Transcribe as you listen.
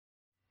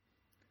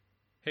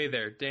Hey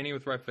there, Danny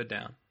with Right Foot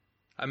Down.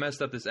 I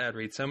messed up this ad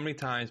read so many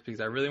times because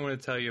I really want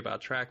to tell you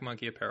about Track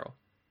Monkey Apparel.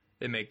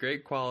 They make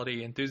great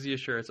quality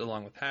enthusiast shirts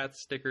along with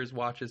hats, stickers,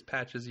 watches,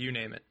 patches, you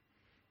name it.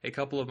 A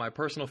couple of my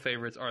personal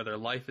favorites are their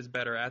Life is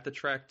Better at the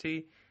Track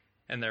tee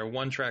and their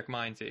One Track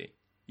Mind tee.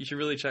 You should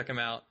really check them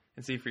out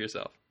and see for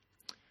yourself.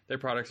 Their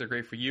products are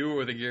great for you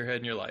or the gearhead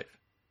in your life.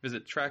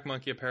 Visit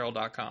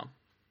trackmonkeyapparel.com.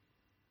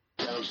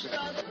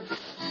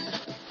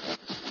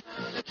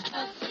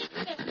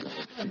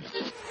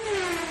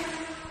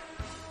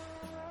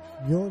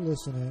 You're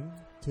listening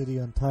to the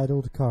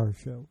Untitled Car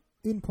Show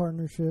in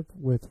partnership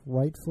with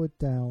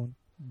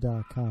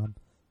RightFootDown.com.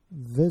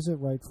 Visit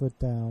Right Foot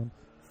Down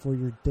for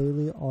your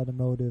daily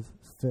automotive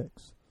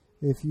fix.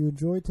 If you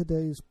enjoyed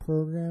today's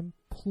program,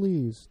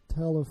 please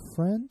tell a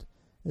friend.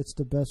 It's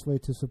the best way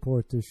to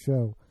support this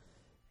show.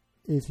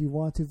 If you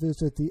want to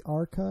visit the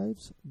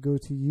archives, go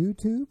to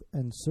YouTube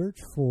and search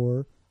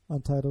for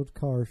Untitled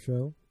Car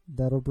Show.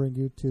 That'll bring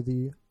you to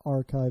the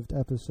archived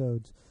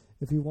episodes.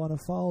 If you want to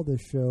follow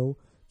this show,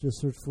 just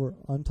search for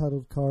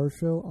Untitled Car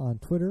Show on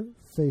Twitter,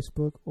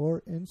 Facebook,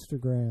 or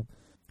Instagram.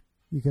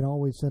 You can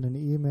always send an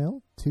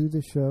email to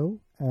the show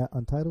at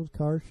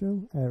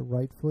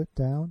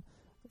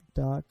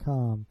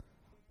untitledcarshow@rightfootdown.com.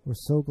 We're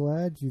so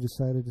glad you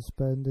decided to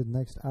spend the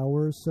next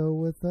hour or so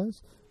with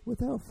us.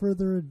 Without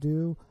further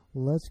ado,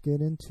 let's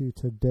get into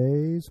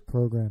today's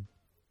program.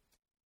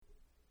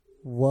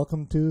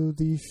 Welcome to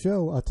the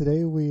show.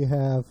 Today we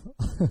have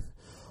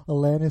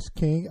Alanis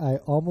King. I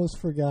almost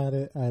forgot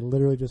it. I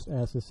literally just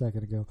asked a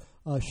second ago.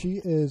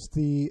 She is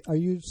are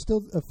you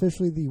still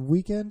officially the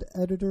weekend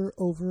editor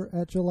over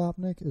at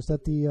Jalopnik? Is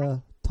that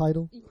the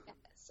title?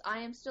 Yes, I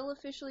am still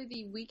officially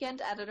the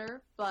weekend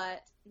editor,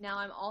 but now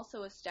I'm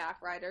also a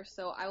staff writer,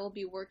 so I will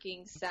be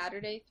working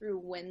Saturday through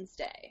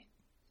Wednesday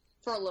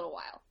for a little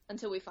while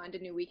until we find a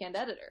new weekend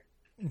editor.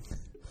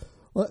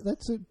 Well,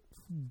 that's a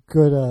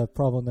good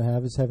problem to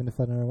have, is having to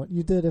find another one.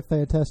 You did a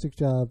fantastic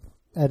job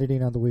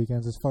editing on the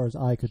weekends, as far as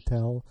I could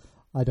tell.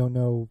 I don't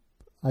know.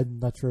 I'm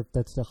not sure if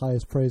that's the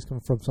highest praise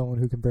coming from someone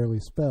who can barely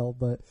spell,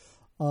 but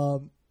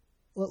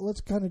let's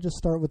kind of just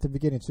start with the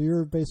beginning. So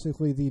you're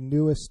basically the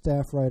newest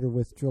staff writer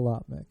with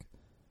Jalopnik.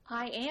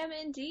 I am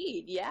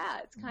indeed,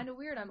 yeah. It's kind of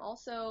weird. I'm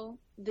also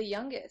the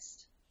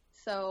youngest,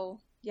 so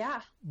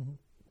yeah. Mm-hmm.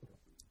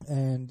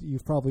 And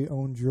you've probably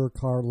owned your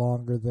car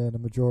longer than a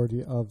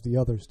majority of the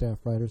other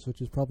staff writers,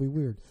 which is probably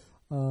weird.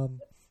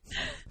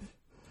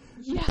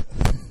 Yeah.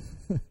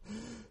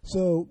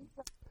 So,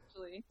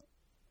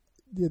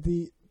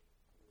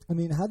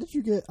 how did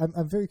you get?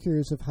 I'm very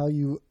curious of how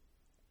you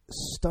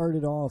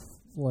started off,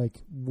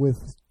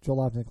 with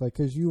Jalopnik,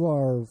 because you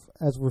are,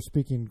 as we're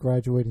speaking,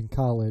 graduating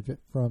college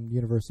from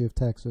University of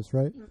Texas,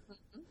 right?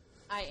 Mm-hmm.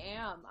 I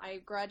am. I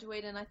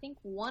graduate in, I think,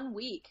 1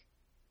 week,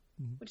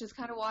 which is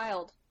kind of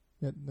wild.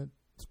 Yeah,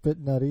 it's a bit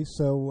nutty.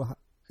 So,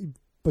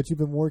 but you've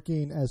been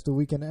working as the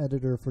weekend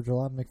editor for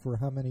Jalopnik for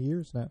how many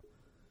years now?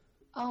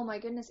 Oh my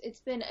goodness, it's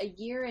been a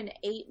year and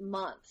 8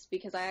 months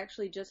because I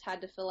actually just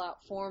had to fill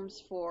out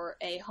forms for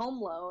a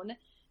home loan,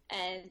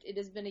 and it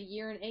has been a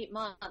year and 8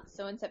 months,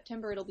 so in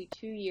September it'll be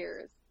 2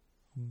 years.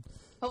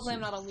 Hopefully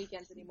I'm not on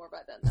weekends anymore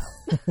by then,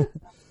 though.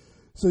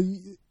 So,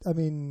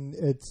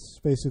 it's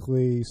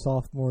basically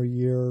sophomore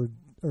year,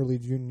 early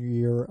junior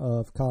year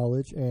of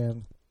college,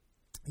 and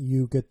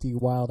you get the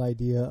wild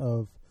idea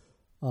of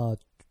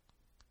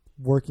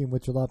working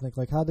with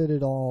Jalopnik. How did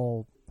it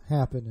all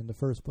happen in the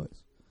first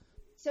place?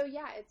 So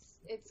yeah,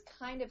 it's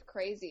kind of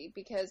crazy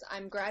because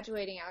I'm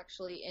graduating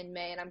actually in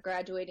May, and I'm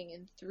graduating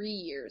in 3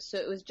 years. So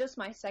it was just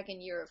my second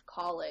year of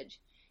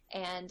college,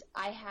 and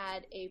I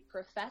had a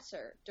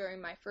professor during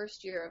my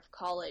first year of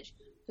college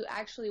who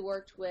actually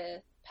worked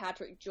with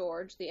Patrick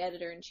George, the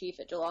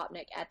editor-in-chief at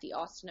Jalopnik, at the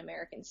Austin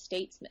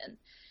American-Statesman.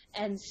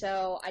 And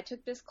so I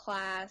took this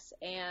class,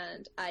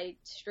 and I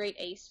straight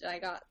aced it. I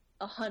got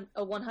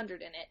a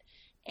 100 in it.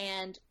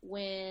 And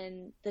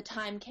when the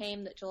time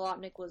came that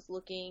Jalopnik was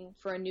looking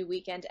for a new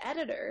weekend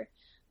editor,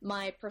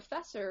 my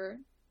professor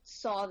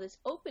saw this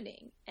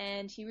opening,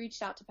 and he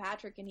reached out to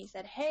Patrick, and he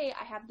said, hey,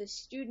 I have this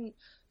student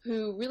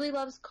who really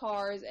loves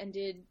cars and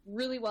did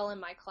really well in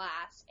my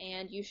class,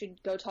 and you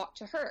should go talk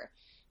to her.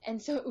 And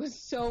so it was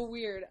so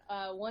weird.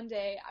 One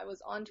day I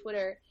was on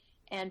Twitter,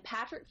 and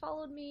Patrick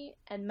followed me,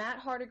 and Matt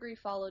Hardigree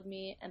followed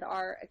me, and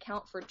our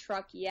account for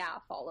Truck Yeah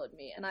followed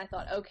me. And I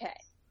thought, okay,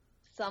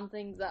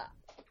 something's up.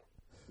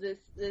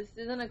 This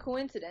isn't a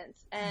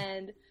coincidence.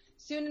 And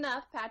soon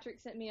enough, Patrick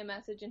sent me a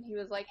message, and he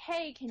was like,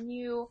 hey, can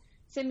you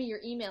send me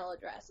your email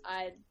address?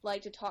 I'd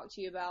like to talk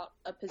to you about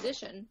a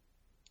position.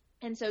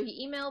 And so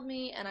he emailed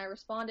me, and I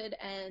responded,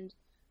 and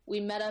we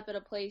met up at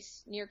a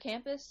place near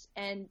campus,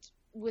 and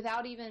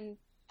without even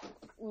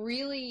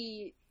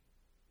really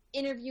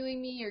interviewing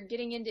me or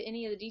getting into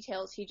any of the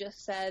details, he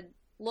just said,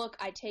 look,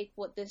 I take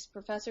what this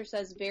professor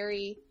says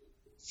very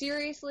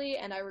seriously,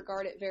 and I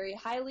regard it very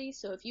highly,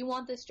 so if you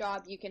want this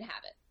job, you can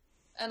have it.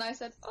 And I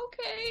said,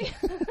 okay.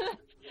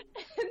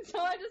 And so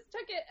I just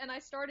took it, and I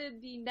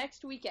started the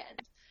next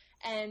weekend.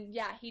 And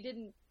yeah, he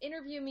didn't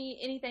interview me,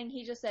 anything.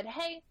 He just said,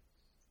 hey,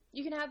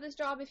 you can have this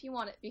job if you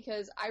want it,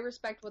 because I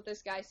respect what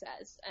this guy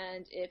says,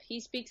 and if he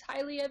speaks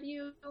highly of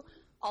you,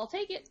 I'll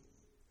take it.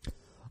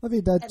 I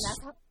mean,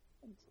 that's how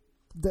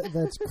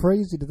that's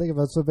crazy to think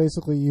about. So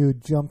basically, you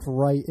jumped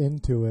right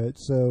into it.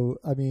 So,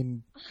 I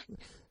mean,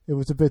 it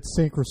was a bit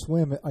sink or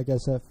swim, I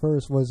guess, at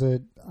first. Was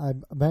it,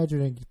 I'm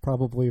imagining,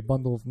 probably a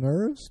bundle of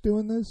nerves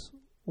doing this?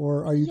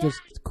 Or are you just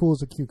cool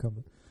as a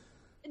cucumber?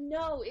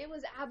 No, it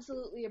was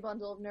absolutely a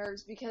bundle of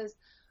nerves, because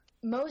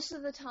most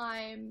of the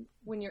time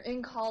when you're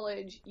in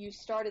college, you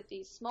start at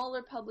these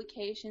smaller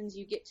publications,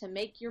 you get to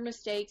make your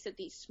mistakes at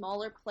these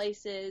smaller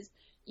places.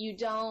 You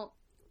don't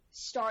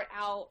start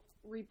out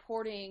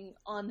reporting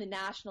on the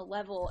national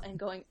level and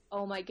going,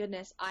 oh my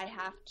goodness, I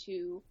have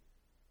to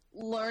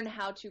learn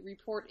how to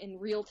report in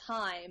real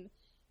time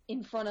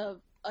in front of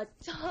a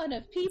ton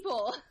of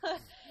people.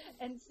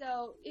 And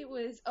so it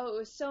was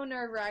so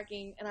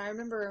nerve-wracking. And I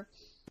remember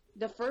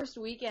the first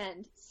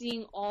weekend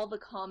seeing all the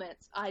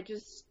comments. I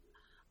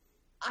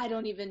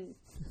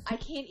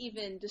can't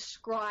even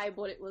describe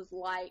what it was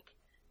like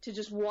to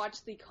just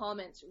watch the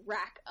comments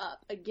rack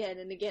up again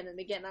and again and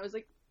again. I was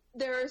like,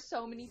 there are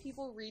so many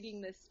people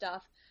reading this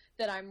stuff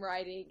that I'm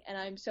writing, and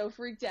I'm so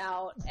freaked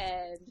out,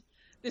 and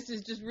this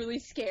is just really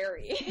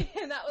scary.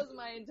 And that was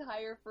my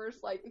entire first,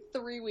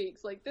 3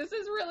 weeks. This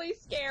is really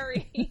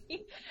scary.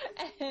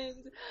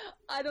 And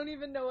I don't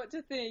even know what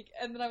to think.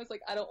 And then I was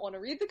like, I don't want to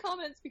read the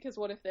comments, because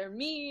what if they're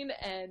mean,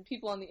 and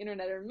people on the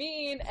internet are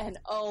mean, and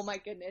oh my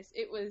goodness,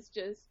 it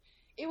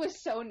was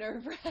so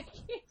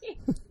nerve-wracking.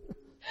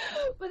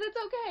 But it's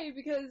okay,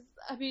 because,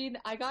 I mean,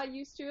 I got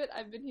used to it.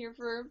 I've been here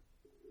for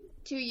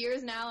 2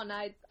 years now, and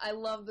I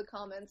love the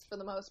comments for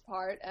the most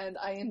part, and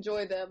I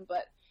enjoy them,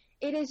 but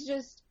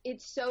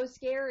it's so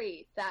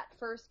scary, that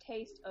first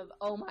taste of,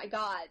 oh my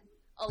god,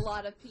 a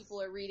lot of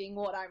people are reading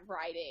what I'm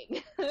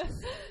writing.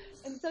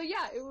 And so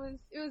yeah,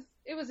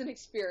 it was an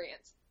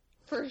experience,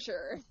 for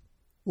sure.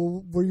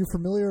 Well, were you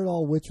familiar at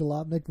all with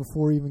Jalopnik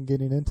before even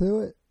getting into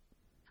it?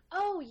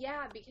 Oh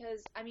yeah,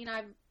 because I mean,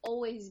 I've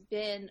always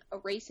been a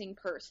racing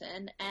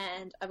person,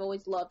 and I've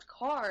always loved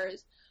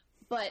cars,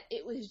 but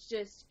it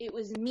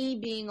was me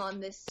being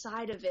on this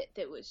side of it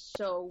that was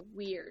so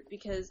weird,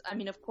 because I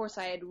mean, of course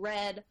I had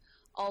read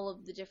all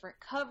of the different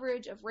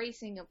coverage of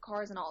racing, of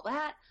cars and all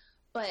that,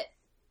 but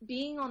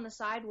being on the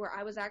side where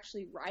I was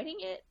actually riding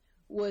it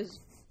was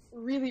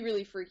really,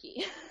 really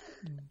freaky.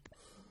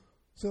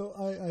 So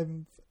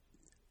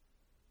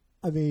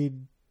I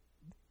mean,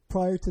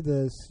 prior to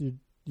this,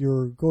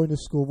 you're going to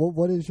school.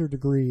 What is your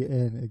degree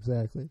in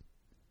exactly?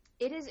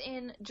 It is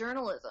in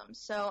journalism.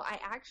 So I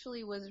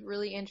actually was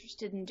really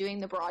interested in doing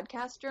the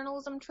broadcast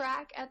journalism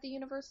track at the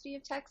University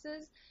of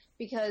Texas,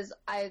 because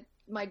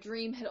my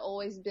dream had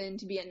always been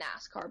to be a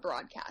NASCAR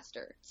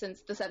broadcaster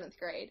since the 7th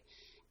grade.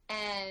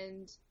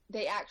 And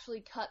they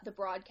actually cut the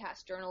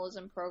broadcast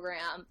journalism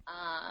program.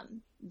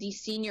 The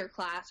senior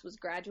class was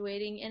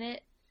graduating in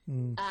it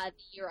the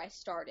year I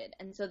started.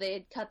 And so they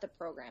had cut the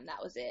program.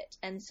 That was it.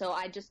 And so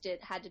I just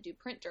had to do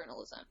print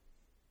journalism,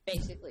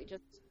 basically,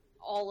 just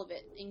all of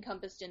it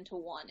encompassed into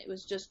one. It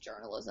was just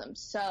journalism.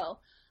 So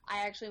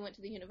I actually went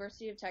to the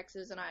University of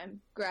Texas, and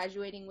I'm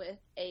graduating with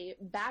a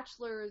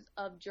bachelor's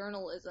of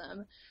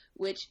journalism,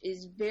 which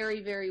is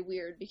very, very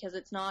weird, because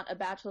it's not a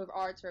Bachelor of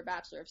Arts or a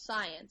Bachelor of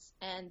Science.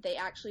 And they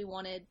actually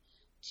wanted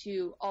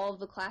all of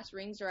the class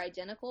rings are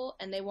identical,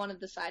 and they wanted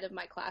the side of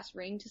my class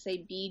ring to say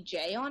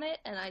BJ on it,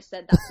 and I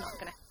said that's not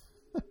going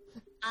to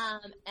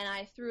happen. And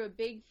I threw a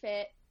big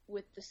fit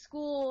with the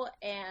school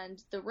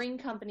and the ring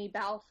company,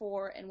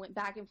 Balfour, and went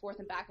back and forth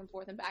and back and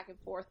forth and back and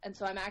forth. And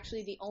so I'm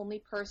actually the only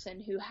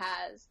person who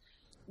has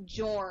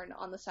JORN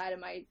on the side of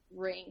my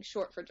ring,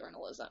 short for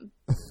journalism,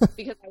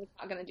 because I was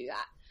not going to do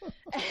that.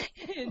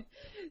 And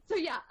so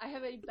yeah, I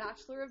have a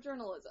Bachelor of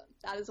Journalism.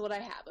 That is what I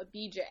have, a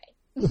BJ.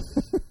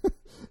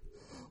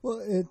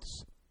 Well,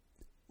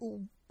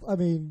 I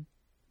mean,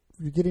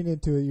 you're getting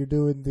into it, you're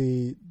doing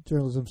the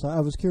journalism side. I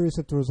was curious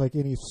if there was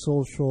any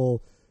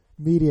social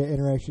media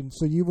interaction.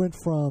 So you went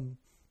from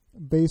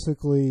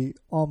basically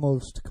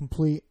almost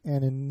complete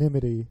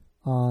anonymity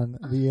on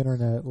the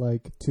internet,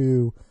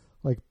 to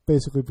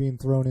basically being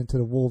thrown into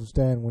the wolves'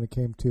 den when it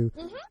came to,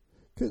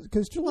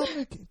 because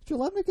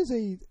Jalopnik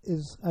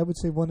is I would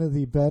say one of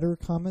the better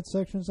comment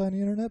sections on the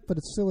internet, but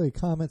it's still a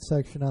comment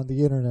section on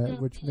the internet,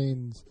 which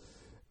means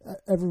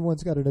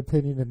everyone's got an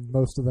opinion, and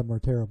most of them are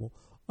terrible.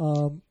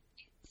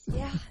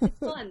 Yeah, it's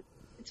fun.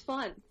 It's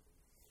fun.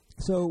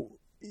 So,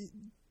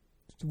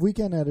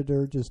 weekend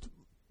editor, just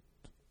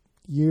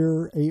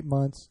year, 8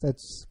 months.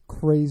 That's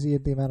crazy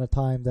at the amount of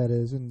time that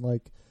is.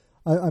 And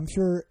I'm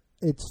sure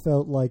it's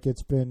felt like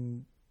it's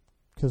been,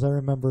 because I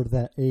remember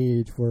that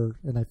age where,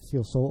 and I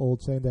feel so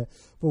old saying that,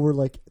 but where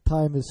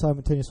time is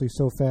simultaneously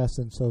so fast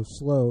and so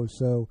slow.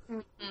 So,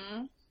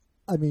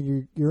 I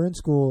mean, you're in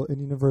school in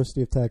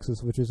University of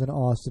Texas, which is in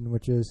Austin,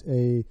 which is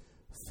a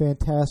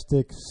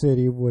fantastic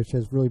city, which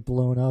has really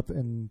blown up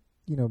in,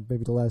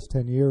 maybe the last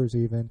 10 years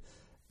even.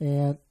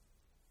 And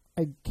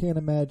I can't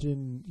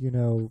imagine,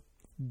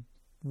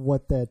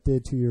 what that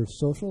did to your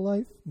social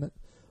life.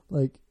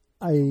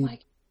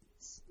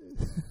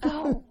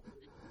 Oh,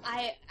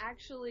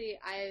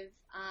 I've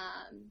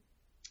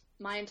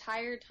my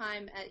entire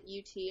time at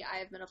UT, I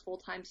have been a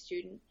full-time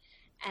student.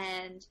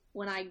 And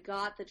when I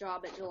got the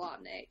job at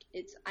Jalopnik,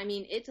 it's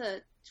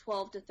a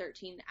 12 to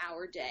 13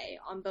 hour day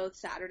on both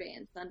Saturday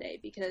and Sunday,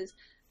 because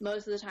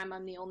most of the time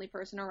I'm the only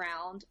person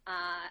around,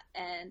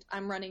 and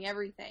I'm running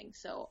everything.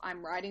 So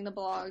I'm writing the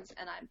blogs,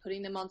 and I'm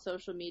putting them on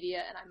social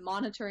media, and I'm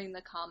monitoring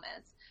the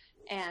comments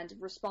and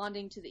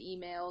responding to the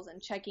emails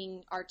and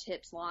checking our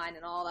tips line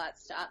and all that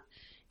stuff.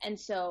 And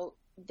so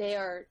they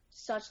are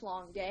such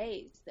long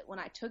days that when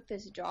I took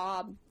this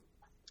job,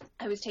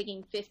 I was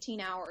taking 15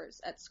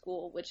 hours at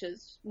school, which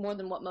is more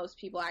than what most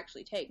people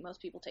actually take.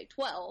 Most people take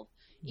 12,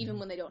 even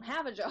when they don't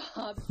have a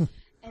job.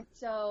 And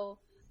so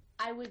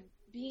I would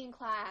be in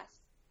class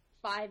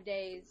 5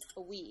 days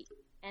a week,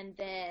 and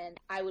then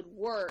I would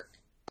work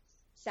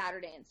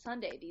Saturday and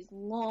Sunday, these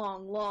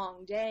long,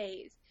 long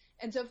days.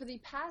 And so for the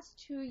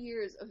past 2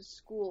 years of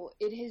school,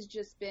 it has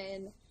just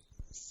been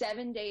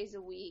 7 days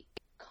a week,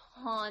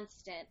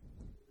 constant,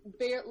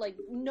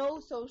 no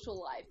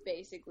social life,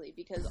 basically,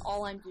 because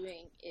all I'm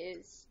doing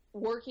is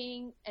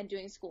working and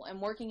doing school, and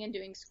working and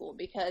doing school,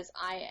 because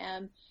I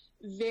am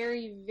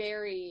very,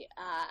 very,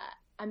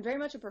 I'm very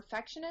much a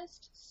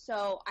perfectionist,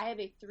 so I have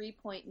a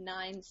 3.97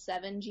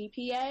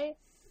 GPA,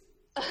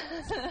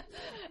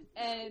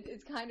 and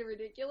it's kind of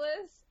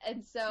ridiculous,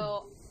 and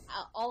so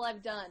all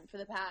I've done for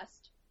the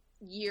past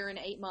year and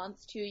 8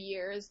 months, 2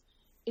 years,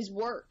 is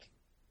work.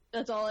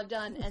 That's all I've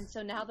done. And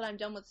so now that I'm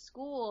done with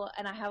school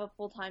and I have a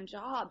full-time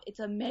job, it's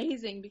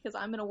amazing, because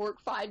I'm going to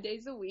work 5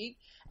 days a week,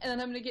 and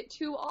then I'm going to get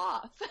 2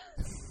 off.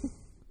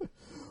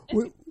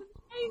 It's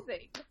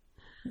amazing.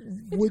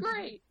 It's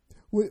great.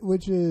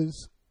 Which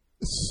is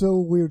so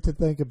weird to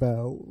think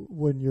about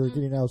when you're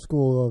getting out of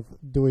school, of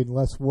doing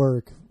less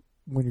work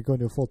when you're going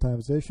to a full-time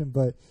position.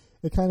 But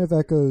it kind of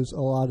echoes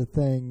a lot of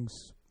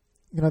things.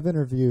 I've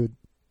interviewed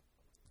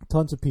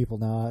tons of people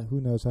now,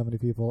 who knows how many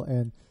people,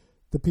 and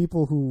the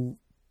people who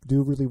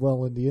do really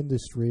well in the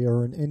industry,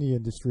 or in any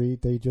industry,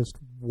 they just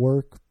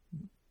work,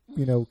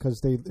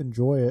 because they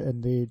enjoy it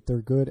and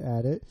they're good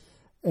at it.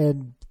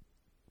 And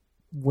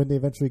when they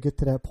eventually get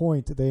to that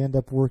point, they end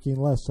up working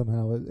less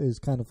somehow. It is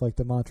kind of like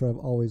the mantra I've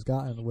always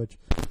gotten, which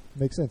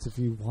makes sense. If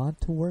you want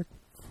to work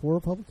for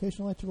a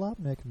publication like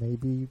Jalopnik,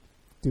 maybe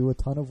do a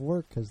ton of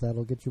work, because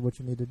that'll get you what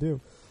you need to do.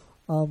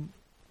 And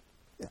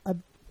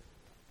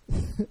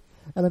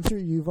I'm sure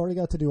you've already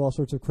got to do all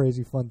sorts of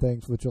crazy fun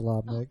things with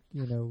Jalopnik,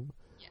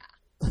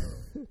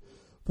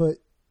 But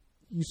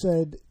you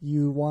said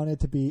you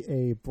wanted to be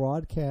a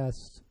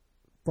broadcaster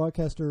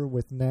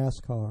with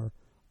NASCAR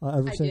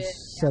ever since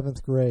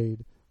 7th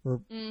grade.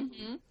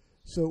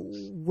 So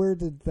where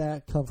did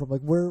that come from?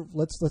 Like,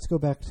 let's go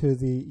back to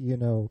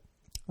the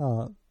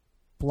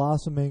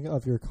blossoming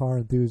of your car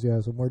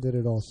enthusiasm. Where did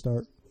it all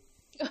start?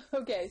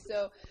 Okay,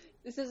 so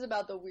this is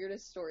about the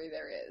weirdest story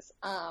there is.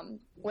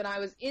 When I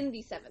was in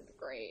the 7th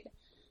grade,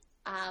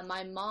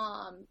 my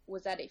mom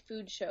was at a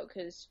food show,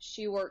 because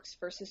she works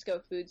for Cisco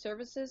Food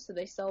Services, so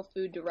they sell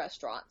food to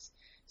restaurants.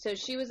 So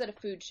she was at a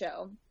food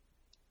show,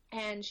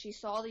 and she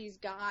saw these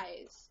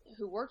guys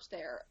who worked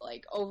there,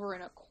 like, over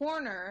in a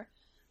corner,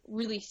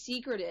 really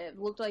secretive,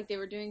 looked like they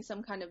were doing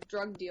some kind of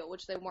drug deal,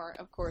 which they weren't,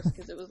 of course,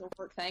 because it was a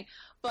work thing,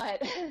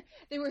 but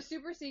they were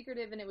super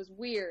secretive, and it was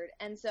weird.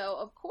 And so,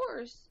 of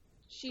course,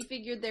 she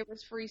figured there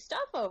was free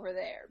stuff over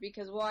there,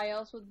 because why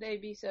else would they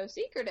be so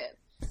secretive?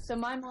 So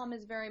my mom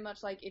is very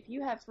much like, if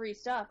you have free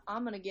stuff,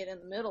 I'm going to get in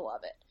the middle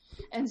of it.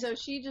 And so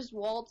she just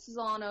waltzes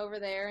on over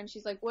there, and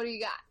she's like, what do you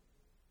got?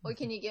 What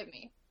can you give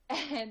me?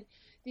 And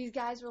these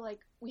guys were like,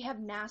 we have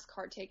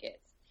NASCAR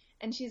tickets.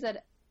 And she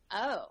said,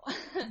 oh,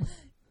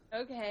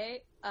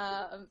 okay,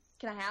 can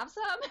I have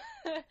some?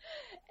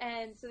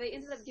 And so they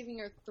ended up giving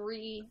her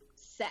 3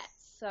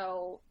 sets.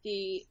 So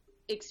the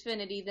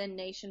Xfinity, then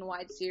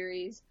Nationwide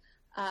Series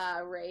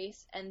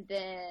race, and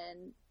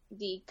then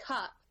the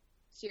Cup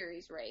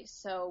Series race.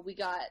 So we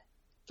got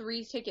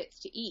 3 tickets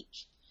to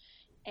each.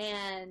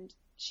 And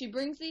she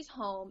brings these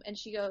home, and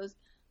she goes,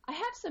 I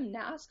have some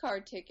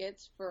NASCAR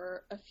tickets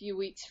for a few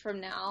weeks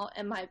from now.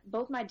 And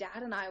both my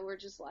dad and I were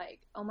just like,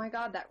 oh my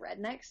God, that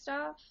redneck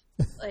stuff?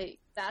 Like,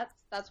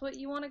 that's what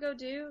you want to go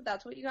do?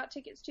 That's what you got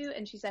tickets to?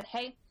 And she said,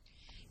 hey,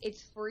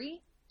 it's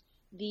free.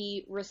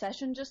 The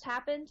recession just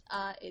happened.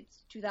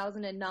 It's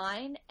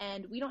 2009,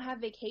 and we don't have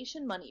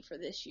vacation money for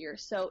this year.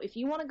 So if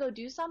you want to go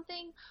do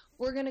something,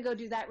 we're going to go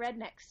do that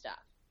redneck stuff.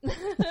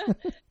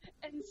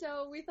 And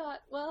so we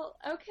thought, well,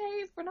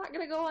 okay, if we're not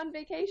going to go on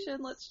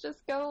vacation, let's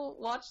just go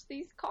watch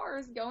these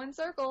cars go in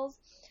circles.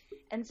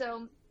 And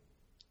so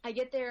I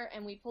get there,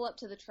 and we pull up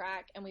to the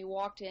track, and we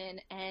walked in,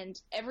 and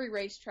every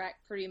racetrack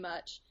pretty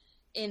much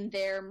in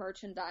their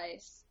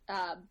merchandise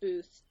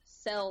booth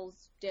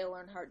sells Dale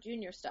Earnhardt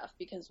Jr. stuff,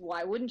 because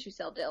why wouldn't you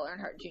sell Dale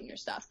Earnhardt Jr.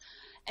 stuff?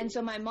 And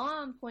so my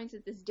mom points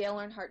at this Dale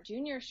Earnhardt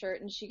Jr.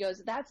 shirt, and she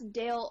goes, that's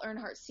Dale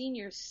Earnhardt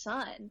Sr.'s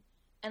son.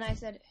 And I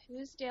said,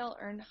 who's Dale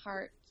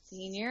Earnhardt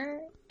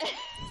Sr.? And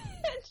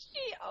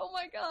oh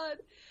my God,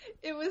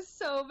 it was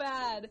so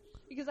bad,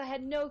 because I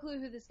had no clue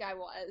who this guy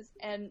was.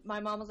 And my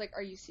mom was like,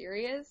 are you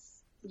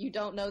serious? you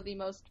don't know the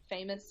most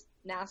famous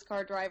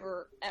NASCAR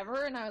driver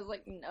ever? And I was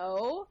like,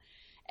 no.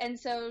 And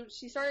so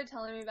she started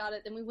telling me about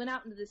it. Then we went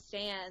out into the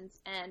stands,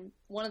 and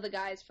one of the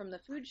guys from the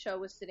food show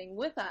was sitting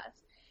with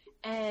us.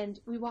 And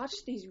we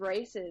watched these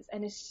races,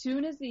 and as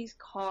soon as these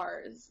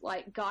cars,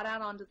 like, got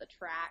out onto the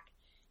track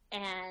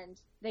and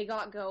they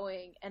got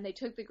going and they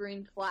took the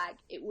green flag,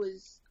 it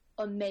was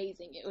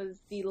amazing. It was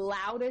the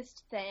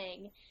loudest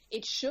thing.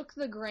 It shook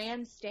the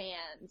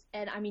grandstands,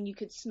 and I mean, you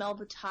could smell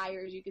the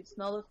tires, you could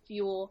smell the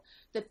fuel,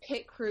 the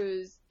pit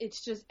crews.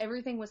 It's just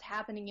everything was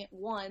happening at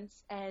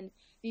once, and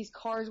these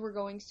cars were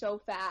going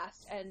so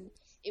fast, and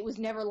it was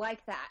never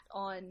like that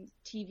on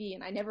TV,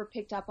 and I never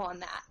picked up on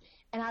that.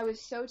 And I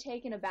was so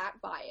taken aback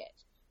by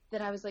it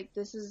that I was like,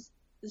 this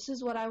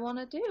is what I want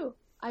to do.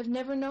 I've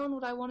never known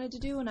what I wanted to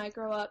do when I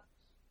grow up,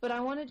 but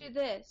I want to do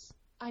this.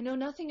 I know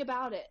nothing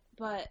about it,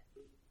 but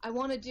I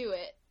want to do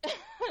it.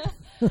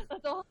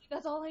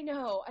 That's all I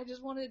know. I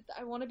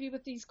want to be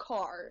with these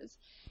cars.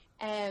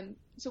 And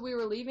so we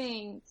were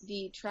leaving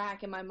the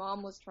track, and my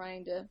mom was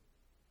trying to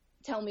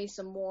tell me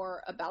some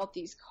more about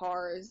these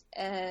cars,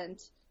 and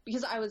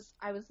because I was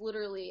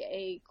literally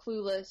a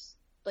clueless,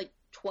 like,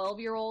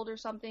 12-year-old or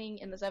something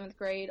in the 7th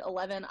grade,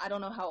 11, I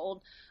don't know how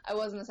old I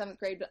was in the 7th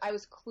grade, but I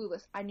was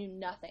clueless. I knew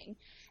nothing.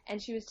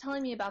 And she was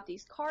telling me about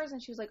these cars,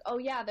 and she was like, oh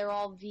yeah, they're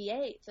all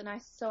V8s. And I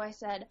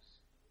said,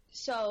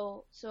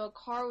 so a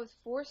car with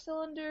 4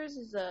 cylinders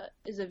is a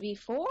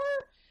V4?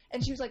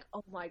 And she was like,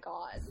 oh my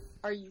God,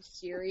 are you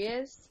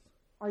serious?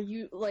 Are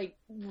you, like,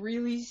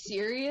 really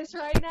serious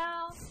right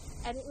now?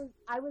 And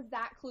I was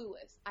that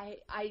clueless.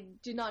 I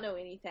did not know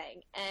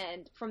anything.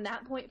 And from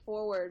that point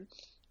forward,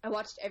 I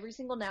watched every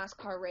single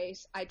NASCAR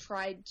race. I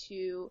tried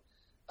to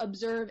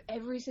observe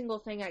every single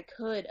thing I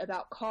could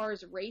about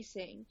cars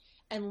racing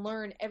and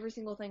learn every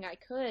single thing I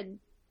could.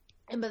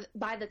 And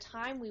by the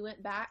time we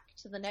went back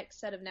to the next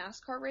set of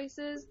NASCAR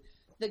races,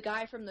 the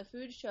guy from the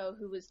food show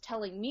who was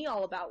telling me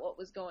all about what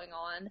was going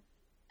on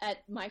at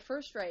my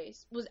first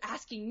race was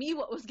asking me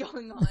what was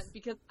going on,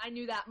 because I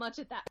knew that much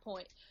at that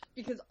point,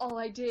 because all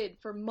I did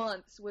for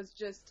months was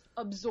just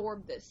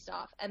absorb this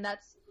stuff. And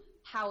that's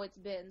how it's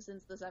been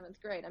since the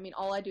 7th grade. I mean,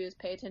 all I do is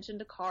pay attention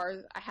to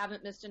cars. I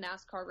haven't missed a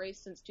NASCAR race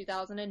since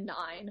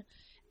 2009,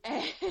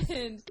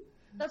 and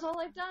that's all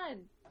I've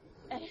done.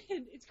 And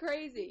it's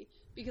crazy,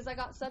 because I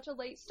got such a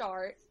late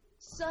start.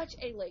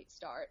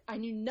 I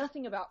knew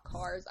nothing about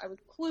cars. I was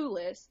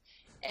clueless,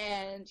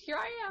 and here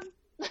I am.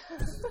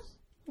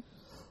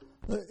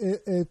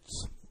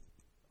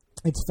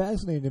 It's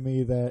fascinating to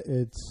me that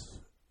it's,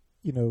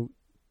 you know,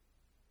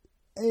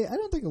 I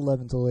don't think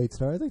 11's a late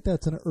start. I think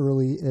that's an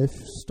early-ish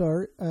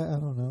start. I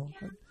don't know.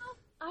 Yeah,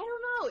 I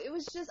don't know. It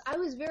was just, I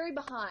was very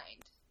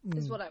behind,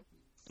 is what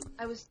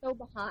I was so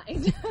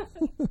behind.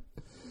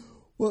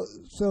 Well,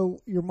 so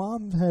your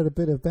mom had a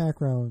bit of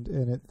background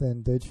in it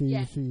then, did she?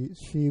 Yeah.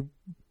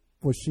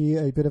 Was she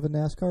a bit of a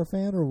NASCAR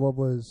fan, or what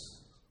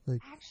was,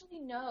 like? Actually,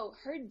 no.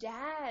 Her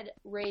dad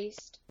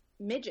raced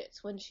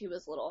midgets when she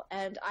was little,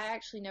 and I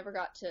actually never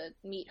got to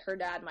meet her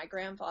dad, my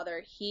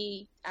grandfather.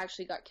 He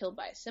actually got killed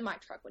by a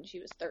semi-truck when she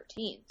was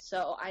 13,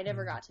 so I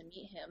never got to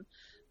meet him.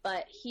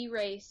 But he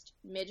raced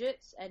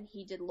midgets, and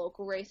he did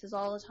local races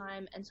all the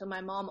time, and so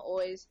my mom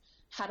always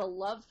had a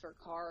love for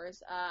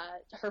cars.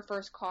 Her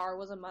first car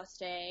was a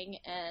Mustang,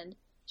 and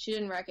she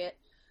didn't wreck it.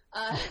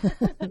 Her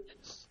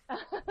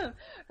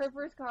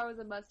first car was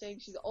a Mustang.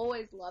 She's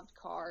always loved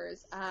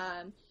cars.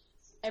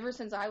 Ever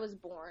since I was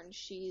born,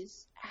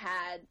 she's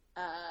had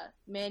a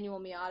manual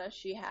Miata.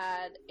 She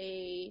had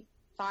a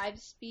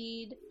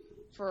 5-speed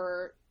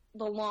for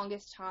the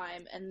longest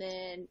time, and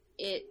then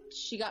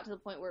she got to the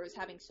point where it was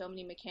having so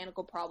many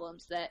mechanical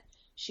problems that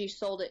she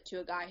sold it to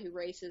a guy who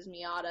races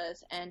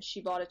Miatas, and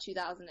she bought a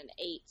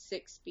 2008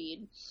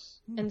 6-speed.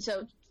 And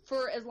so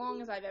for as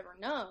long as I've ever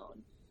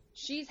known,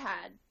 she's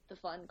had the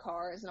fun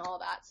cars and all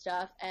that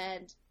stuff,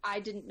 and I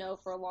didn't know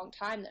for a long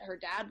time that her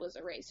dad was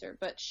a racer,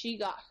 but she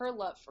got her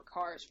love for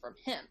cars from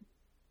him.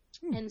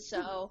 And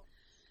so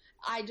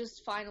I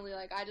just finally,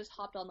 I just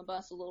hopped on the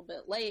bus a little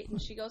bit late, and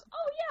she goes,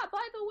 oh yeah,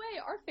 by the way,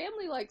 our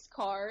family likes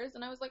cars.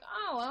 And I was like,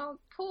 oh, well,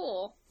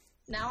 cool.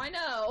 Now I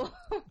know.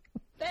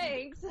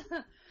 Thanks.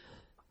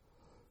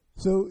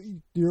 So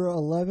you're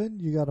 11,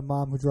 you got a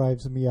mom who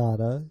drives a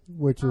Miata,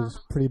 which is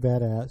pretty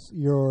badass.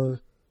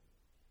 You're,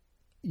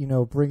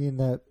 bringing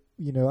that,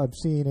 I'm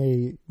seeing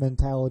a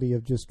mentality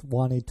of just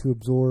wanting to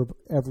absorb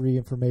every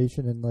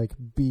information and,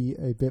 be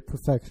a bit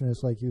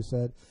perfectionist, like you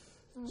said.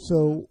 Mm-hmm.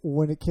 So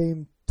when it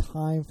came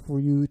time for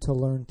you to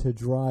learn to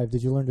drive,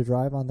 did you learn to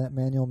drive on that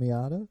manual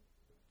Miata?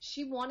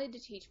 She wanted to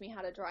teach me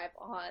how to drive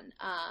on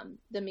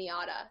the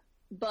Miata,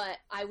 but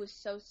I was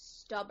so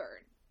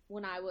stubborn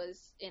when I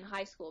was in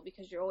high school,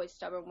 because you're always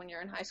stubborn when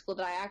you're in high school,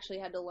 that I actually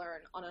had to learn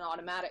on an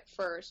automatic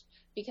first,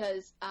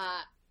 because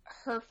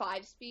her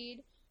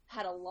 5-speed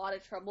had a lot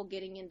of trouble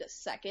getting into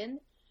second,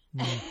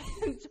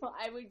 and so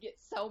I would get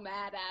so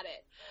mad at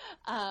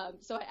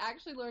it. So I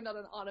actually learned on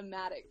an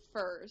automatic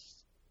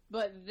first,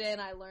 but then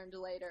I learned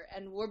later,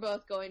 and we're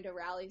both going to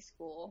rally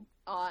school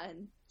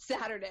on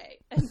Saturday.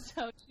 And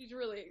so she's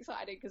really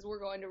excited because we're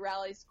going to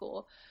rally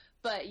school.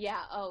 But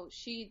yeah,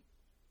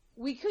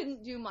 we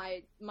couldn't do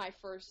my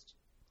first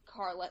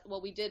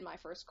we did my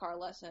first car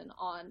lesson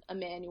on a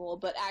manual,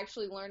 but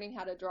actually learning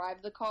how to drive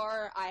the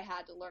car, I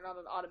had to learn on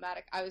an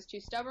automatic. I was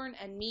too stubborn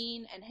and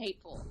mean and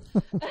hateful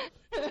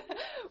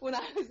when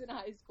I was in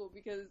high school,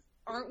 because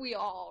aren't we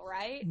all,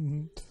 right?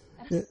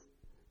 Mm-hmm.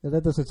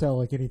 That doesn't sound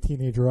like any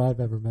teenager I've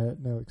ever met.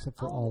 No, except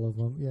for all of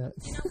them. Yeah.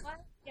 You know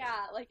what?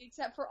 Yeah, like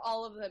except for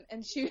all of them.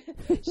 And she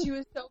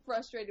was so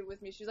frustrated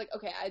with me. She was like,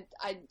 "Okay,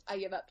 I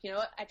give up. You know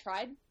what? I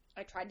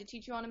tried to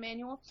teach you on a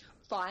manual.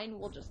 Fine,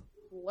 we'll just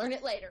learn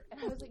it later."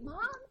 And I was like, "Mom,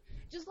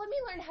 just let me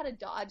learn how to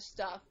dodge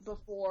stuff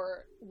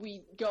before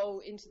we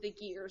go into the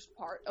gears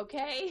part,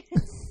 okay?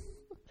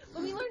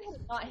 Let me learn how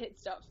to not hit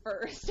stuff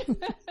first."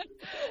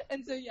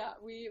 And so yeah,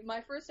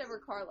 my first ever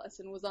car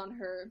lesson was on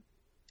her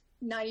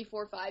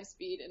 94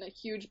 5-speed in a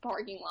huge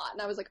parking lot,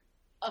 and I was like,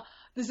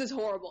 this is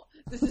horrible.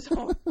 This is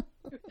horrible.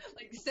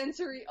 Like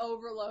sensory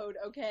overload,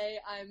 okay?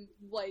 I'm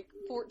like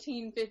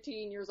 14,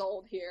 15 years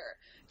old here.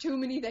 Too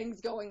many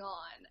things going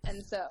on.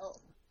 And so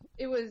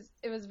it was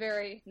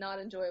very not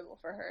enjoyable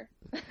for her.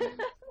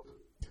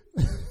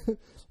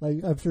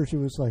 Like, I'm sure she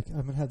was like,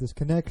 I'm going to have this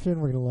connection.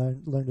 We're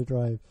going to learn to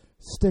drive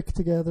stick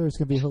together. It's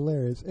going to be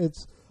hilarious.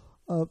 It's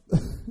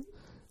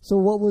so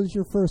what was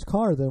your first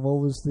car then? What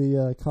was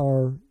the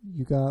car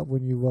you got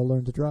when you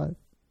learned to drive?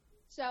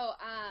 So,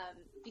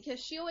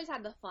 because she always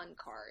had the fun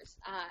cars,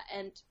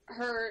 and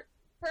her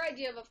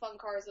idea of a fun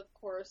car is, of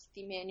course,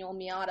 the manual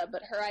Miata,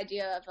 but her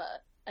idea of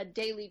a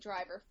daily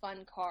driver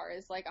fun car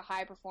is like a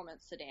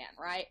high-performance sedan,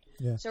 right?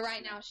 Yeah. So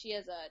right now she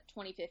has a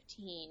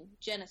 2015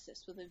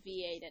 Genesis with a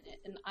V8 in it,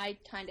 and I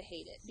kind of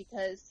hate it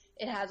because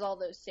it has all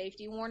those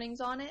safety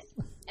warnings on it,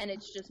 and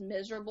it's just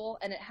miserable,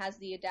 and it has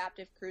the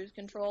adaptive cruise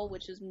control,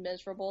 which is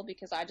miserable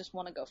because I just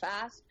want to go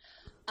fast.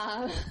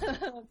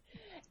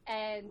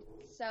 And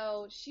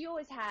so she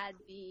always had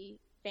the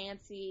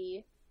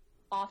fancy,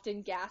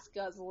 often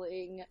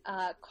gas-guzzling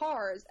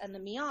cars and the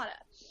Miata.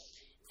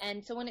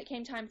 And so when it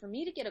came time for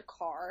me to get a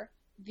car,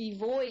 the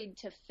void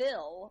to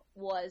fill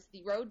was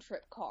the road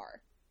trip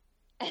car.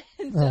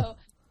 And so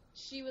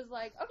she was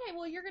like, okay,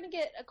 well, you're going to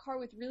get a car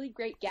with really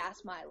great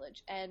gas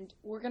mileage, and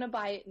we're going to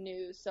buy it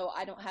new so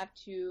I don't have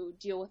to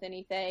deal with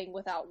anything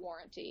without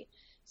warranty.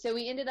 So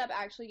we ended up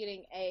actually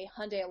getting a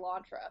Hyundai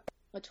Elantra,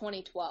 a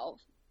 2012.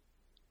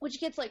 Which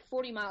gets like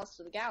 40 miles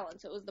to the gallon,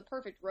 so it was the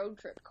perfect road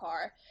trip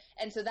car.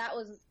 And so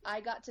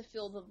I got to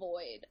fill the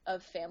void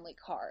of family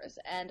cars.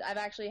 And I've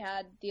actually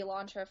had the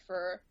Elantra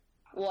for,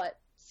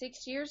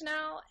 6 years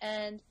now?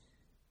 And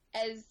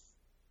as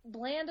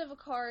bland of a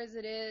car as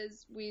it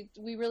is, we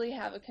really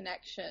have a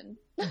connection.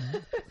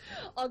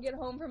 I'll get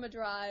home from a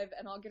drive,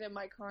 and I'll get in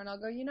my car, and I'll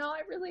go,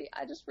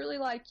 I just really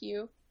like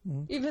you.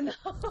 Mm-hmm. Even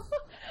though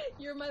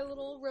you're my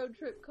little road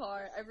trip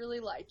car, I really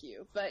like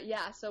you. But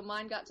yeah, so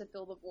mine got to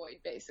fill the void,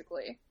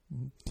 basically.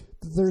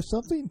 There's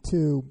something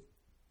to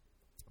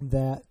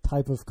that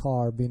type of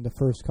car being the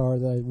first car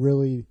that I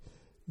really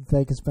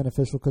think is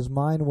beneficial, because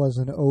mine was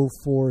an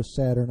 04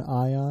 Saturn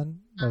Ion.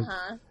 Like,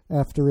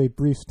 after a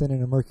brief stint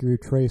in a Mercury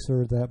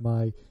Tracer that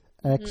my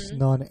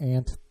ex-nun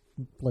aunt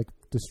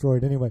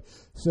destroyed anyway.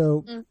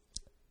 So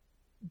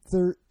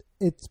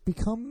it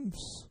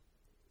becomes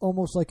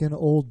almost like an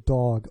old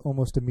dog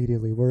almost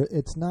immediately, where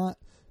it's not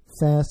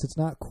fast, it's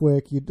not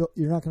quick,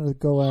 you're not going to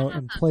go out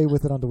and play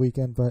with it on the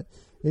weekend, but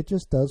it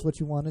just does what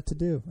you want it to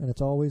do, and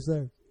it's always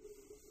there.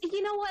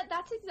 You know what?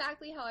 That's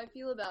exactly how I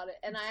feel about it.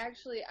 And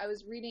I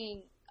was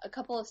reading a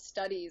couple of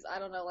studies, I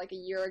don't know, like a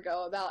year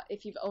ago, about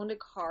if you've owned a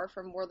car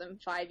for more than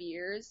 5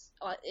 years,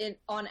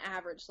 on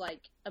average,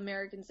 like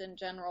Americans in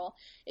general,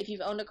 if you've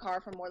owned a car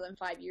for more than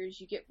 5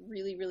 years, you get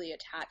really, really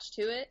attached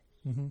to it.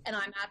 Mm-hmm. And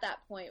I'm at that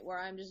point where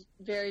I'm just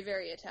very,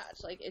 very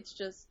attached. Like, it's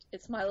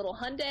my little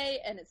Hyundai,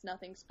 and it's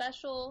nothing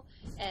special,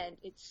 and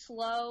it's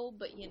slow,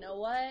 but you know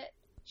what?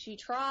 She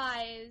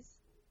tries.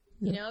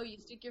 Yeah. You know, you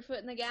stick your foot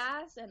in the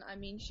gas, and I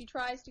mean, she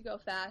tries to go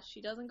fast.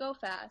 She doesn't go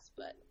fast,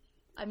 but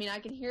I mean, I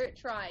can hear it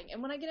trying.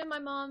 And when I get in my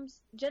mom's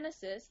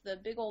Genesis, the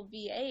big old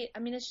V8, I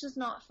mean, it's just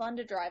not fun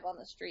to drive on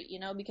the street,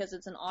 because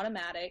it's an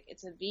automatic,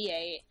 it's a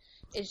V8.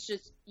 It's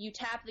just, you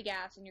tap the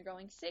gas and you're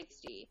going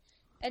 60.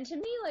 And to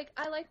me,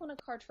 I like when a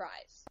car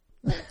tries.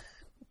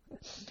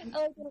 I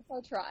like when a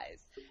car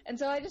tries. And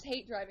so I just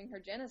hate driving her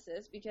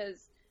Genesis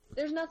because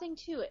there's nothing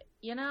to it,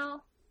 It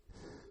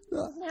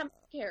doesn't have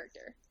much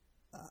character.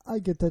 I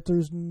get that.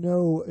 There's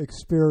no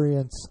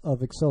experience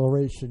of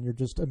acceleration. You're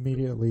just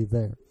immediately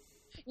there.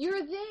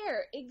 You're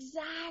there.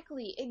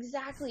 Exactly.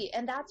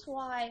 And that's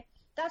why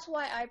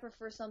I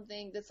prefer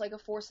something that's like a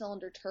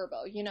 4-cylinder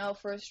turbo,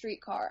 for a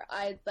street car.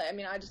 I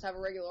just have a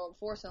regular old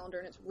 4-cylinder,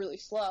 and it's really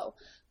slow.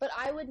 But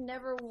I would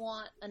never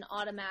want an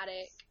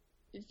automatic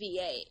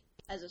V8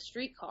 as a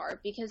street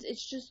car because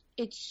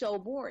it's so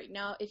boring.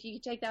 Now, if you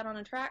could take that on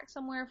a track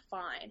somewhere,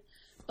 fine.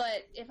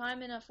 But if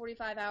I'm in a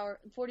 45 mile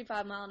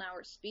an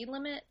hour speed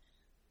limit,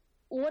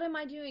 what am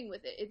I doing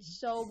with it? It's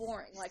so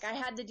boring. Like, I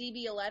had the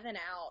DB11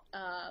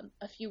 out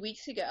a few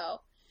weeks ago,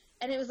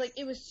 And it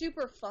was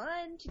super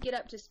fun to get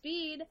up to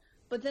speed,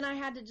 but then I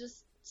had to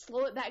just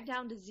slow it back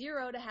down to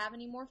 0 to have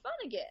any more fun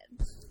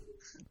again.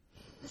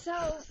 So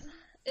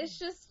it's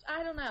just,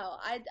 I don't know.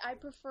 I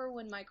prefer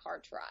when my car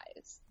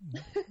tries.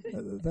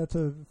 That's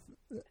a,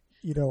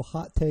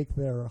 hot take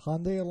there.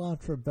 Hyundai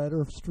Elantra,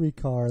 better street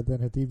car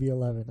than a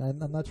DB11.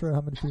 I'm not sure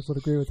how many people would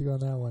agree with you on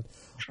that one.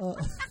 No,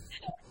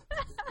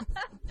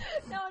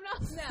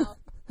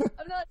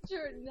 I'm not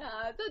sure.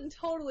 Nah, it doesn't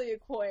totally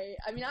equate.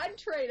 I mean, I'd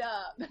trade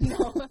up.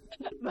 No,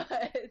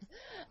 but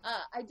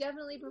I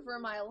definitely prefer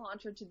my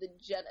Elantra to the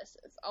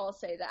Genesis. I'll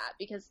say that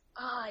because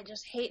I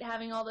just hate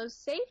having all those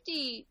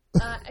safety.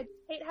 I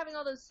hate having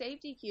all those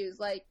safety cues.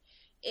 Like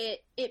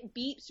it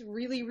beeps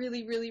really,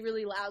 really, really,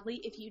 really loudly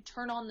if you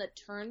turn on the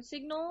turn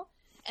signal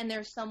and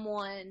there's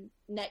someone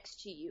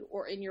next to you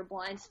or in your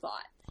blind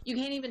spot. You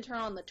can't even turn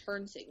on the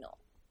turn signal,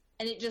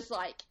 and it just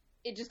goes,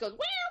 wah,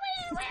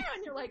 wah, wah,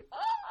 and you're like,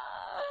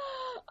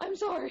 I'm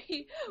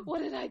sorry, what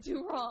did I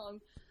do wrong?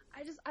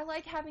 I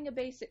like having a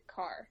basic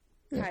car,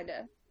 kind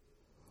of.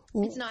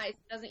 Well, it's nice,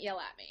 it doesn't yell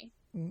at me.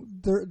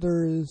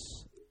 There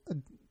is,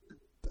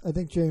 I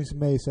think James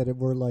May said it,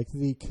 where like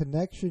the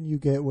connection you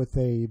get with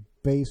a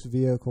base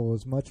vehicle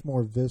is much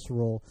more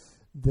visceral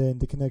than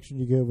the connection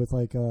you get with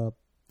like a,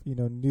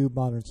 new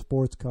modern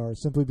sports car,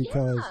 simply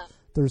because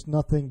there's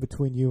nothing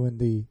between you and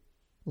the,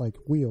 like,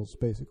 wheels,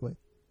 basically.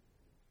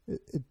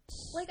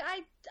 It's like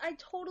I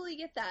totally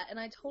get that, and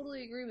I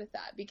totally agree with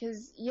that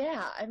because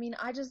I mean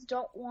I just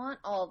don't want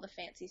all the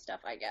fancy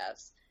stuff. I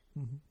guess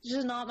it's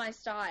just not my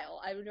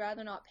style. I would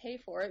rather not pay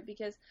for it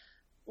because,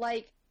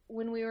 like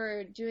when we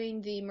were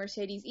doing the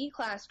Mercedes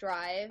E-Class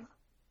drive,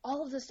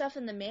 all of the stuff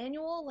in the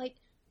manual, like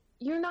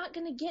you're not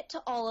gonna get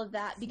to all of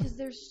that because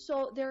there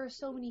are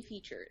so many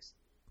features,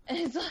 and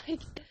it's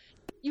like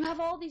you have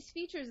all these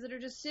features that are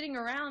just sitting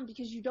around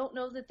because you don't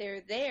know that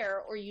they're there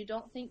or you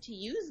don't think to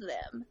use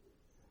them.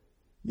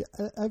 Yeah,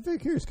 I'm very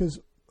curious because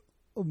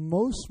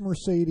most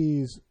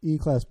Mercedes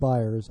E-Class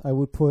buyers I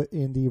would put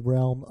in the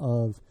realm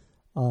of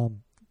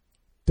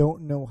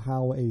don't know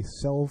how a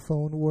cell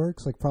phone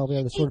works. Like probably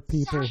are the sort of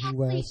people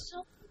who ask.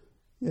 So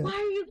why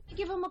are you going to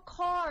give them a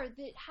car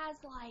that has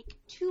like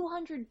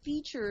 200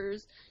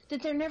 features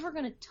that they're never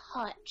going to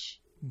touch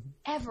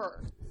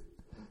ever?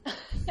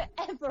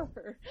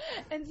 Ever.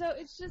 And so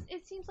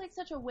it seems like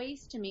such a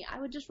waste to me. I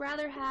would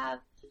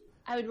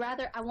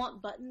I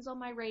want buttons on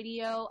my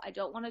radio. I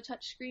don't want a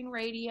touchscreen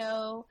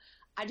radio.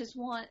 I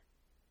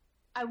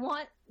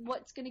want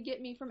what's going to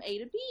get me from A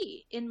to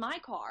B in my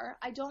car.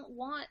 I don't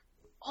want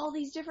all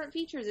these different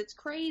features. It's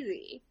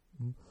crazy.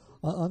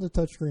 On the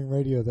touchscreen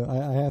radio, though,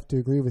 I have to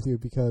agree with you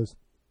because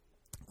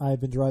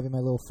I've been driving my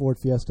little Ford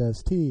Fiesta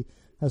ST,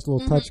 has a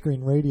little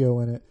touchscreen radio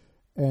in it,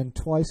 and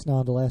twice now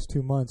in the last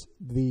 2 months,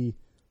 the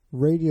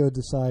radio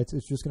decides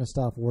it's just going to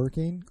stop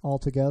working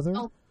altogether.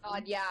 Oh,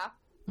 God, yeah.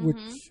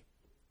 Which,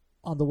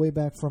 on the way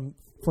back from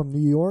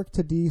New York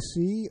to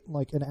D.C.,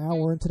 like an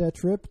hour into that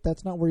trip,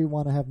 that's not where you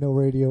want to have no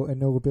radio and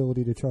no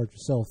ability to charge your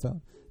cell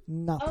phone.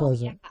 Not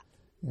pleasant.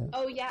 Yeah.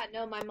 Oh, yeah.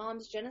 No, my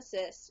mom's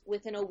Genesis,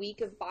 within a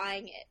week of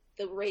buying it,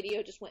 the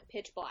radio just went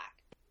pitch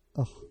black.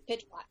 Oh.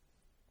 Pitch black.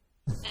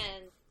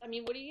 And, I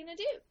mean, what are you going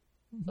to do?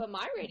 But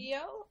my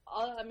radio,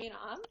 I mean,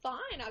 I'm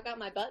fine. I got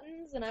my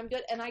buttons, and I'm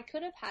good. And I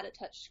could have had a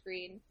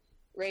touchscreen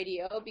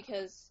radio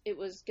because it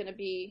was going to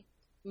be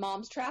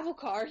Mom's travel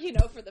car,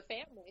 for the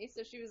family,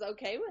 so she was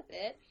okay with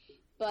it.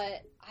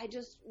 But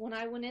when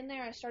I went in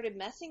there, I started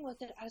messing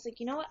with it. I was like,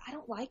 you know what? I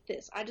don't like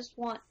this. I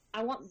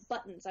want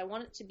buttons. I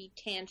want it to be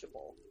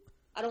tangible.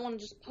 I don't want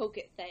to just poke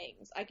at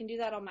things. I can do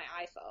that on my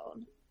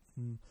iPhone.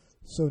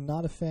 So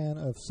not a fan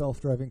of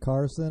self-driving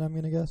cars then, I'm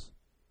going to guess?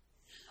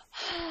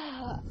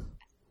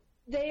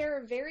 They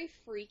are very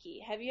freaky.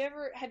 Have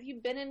you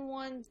been in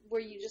one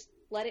where you just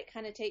let it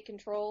kind of take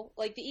control?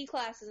 Like the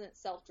E-Class isn't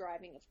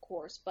self-driving, of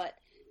course, but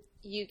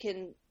you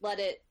can let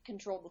it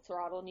control the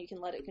throttle and you can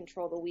let it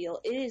control the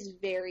wheel.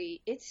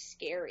 It's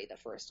scary the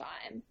first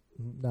time.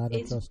 Not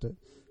trust it.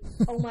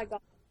 Oh my God.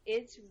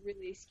 It's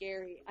really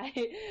scary.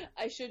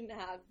 I shouldn't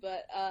have,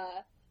 but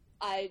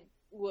I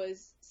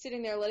was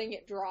sitting there letting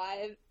it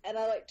drive and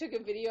I took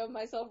a video of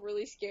myself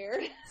really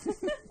scared.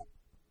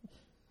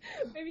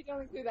 Maybe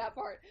going through that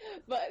part.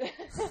 But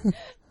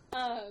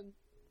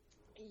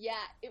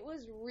it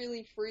was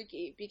really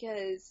freaky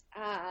because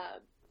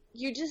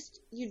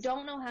you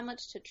don't know how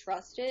much to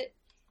trust it.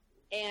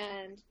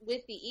 And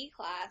with the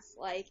E-Class,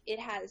 it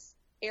has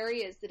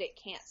areas that it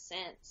can't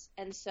sense.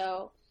 And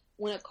so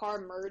when a car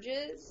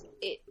merges,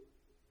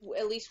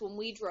 at least when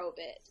we drove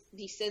it,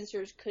 the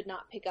sensors could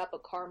not pick up a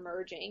car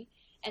merging.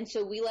 And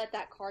so we let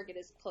that car get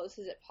as close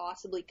as it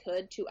possibly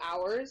could to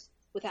ours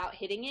without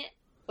hitting it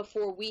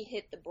before we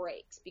hit the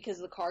brakes because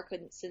the car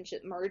couldn't sense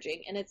it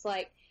merging. And it's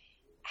like,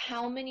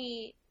 how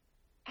many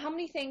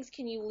things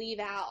can you leave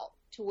out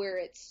to where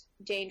it's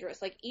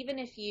dangerous? Like even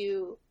if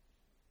you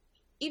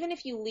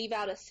leave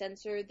out a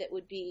sensor that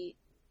would be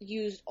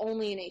used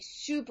only in a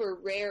super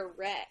rare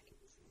wreck,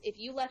 if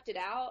you left it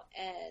out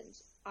and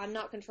I'm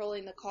not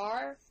controlling the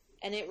car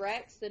and it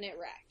wrecks, then it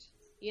wrecked.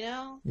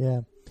 Yeah.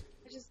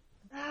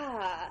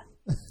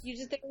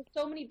 There's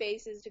so many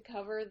bases to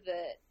cover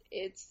that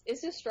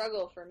it's a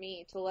struggle for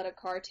me to let a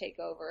car take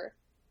over.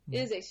 It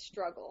is a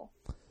struggle.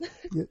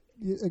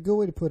 A good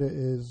way to put it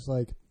is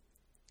like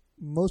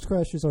most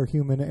crashes are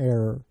human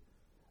error,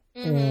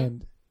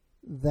 and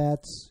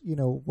that's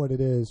what it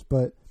is.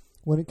 But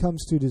when it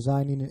comes to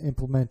designing and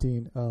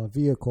implementing a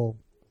vehicle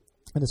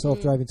and a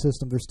self-driving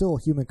system, there's still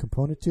a human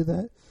component to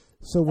that.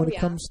 So when it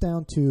comes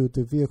down to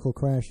the vehicle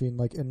crashing,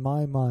 like in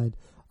my mind,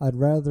 I'd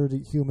rather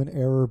the human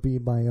error be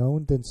my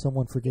own than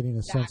someone forgetting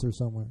a sensor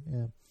somewhere.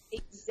 Yeah.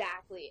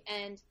 Exactly.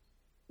 And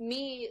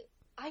me,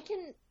 I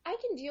can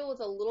deal with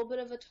a little bit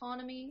of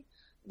autonomy,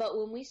 but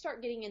when we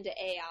start getting into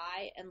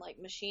AI and like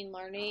machine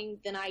learning,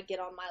 then I get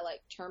on my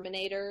like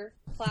Terminator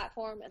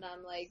platform and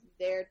I'm like,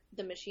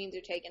 the machines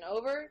are taking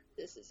over.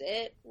 This is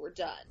it. We're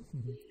done.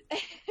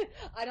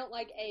 I don't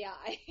like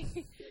AI.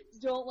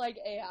 Don't like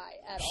AI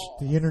at all.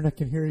 The internet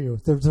can hear you.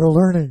 They're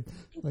learning.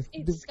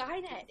 It's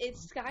Skynet.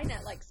 It's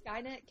Skynet. Like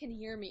Skynet can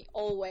hear me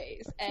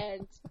always.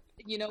 And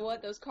you know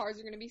what? Those cars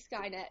are going to be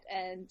Skynet.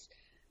 And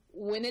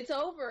when it's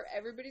over,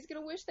 everybody's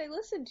going to wish they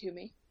listened to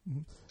me.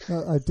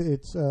 I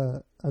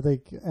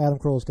think Adam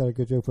Carolla's got a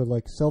good joke with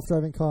like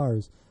self-driving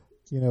cars.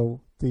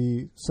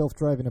 The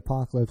self-driving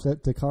apocalypse.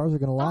 That the cars are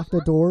going to lock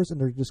the doors and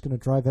they're just going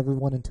to drive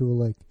everyone into a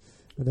lake,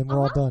 and then we're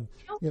all done.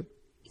 Yep.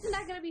 Isn't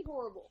that going to be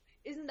horrible?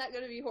 Isn't that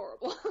going to be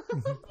horrible?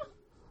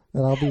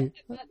 And I'll be.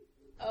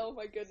 Oh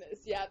my goodness!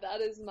 Yeah, that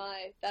is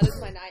my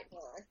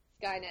nightmare.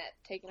 Skynet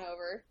taking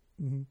over.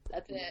 Mm-hmm.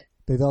 That's it.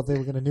 They thought they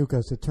were going to nuke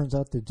us. It turns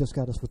out they just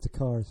got us with the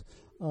cars.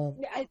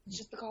 Yeah, it's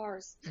just the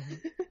cars.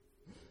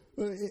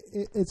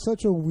 It's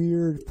such a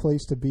weird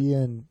place to be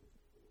in,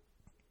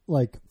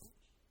 like,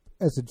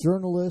 as a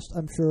journalist,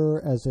 I'm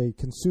sure, as a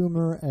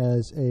consumer,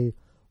 as a,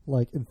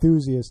 like,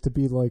 enthusiast, to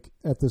be, like,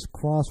 at this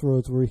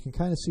crossroads where you can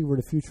kind of see where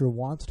the future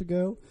wants to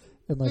go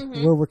and, like,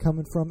 where we're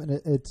coming from. And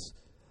it's,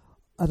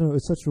 I don't know,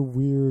 it's such a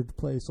weird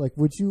place. Like,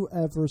 would you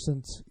ever,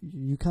 since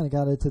you kind of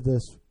got into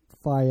this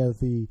via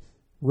the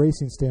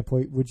racing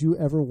standpoint, would you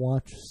ever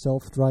watch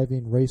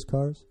self-driving race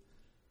cars?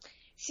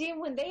 See,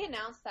 when they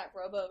announced that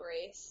Robo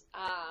Race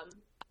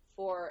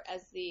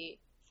as the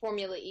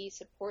Formula E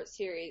support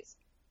series,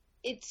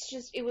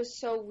 it was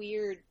so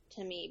weird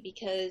to me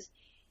because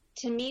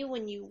to me,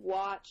 when you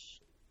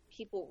watch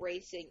people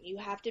racing, you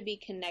have to be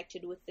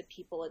connected with the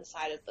people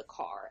inside of the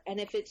car.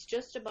 And if it's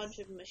just a bunch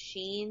of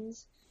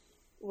machines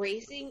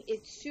racing,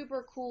 it's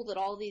super cool that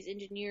all these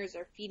engineers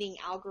are feeding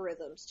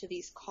algorithms to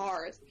these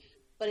cars.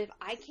 But if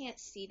I can't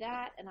see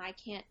that and I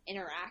can't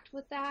interact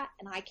with that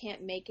and I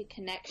can't make a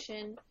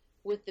connection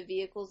with the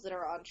vehicles that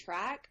are on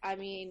track, I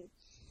mean,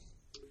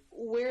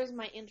 where's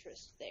my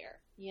interest there,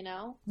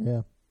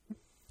 Yeah.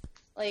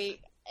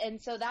 Like,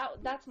 and so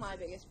that's my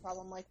biggest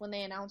problem. Like, when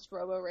they announced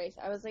Robo Race,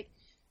 I was like,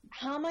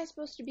 how am I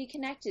supposed to be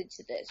connected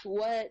to this?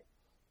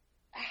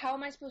 How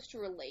am I supposed to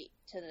relate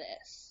to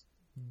this?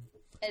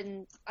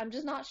 And I'm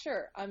just not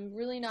sure. I'm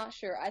really not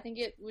sure. I think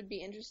it would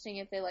be interesting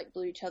if they, like,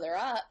 blew each other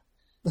up.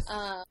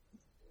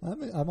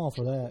 I'm all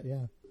for that,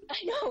 yeah. I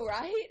know,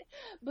 right?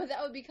 But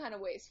that would be kind of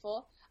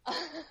wasteful.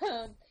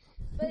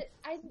 But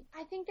I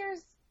think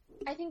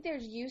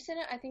there's use in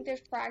it. I think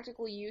there's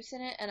practical use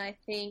in it, and I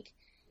think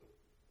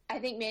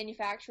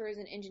manufacturers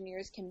and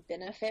engineers can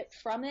benefit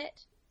from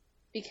it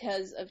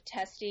because of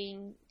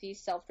testing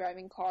these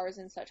self-driving cars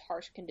in such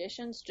harsh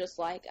conditions, just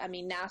like, I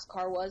mean,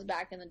 NASCAR was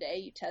back in the day.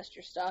 You test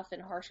your stuff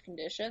in harsh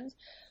conditions.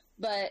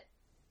 But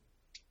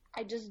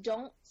I just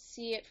don't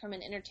see it from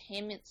an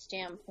entertainment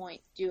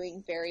standpoint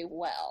doing very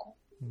well.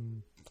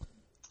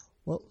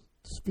 Well,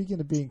 speaking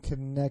of being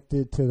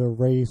connected to the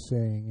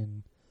racing,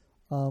 and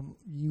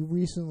you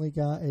recently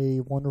got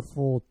a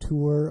wonderful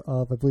tour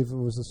of, I believe it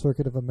was the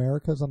Circuit of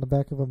Americas on the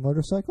back of a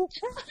motorcycle.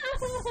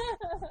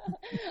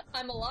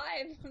 I'm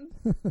alive.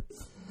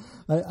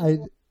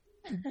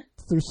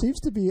 There seems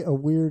to be a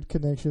weird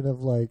connection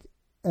of like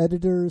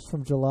editors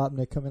from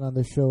Jalopnik coming on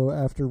the show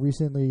after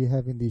recently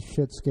having the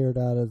shit scared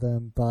out of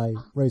them by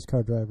race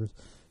car drivers.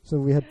 So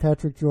we had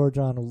Patrick George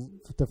on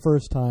the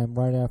first time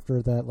right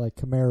after that like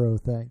Camaro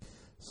thing.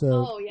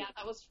 Oh yeah,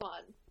 that was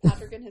fun.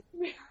 Patrick and his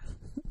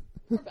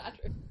Camaro.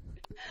 Patrick.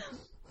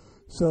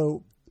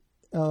 So,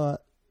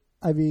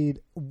 I mean,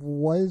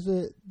 was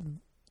it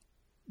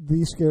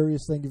the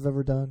scariest thing you've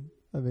ever done?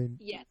 I mean,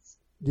 yes.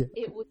 Yeah.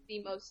 It was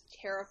the most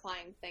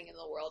terrifying thing in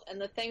the world.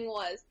 And the thing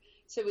was,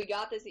 so we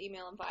got this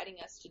email inviting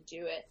us to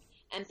do it,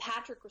 and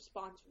Patrick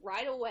responds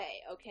right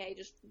away, okay,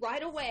 just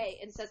right away,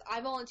 and says,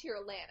 I volunteer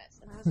Atlantis.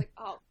 And I was like,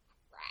 oh,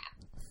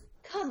 crap.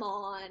 Come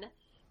on.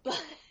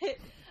 But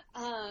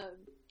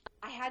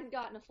I hadn't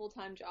gotten a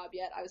full-time job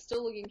yet. I was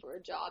still looking for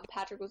a job.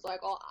 Patrick was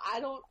like, oh, I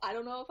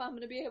don't know if I'm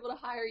going to be able to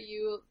hire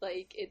you.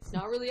 Like, it's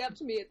not really up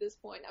to me at this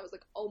point. I was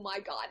like, oh my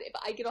God, if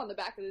I get on the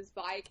back of this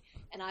bike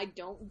and I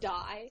don't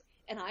die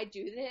and I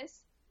do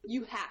this,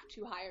 you have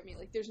to hire me.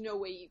 Like, there's no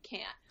way you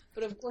can't.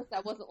 But of course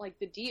that wasn't like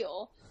the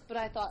deal. But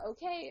I thought,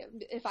 okay,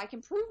 if I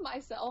can prove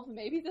myself,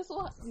 maybe this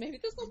will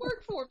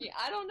work for me.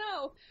 I don't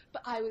know.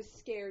 But I was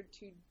scared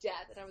to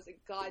death, and I was like,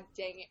 God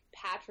dang it,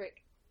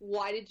 Patrick,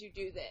 why did you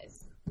do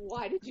this?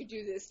 why did you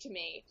do this to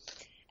me?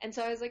 And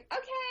so I was like,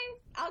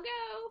 okay, I'll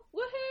go.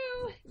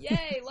 Woohoo!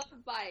 Yay, love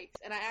bikes.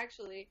 And I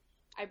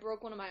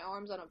broke one of my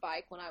arms on a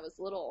bike when I was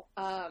little.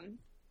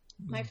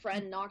 My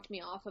friend knocked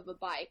me off of a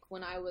bike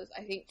when I was,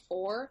 I think,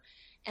 4,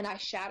 and I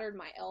shattered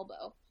my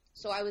elbow.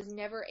 So I was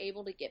never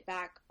able to get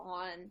back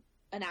on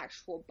an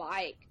actual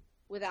bike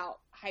without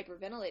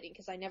hyperventilating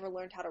because I never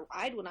learned how to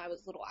ride when I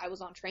was little. I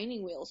was on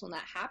training wheels when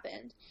that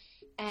happened.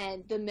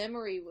 And the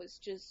memory was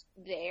just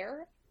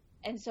there.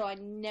 And so I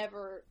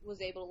never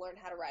was able to learn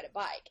how to ride a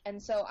bike. And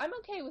so I'm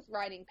okay with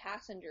riding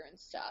passenger and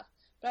stuff.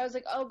 But I was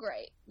like, oh,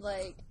 great.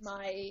 Like,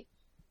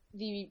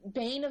 the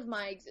bane of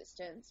my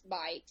existence,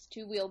 bikes,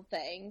 2-wheeled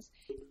things,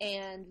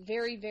 and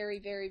very, very,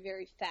 very,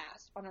 very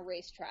fast on a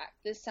racetrack.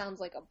 This sounds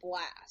like a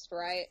blast,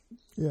 right?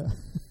 Yeah.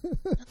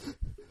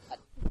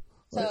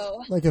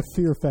 So like a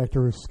fear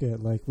factor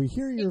skit. Like, we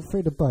hear you're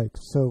afraid of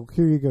bikes, so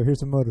here you go.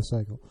 Here's a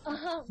motorcycle.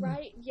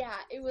 Right. Yeah,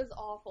 it was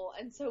awful.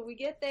 And so we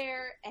get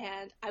there,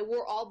 and I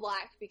wore all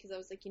black because I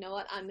was like, you know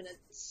what? I'm going to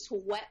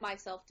sweat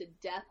myself to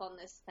death on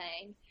this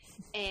thing.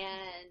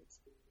 And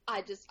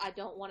I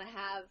don't want to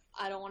have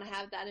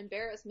that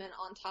embarrassment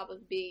on top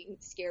of being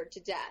scared to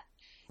death.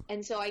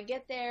 And so I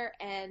get there,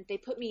 and they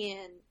put me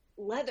in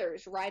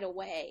leathers right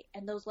away,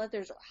 and those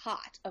leathers are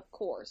hot, of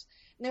course.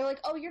 And they're like,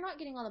 oh, you're not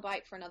getting on the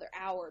bike for another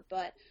hour,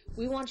 but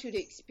we want you to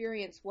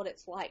experience what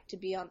it's like to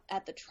be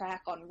at the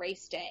track on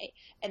race day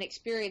and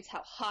experience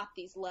how hot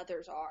these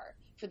leathers are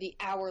for the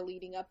hour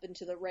leading up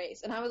into the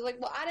race. And I was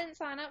like, well, I didn't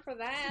sign up for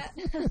that.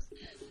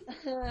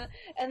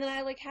 And then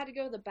I had to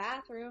go to the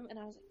bathroom, and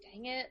I was like,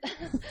 dang it.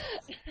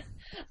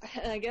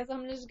 I guess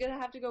I'm just gonna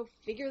have to go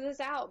figure this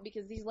out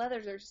because these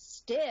leathers are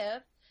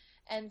stiff.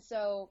 And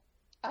so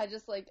I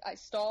just, I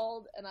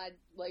stalled, and I,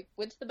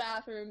 went to the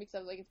bathroom because I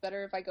was like, it's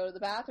better if I go to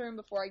the bathroom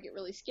before I get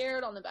really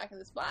scared on the back of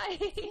this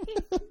bike.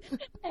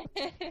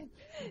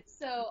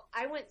 So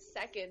I went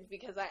second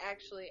because I had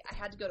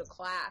to go to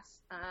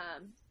class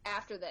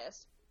after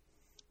this.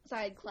 So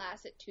I had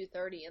class at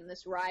 2:30, and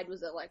this ride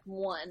was at,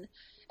 1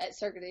 at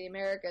Circuit of the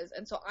Americas.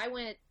 And so I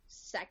went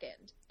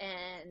second,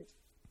 and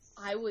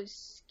I was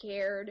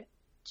scared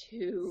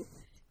to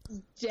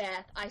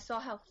death. I saw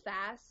how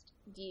fast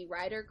the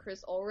rider,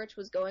 Chris Ulrich,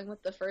 was going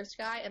with the first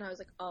guy, and I was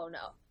like, oh,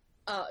 no.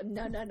 Oh,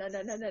 no. No,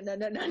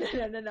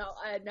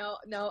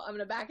 I'm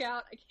gonna back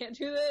out. I can't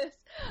do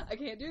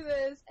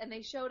this. And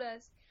they showed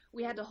us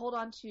we had to hold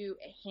on to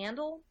a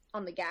handle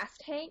on the gas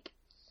tank.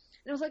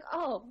 And it was like,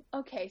 oh,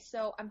 okay,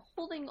 so I'm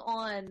holding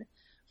on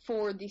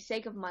for the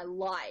sake of my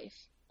life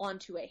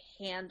onto a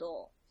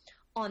handle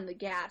on the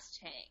gas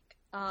tank.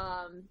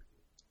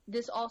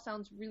 This all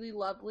sounds really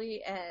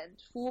lovely and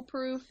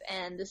foolproof,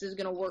 and this is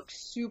going to work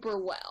super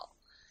well.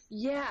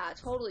 Yeah,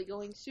 totally,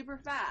 going super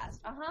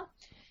fast.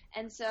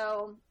 And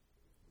so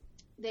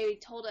they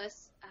told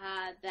us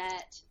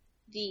that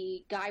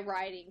the guy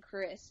riding,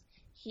 Chris,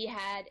 he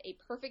had a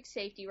perfect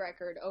safety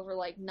record over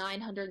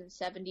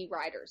 970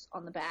 riders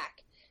on the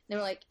back. And they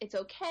were like, it's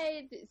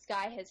okay, this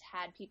guy has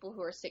had people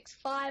who are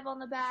 6'5" on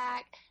the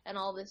back and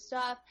all this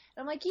stuff.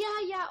 And I'm like,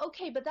 yeah,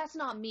 okay, but that's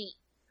not me.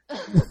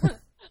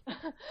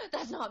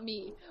 That's not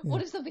me.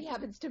 What if something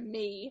happens to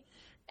me?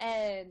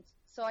 And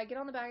so I get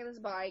on the back of this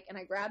bike, and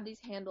I grab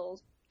these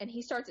handles, and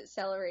he starts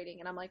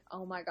accelerating, and I'm like,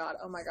 oh my god,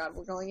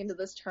 we're going into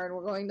this turn, no,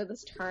 we're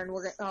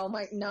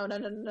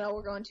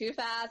going too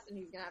fast, and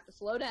he's going to have to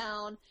slow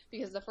down,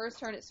 because the first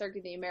turn at Circuit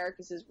of the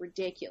Americas is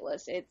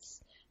ridiculous.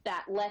 It's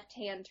that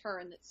left-hand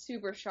turn that's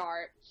super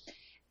sharp.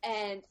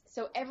 And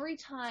so every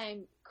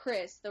time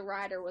Chris, the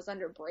rider, was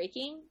under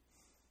braking,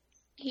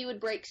 he would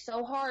brake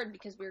so hard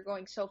because we were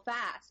going so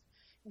fast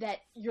that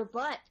your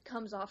butt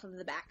comes off of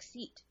the back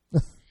seat.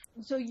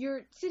 So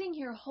you're sitting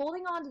here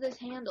holding on to this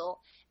handle,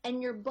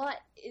 and your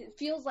butt, it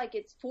feels like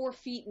it's 4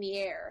 feet in the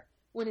air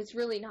when it's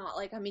really not.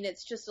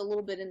 It's just a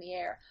little bit in the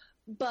air.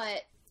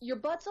 But your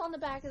butt's on the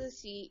back of the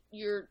seat,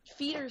 your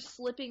feet are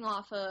slipping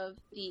off of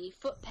the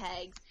foot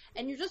pegs,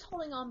 and you're just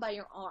holding on by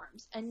your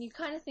arms. And you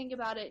kind of think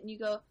about it, and you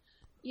go,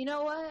 you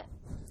know what?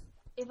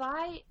 If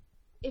my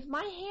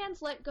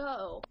hands let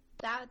go,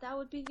 that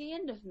would be the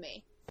end of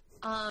me.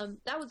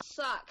 That would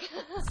suck.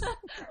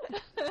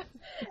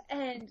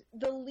 And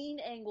the lean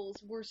angles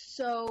were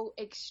so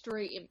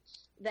extreme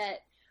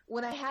that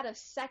when I had a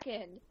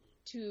second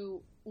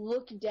to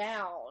look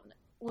down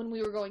when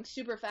we were going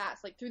super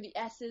fast, through the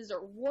S's or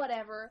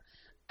whatever,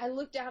 I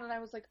looked down and I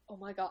was like, oh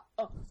my god,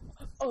 oh,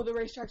 the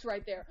racetrack's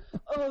right there.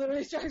 Oh, the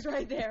racetrack's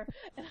right there.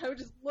 And I would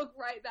just look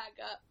right back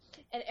up.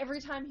 And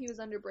every time he was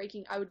under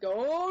braking, I would go,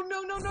 oh,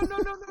 no. And I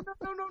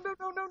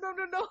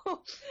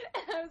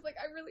was like,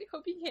 I really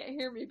hope he can't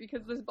hear me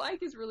because this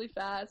bike is really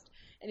fast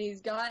and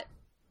he's got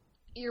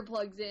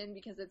earplugs in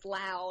because it's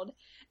loud.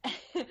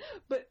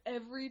 But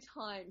every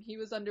time he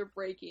was under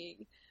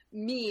braking,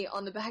 me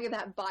on the back of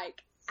that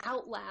bike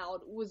out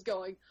loud was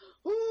going,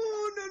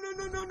 oh,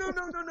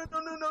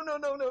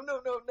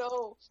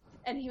 no.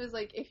 And he was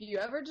like, if you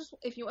ever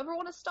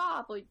want to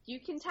stop, you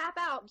can tap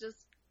out,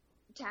 just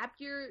tap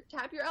your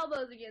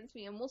elbows against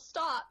me and we'll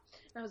stop.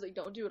 And I was like,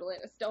 don't do it,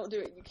 Alanis, don't do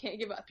it. You can't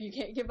give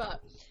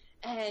up.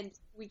 And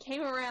we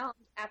came around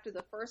after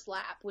the first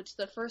lap, which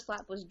the first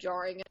lap was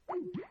jarring.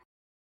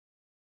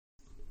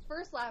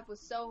 First lap was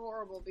so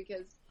horrible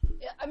because,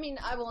 I mean,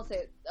 I won't say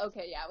it.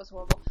 Okay, yeah, it was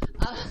horrible.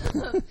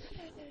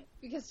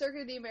 Because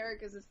Circuit of the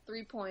Americas is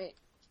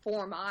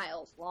 3.4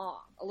 miles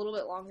long, a little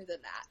bit longer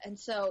than that. And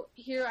so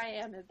here I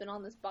am, have been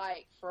on this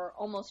bike for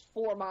almost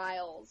 4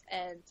 miles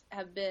and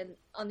have been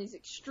on these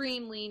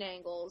extreme lean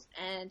angles.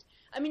 And,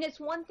 I mean, it's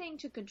one thing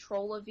to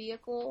control a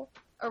vehicle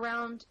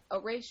around a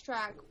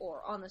racetrack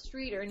or on the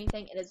street or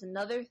anything. It is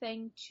another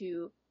thing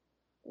to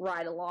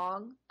ride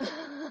along.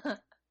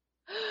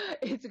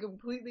 It's a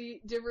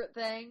completely different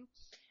thing.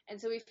 And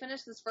so we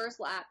finished this first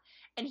lap,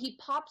 and he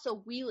pops a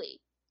wheelie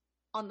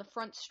on the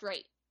front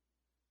straight.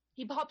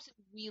 He pops a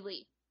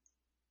wheelie.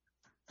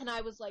 And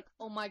I was like,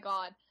 oh my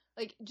God.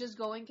 Like, just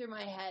going through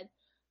my head,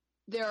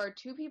 there are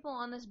 2 people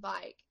on this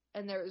bike,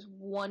 and there is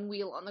 1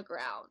 wheel on the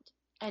ground.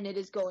 And it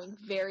is going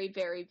very,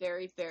 very,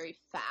 very, very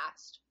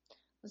fast. I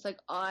was like,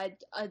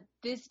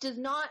 this does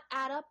not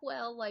add up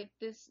well. Like,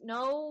 this,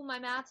 no, my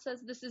math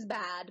says this is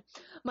bad.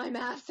 My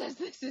math says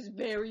this is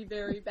very,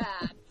 very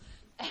bad.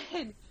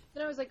 And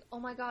then I was like, oh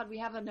my God, we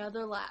have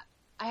another lap.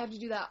 I have to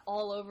do that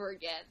all over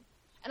again.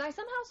 And I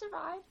somehow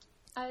survived.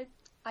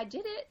 I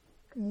did it,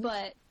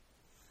 but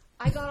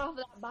I got off of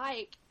that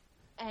bike,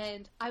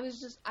 and I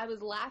was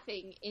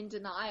laughing in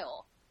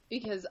denial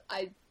because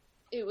I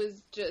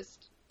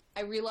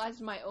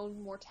realized my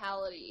own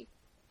mortality.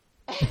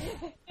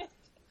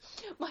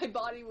 My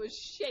body was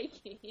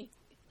shaking.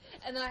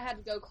 And then I had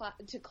to go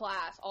to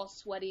class all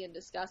sweaty and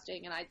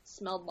disgusting, and I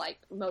smelled like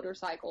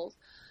motorcycles.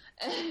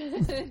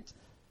 And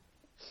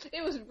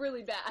it was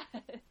really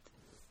bad.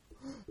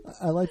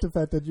 I like the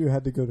fact that you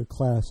had to go to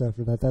class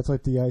after that. That's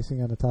like the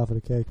icing on the top of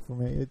the cake for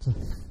me.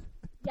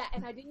 Yeah,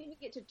 and I didn't even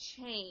get to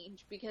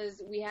change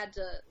because we had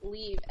to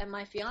leave, and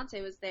my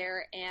fiance was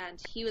there, and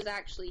he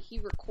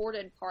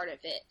recorded part of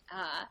it,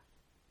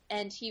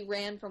 and he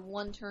ran from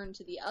one turn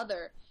to the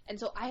other, and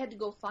so I had to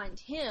go find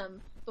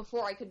him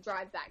before I could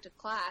drive back to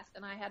class,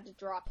 and I had to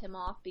drop him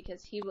off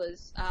because he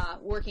was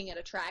working at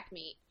a track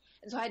meet.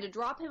 And so I had to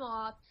drop him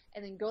off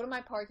and then go to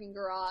my parking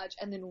garage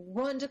and then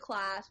run to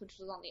class, which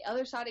was on the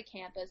other side of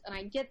campus. And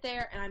I get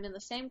there and I'm in the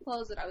same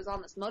clothes that I was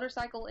on this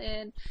motorcycle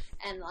in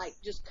and like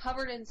just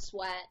covered in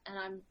sweat and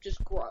I'm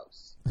just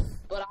gross.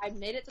 But I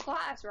made it to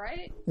class,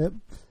 right? Yep.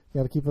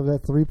 Got to keep up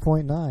that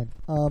 3.9.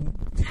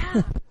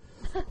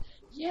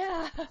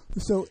 Yeah.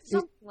 So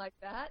something like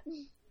that.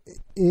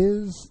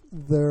 Is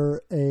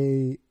there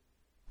a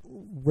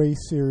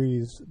race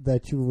series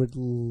that you would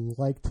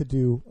like to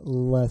do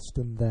less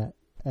than that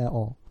at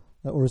all?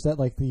 Or is that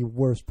like the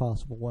worst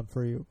possible one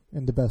for you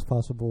in the best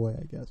possible way,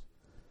 I guess?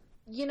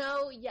 You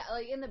know, yeah,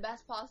 like in the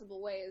best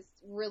possible way is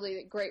really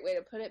a great way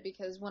to put it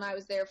because when I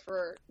was there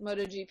for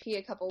MotoGP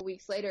a couple of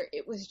weeks later,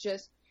 it was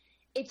just,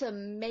 it's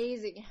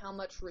amazing how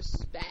much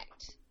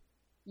respect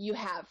you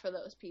have for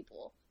those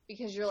people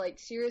because you're like,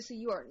 seriously,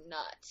 you are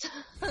nuts.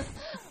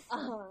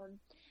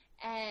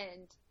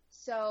 And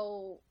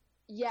so,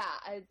 yeah,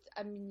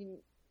 I mean,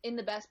 in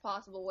the best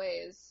possible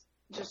way is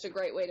just a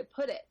great way to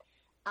put it.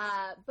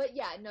 But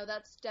yeah, no,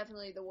 that's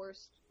definitely the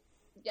worst.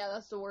 Yeah,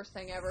 that's the worst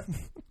thing ever.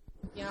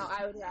 You know,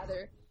 I would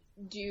rather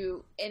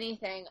do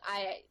anything.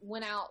 I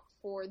went out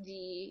for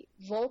the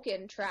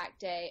Vulcan track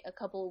day a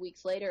couple of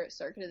weeks later at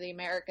Circuit of the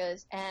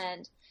Americas,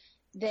 and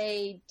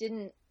they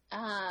didn't,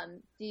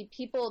 the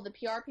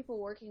PR people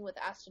working with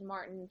Aston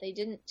Martin, they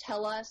didn't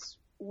tell us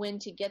when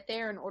to get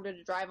there in order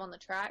to drive on the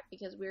track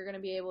because we were going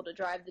to be able to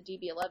drive the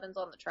DB11s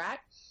on the track.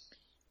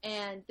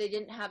 And they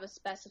didn't have a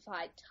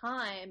specified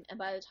time, and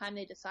by the time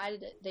they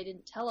decided it, they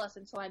didn't tell us,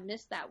 and so I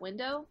missed that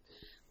window.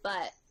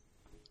 But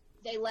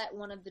they let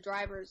one of the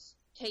drivers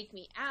take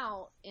me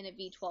out in a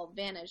V12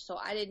 Vantage, so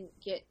I didn't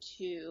get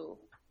to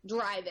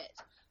drive it.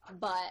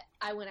 But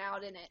I went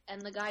out in it, and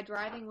the guy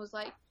driving was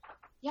like,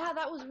 yeah,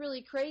 that was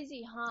really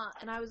crazy, huh?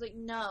 And I was like,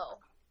 no,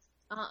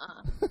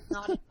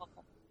 not at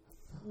all.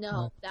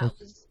 No, that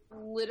was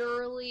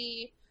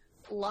literally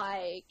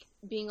like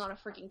being on a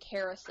freaking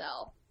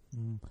carousel.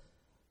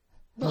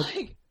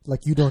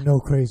 Like you don't know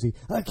crazy.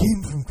 I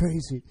came from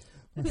crazy.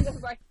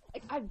 Right.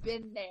 Like I've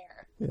been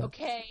there. Yeah.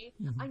 Okay,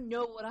 I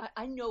know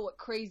what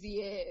crazy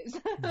is.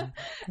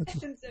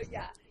 And so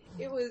yeah,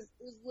 it was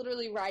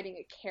literally riding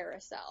a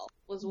carousel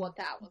was what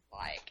that was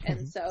like.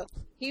 And so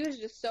he was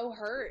just so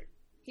hurt.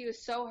 He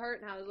was so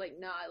hurt, and I was like,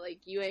 nah, like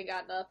you ain't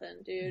got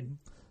nothing, dude.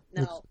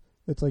 No.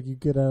 It's like you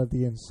get out of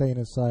the insane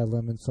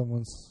asylum and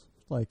someone's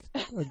like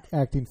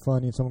acting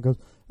funny and someone goes,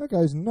 that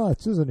guy's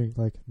nuts, isn't he?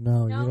 Like,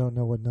 no, you don't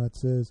know what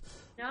nuts is.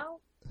 No,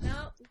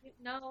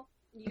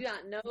 you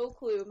got no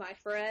clue, my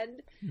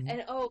friend.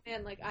 And oh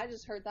man, like I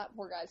just hurt that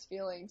poor guy's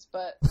feelings,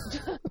 but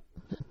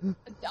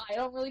I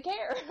don't really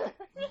care.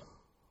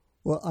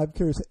 Well, I'm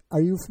curious,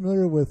 are you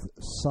familiar with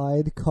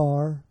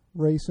sidecar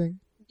racing?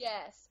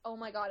 Yes. Oh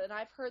my god, and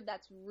I've heard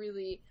that's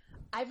really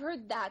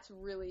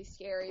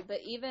scary, but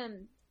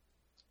even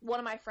one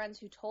of my friends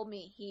who told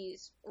me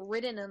he's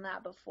ridden in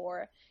that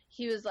before,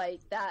 he was like,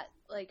 that,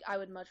 like, I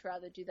would much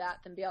rather do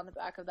that than be on the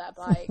back of that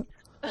bike.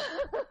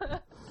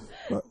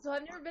 So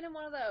I've never been in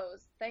one of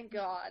those, thank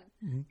God,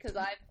 because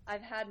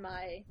I've had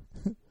my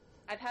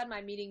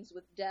meetings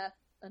with death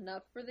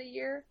enough for the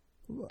year,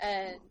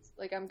 and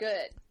like I'm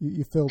good.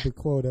 You filled the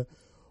quota.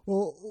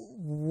 Well,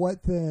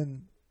 what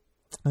then?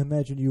 I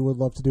imagine you would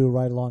love to do a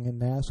ride along in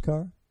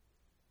NASCAR.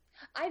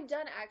 I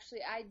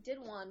did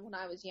one when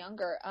I was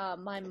younger.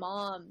 My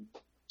mom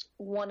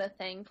won a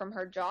thing from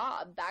her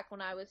job back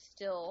when I was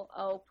still,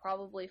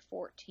 probably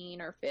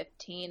 14 or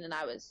 15, and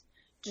I was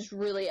just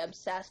really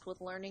obsessed with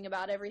learning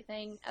about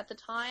everything at the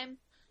time.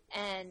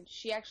 And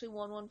she actually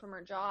won one from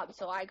her job,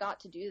 so I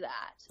got to do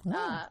that when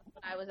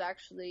I was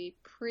actually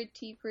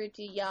pretty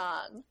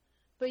young.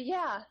 But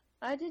yeah,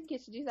 I did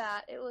get to do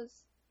that. It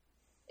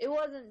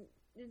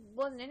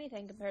wasn't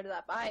anything compared to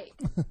that bike.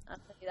 I'll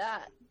tell you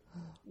that.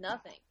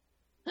 Nothing.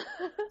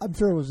 I'm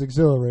sure it was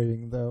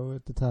exhilarating though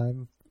at the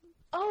time.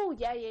 Oh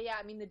yeah.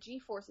 I mean, the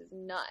G-force is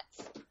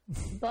nuts,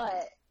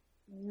 but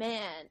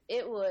man,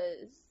 it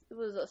was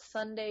a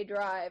Sunday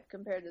drive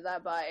compared to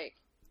that bike.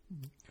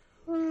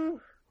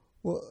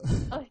 Well,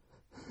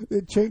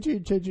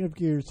 changing of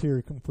gears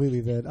here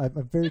completely. Then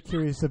I'm very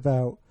curious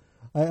about.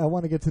 I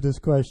want to get to this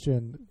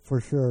question for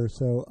sure.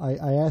 So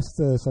I asked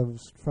this. I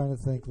was trying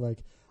to think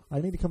like I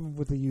need to come up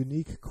with a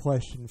unique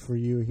question for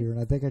you here, and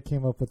I think I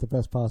came up with the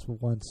best possible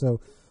one. So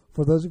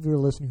for those of you who are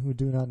listening who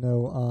do not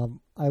know,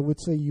 I would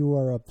say you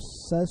are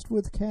obsessed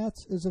with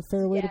cats. Is a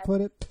fair way to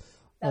put it.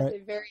 That's a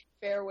very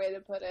fair way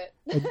to put it.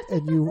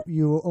 and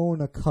you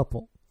own a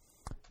couple.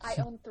 I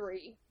own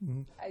 3.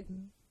 Mm-hmm.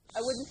 I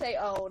wouldn't say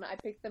own. I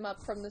picked them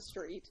up from the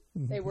street.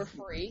 They were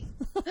free.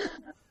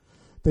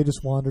 They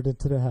just wandered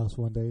into the house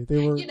one day.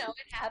 They were. You know,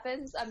 it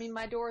happens. I mean,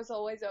 my door is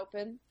always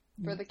open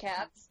for the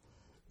cats.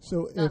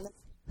 So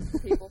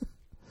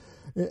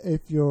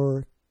if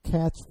your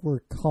cats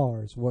were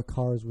cars, what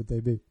cars would they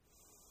be?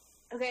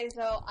 Okay,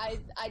 so I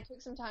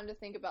took some time to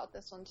think about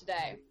this one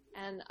today,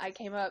 and I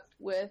came up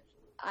with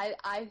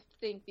I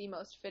think the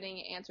most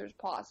fitting answers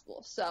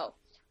possible. So,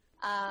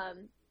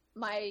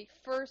 my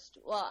first,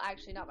 well,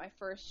 actually not my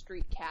first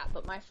street cat,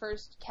 but my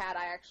first cat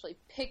I actually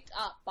picked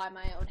up by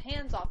my own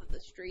hands off of the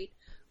street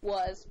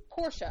was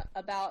Portia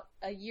about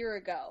a year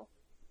ago.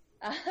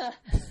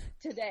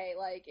 Today,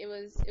 like it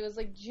was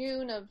like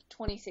June of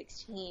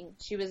 2016.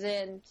 She was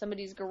in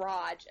somebody's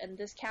garage, and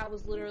this cat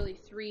was literally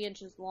 3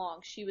 inches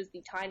long. She was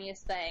the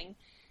tiniest thing,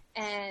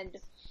 and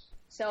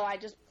so I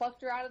just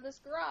plucked her out of this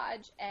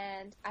garage,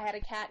 and I had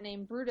a cat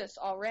named Brutus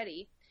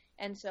already.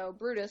 And so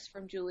Brutus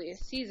from Julius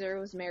Caesar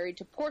was married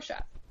to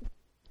Portia.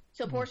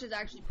 So Portia's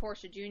actually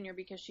Portia Jr.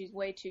 because she's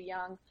way too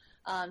young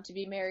to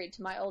be married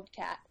to my old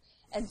cat.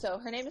 And so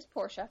her name is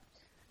Portia,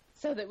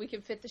 so that we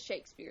can fit the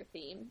Shakespeare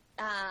theme.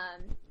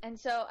 And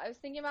so I was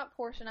thinking about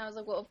Portia, and I was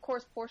like, well, of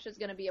course Portia's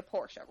going to be a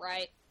Portia,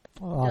 right?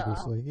 Well,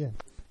 obviously, yeah.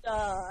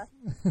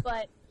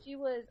 But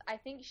I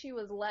think she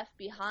was left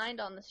behind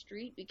on the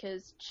street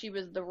because she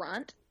was the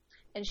runt,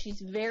 and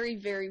she's very,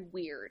 very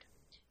weird.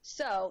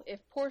 So,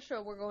 if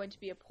Portia were going to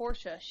be a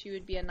Porsche, she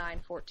would be a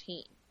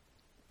 914.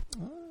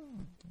 Oh,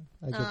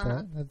 I get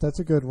that. That's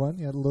a good one.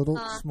 Yeah, a little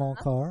small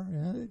car.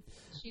 Yeah.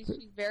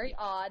 She's very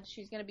odd.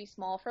 She's going to be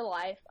small for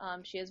life.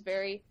 She has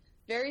very,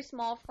 very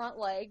small front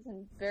legs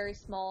and very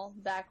small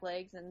back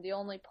legs, and the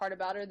only part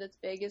about her that's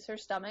big is her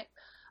stomach.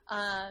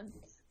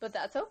 But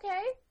that's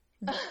okay.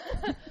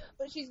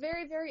 But she's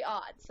very, very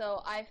odd.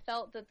 So I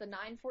felt that the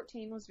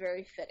 914 was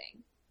very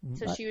fitting.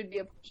 So she would be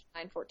a Porsche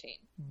 914.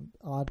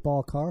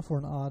 Oddball car for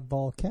an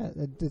oddball cat.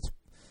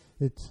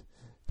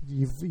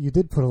 You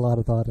did put a lot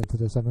of thought into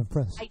this. I'm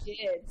impressed.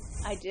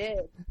 I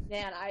did.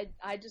 Man,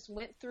 I just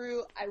went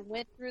through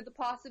the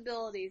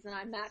possibilities, and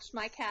I matched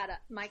my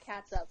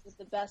cats up with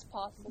the best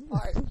possible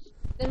part.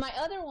 Then my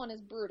other one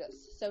is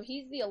Brutus. So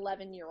he's the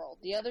 11-year-old.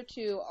 The other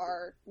 2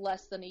 are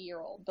less than a year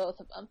old, both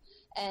of them.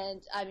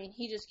 And I mean,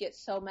 he just gets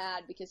so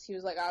mad because he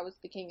was like, I was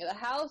the king of the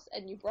house,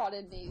 and you brought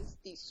in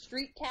these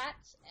street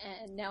cats,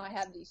 and now I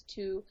have these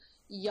 2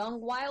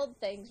 young wild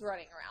things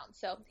running around.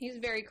 So he's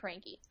very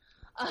cranky.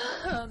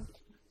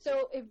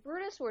 So if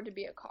Brutus were to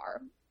be a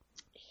car,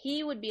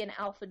 he would be an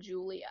Alfa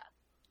Giulia,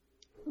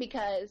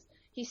 because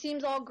he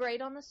seems all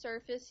great on the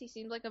surface. He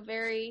seems like a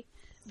very,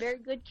 very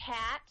good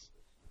cat,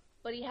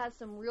 but he has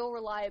some real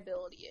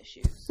reliability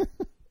issues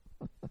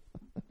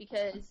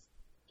because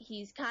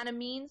he's kind of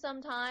mean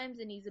sometimes,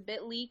 and he's a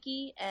bit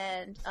leaky,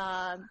 and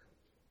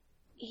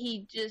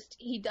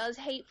he does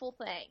hateful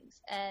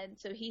things, and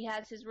so he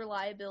has his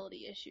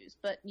reliability issues.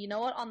 But you know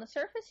what? On the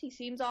surface, he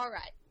seems all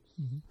right.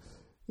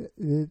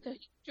 So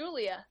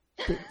Julia.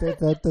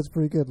 That's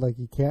pretty good. Like,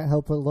 you can't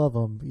help but love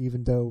him,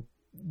 even though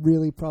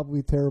really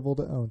probably terrible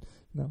to own.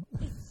 No.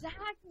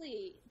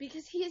 Exactly,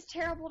 because he is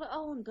terrible to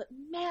own, but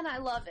man, I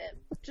love him.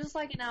 Just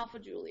like an Alfa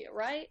Giulia,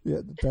 right?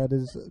 Yeah,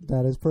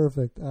 that is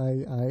perfect.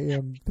 I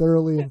am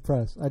thoroughly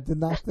impressed. I did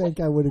not think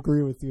I would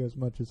agree with you as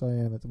much as I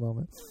am at the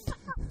moment.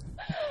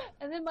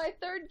 And then my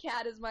third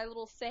cat is my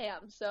little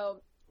Sam.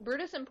 So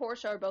Brutus and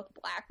Portia are both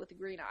black with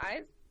green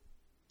eyes.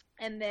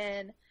 And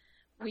then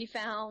we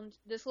found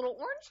this little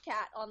orange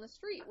cat on the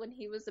street when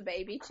he was a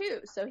baby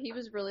too. So he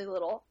was really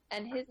little,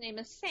 and his name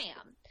is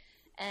Sam.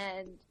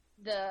 And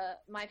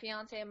my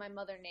fiance and my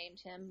mother named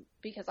him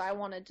because I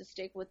wanted to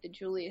stick with the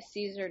Julius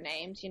Caesar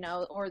names,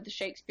 or the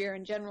Shakespeare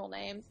in general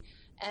names,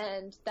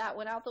 and that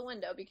went out the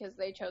window because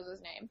they chose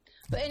his name.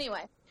 But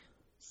anyway,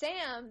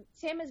 Sam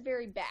is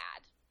very bad,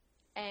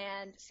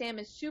 and Sam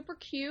is super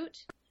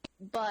cute,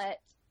 but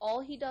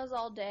all he does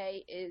all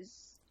day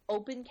is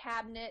open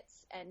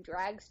cabinets and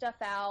drag stuff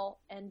out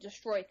and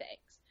destroy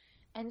things.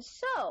 And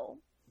so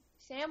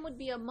Sam would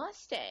be a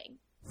Mustang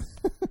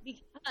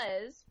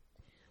because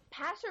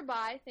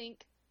passerby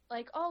think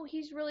like, oh,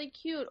 he's really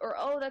cute, or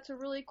oh, that's a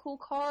really cool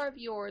car of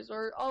yours,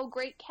 or oh,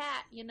 great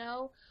cat,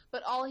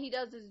 but all he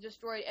does is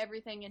destroy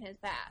everything in his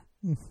path.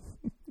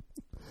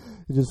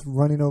 Just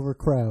running over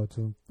crowds,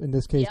 or in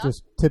this case,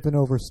 just tipping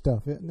over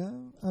stuff. Yep,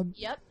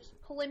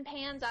 just pulling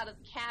pans out of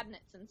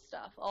cabinets and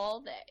stuff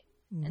all day.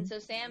 Mm-hmm. And so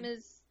Sam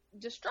is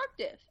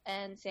destructive,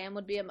 and Sam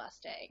would be a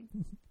Mustang.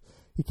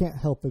 He can't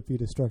help but be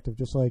destructive,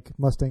 just like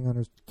Mustang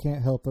owners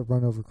can't help but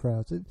run over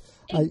crowds.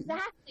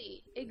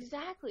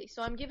 Exactly.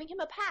 So I'm giving him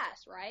a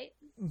pass, right?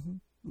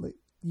 Mm-hmm. Like,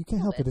 you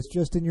can't help it. It's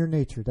just in your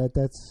nature. That's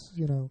It's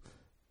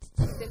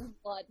in his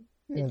blood.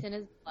 Yeah. It's in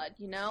his blood,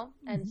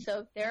 Mm-hmm. And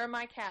so there are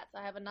my cats.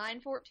 I have a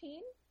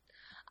 914,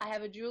 I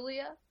have a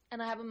Julia,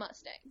 and I have a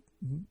Mustang.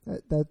 Mm-hmm.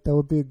 That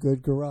would be a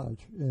good garage.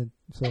 And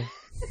so it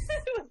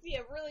would be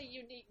a really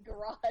unique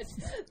garage.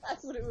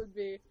 That's what it would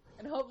be.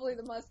 And hopefully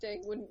the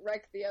Mustang wouldn't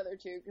wreck the other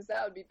two, because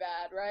that would be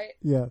bad, right?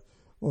 Yeah.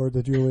 Or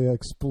the Julia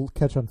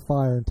catch on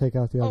fire and take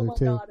out the other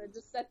two. Oh my God, and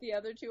just set the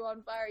other two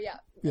on fire. Yeah.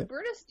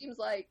 Brutus seems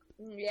like,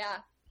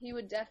 he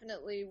would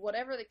definitely,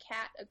 whatever the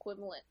cat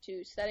equivalent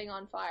to setting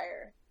on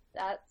fire,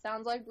 that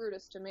sounds like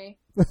Brutus to me.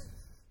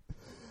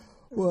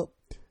 Well,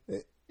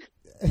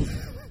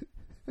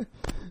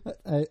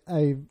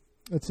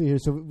 let's see here.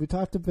 So we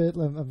talked a bit.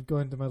 I'm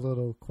going to my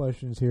little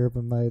questions here,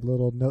 but my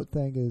little note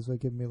thing is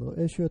giving me a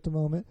little issue at the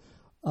moment.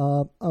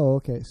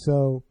 Okay.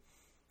 So,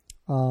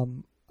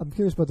 I'm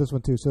curious about this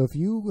one too. So if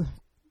you're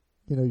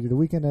the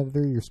weekend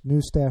editor, you're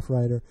news staff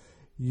writer,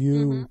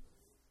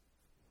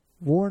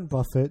 Warren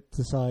Buffett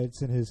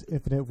decides in his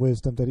infinite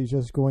wisdom that he's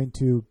just going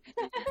to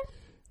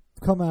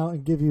come out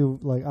and give you,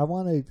 I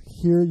want to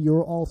hear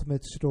your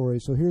ultimate story.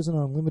 So here's an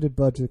unlimited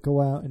budget.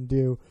 Go out and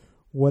do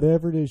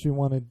whatever it is you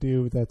want to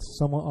do that's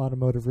somewhat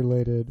automotive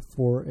related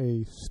for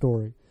a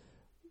story.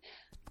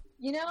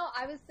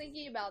 I was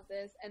thinking about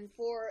this, and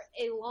for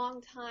a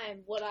long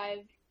time, what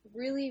I've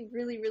really,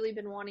 really, really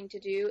been wanting to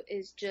do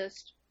is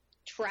just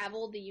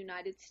travel the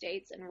United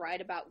States and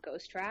write about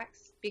ghost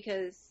tracks,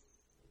 because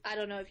I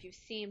don't know if you've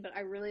seen, but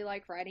I really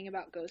like writing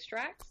about ghost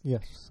tracks.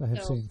 Yes, I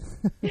have seen.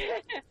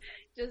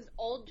 Just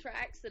old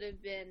tracks that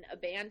have been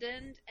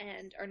abandoned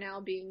and are now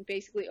being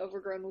basically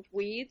overgrown with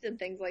weeds and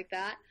things like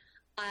that.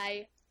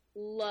 I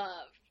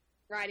love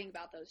writing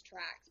about those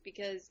tracks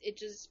because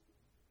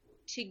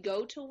to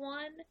go to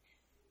one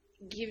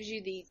gives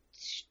you the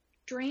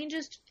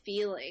strangest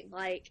feeling.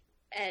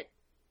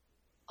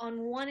 On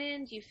one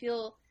end, it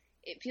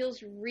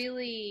feels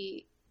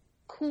really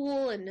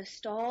cool and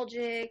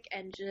nostalgic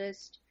and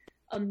just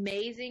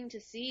amazing to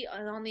see,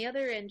 and on the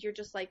other end, you're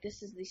just like,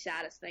 this is the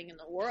saddest thing in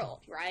the world,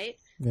 right?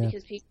 Yeah.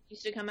 Because people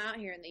used to come out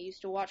here and they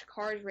used to watch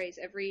cars race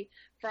every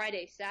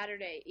Friday,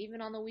 Saturday,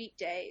 even on the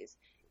weekdays,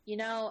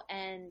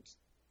 and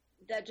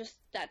that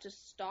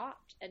just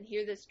stopped, and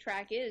here this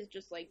track is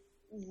just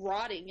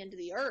rotting into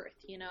the earth,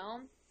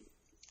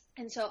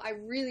 and so I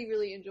really,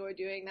 really enjoy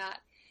doing that.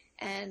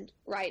 And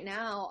right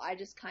now, I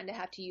just kind of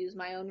have to use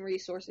my own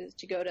resources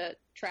to go to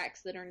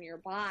tracks that are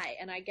nearby.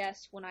 And I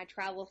guess when I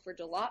travel for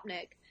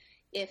Jalopnik,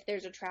 if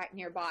there's a track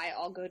nearby,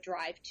 I'll go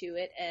drive to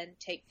it and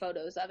take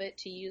photos of it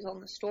to use on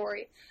the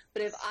story.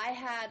 But if I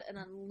had an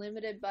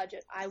unlimited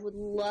budget, I would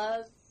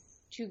love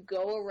to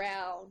go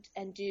around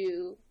and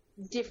do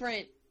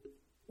different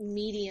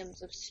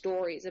mediums of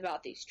stories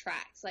about these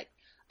tracks.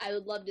 I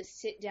would love to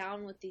sit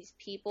down with these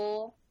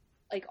people,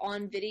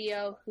 on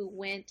video, who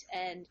went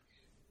and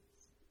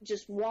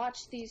just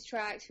watched these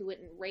tracks, who went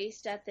and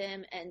raced at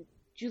them, and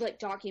do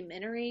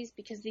documentaries,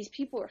 because these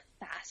people are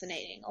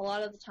fascinating. A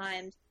lot of the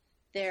times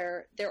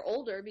they're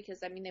older, because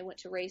they went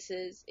to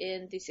races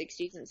in the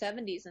 60s and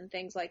 70s and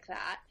things like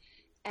that,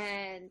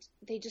 and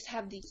they just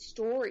have these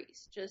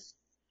stories, just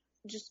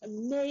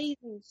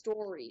amazing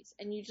stories,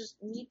 and you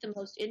just meet the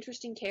most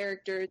interesting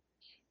characters,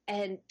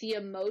 and the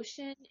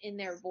emotion in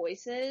their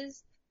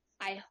voices,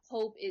 I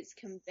hope, is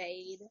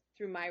conveyed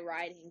through my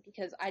writing,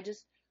 because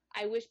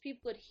I wish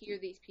people would hear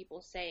these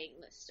people saying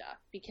this stuff,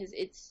 because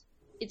it's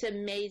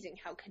amazing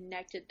how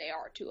connected they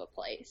are to a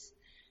place.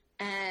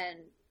 And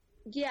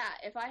yeah,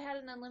 if I had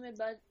an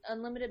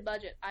unlimited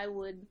budget, I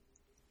would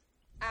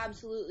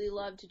absolutely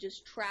love to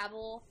just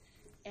travel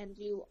and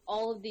do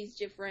all of these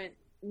different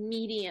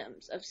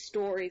mediums of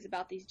stories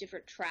about these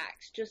different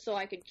tracks, just so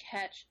I could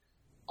catch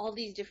all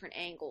these different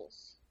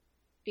angles,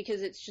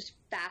 because it's just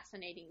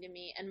fascinating to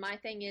me. And my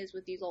thing is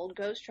with these old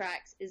ghost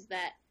tracks is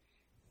that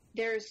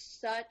there's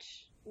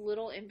such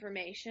little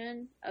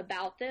information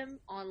about them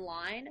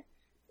online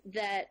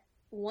that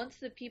once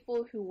the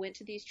people who went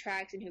to these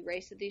tracks and who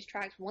raced at these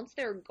tracks, once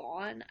they're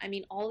gone, I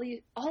mean, all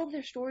of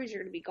their stories are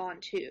going to be gone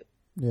too.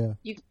 Yeah.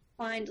 You can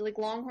find, like,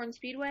 Longhorn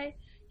Speedway,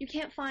 you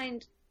can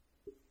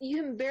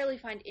barely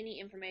find any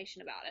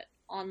information about it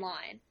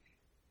online.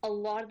 A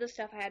lot of the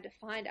stuff I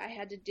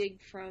had to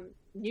dig from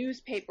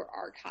newspaper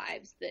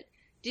archives that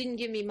didn't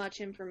give me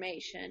much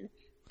information,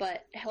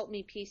 but helped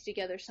me piece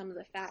together some of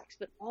the facts.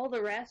 But all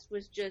the rest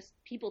was just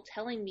people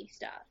telling me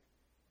stuff.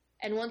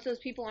 And once those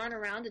people aren't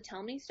around to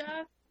tell me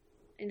stuff,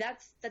 and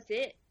that's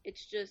it.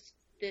 It's just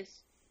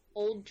this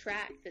old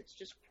track that's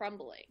just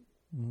crumbling.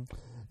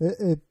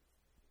 Mm-hmm.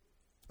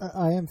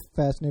 I am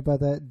fascinated by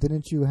that.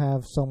 Didn't you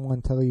have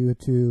someone tell you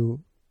to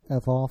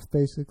F off,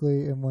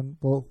 basically, in one?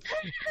 Well,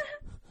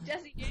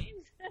 Jesse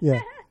James.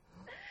 Yeah.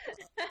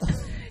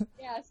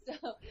 Yeah.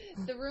 So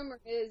the rumor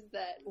is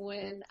that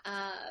when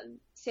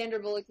Sandra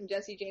Bullock and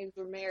Jesse James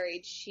were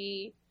married,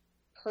 she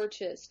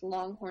purchased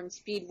Longhorn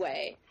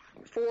Speedway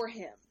for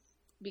him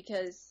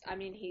because, I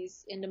mean,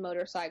 he's into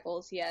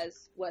motorcycles. He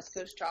has West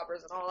Coast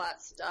choppers and all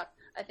that stuff.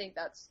 I think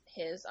that's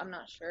his. I'm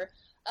not sure.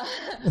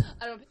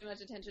 I don't pay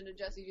much attention to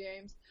Jesse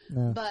James.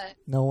 No, but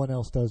no one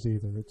else does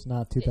either. It's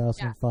not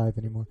 2005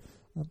 anymore.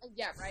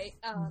 Yeah, right.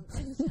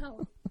 And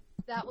so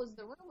that was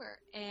the rumor.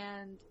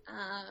 And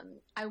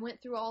I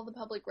went through all the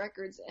public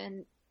records,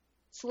 and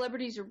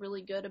celebrities are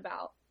really good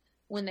about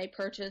when they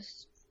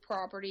purchase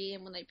property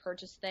and when they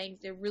purchase things,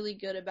 they're really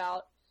good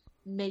about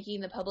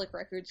making the public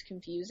records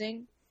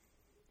confusing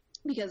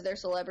because they're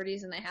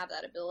celebrities and they have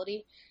that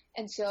ability.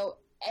 And so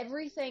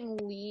everything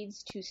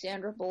leads to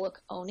Sandra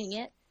Bullock owning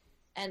it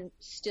and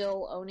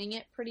still owning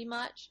it pretty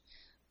much.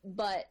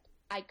 But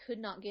I could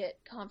not get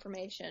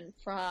confirmation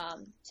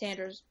from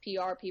Sandra's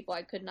PR people.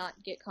 I could not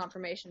get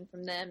confirmation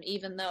from them,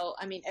 even though,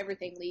 I mean,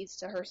 everything leads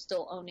to her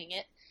still owning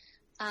it.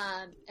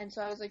 And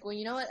so I was like, well,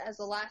 you know what? As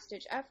a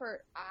last-ditch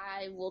effort,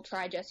 I will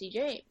try Jesse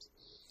James.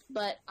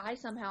 But I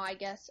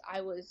guess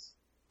I was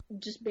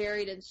just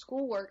buried in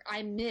schoolwork.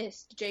 I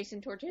missed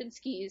Jason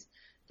Torchinsky's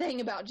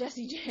thing about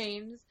Jesse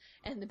James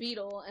and the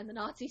Beetle and the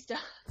Nazi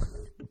stuff.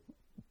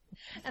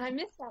 And I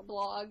missed that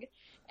blog.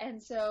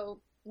 And so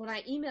when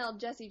I emailed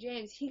Jesse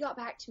James, he got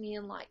back to me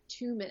in like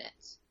 2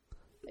 minutes.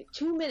 Like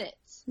 2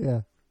 minutes.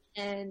 Yeah.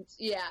 And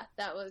yeah,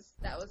 that was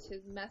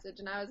his message.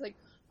 And I was like,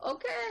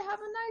 okay, have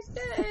a nice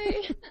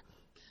day.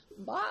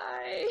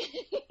 Bye.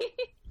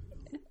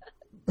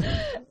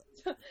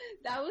 So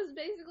that was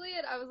basically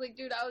it. I was like,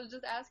 dude, I was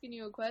just asking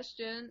you a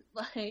question.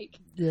 Like,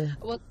 yeah.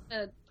 I wasn't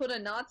going to put a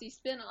Nazi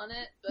spin on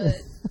it,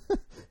 but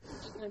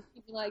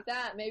keep it like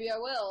that. Maybe I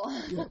will.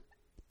 Yeah.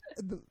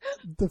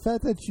 The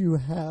fact that you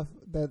have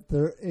that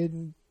they're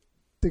in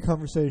the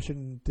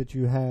conversation that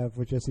you have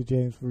with Jesse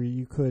James where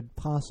you could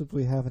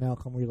possibly have an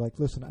outcome where you're like,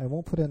 listen, I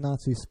won't put a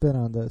Nazi spin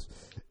on this,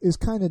 is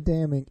kind of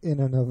damning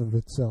in and of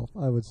itself,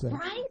 I would say.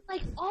 Right?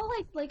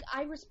 Like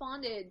I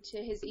responded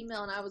to his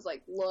email and I was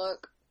like,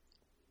 look,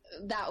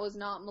 that was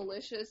not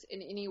malicious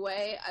in any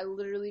way. I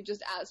literally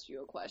just asked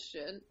you a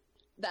question.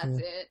 That's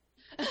it.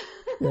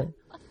 Yeah.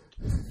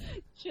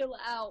 Chill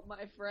out,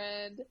 my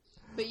friend.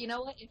 But you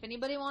know what? If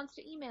anybody wants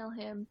to email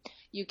him,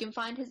 you can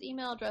find his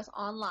email address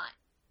online.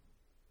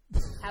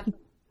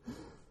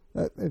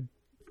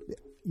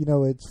 You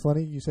know, it's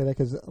funny you say that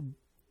because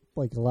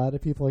like a lot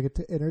of people I get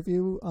to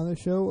interview on the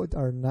show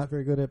are not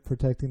very good at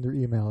protecting their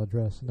email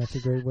address, and that's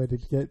a great way to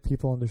get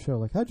people on the show.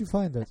 Like, how'd you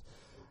find this?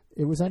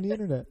 It was on the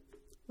internet.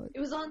 It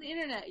was on the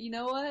internet. You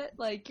know what?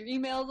 Like, your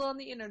email's on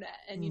the internet.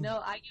 And, you know,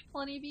 I get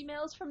plenty of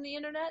emails from the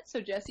internet, so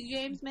Jesse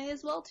James may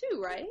as well,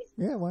 too, right?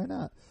 Yeah, why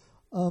not?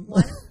 Why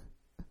not?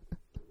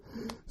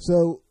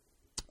 So,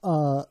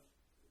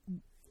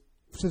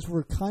 since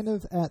we're kind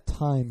of at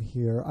time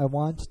here, I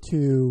want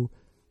to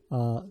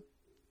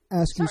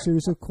ask you a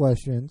series of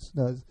questions.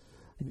 No,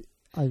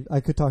 I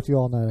could talk to you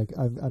all night,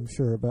 I'm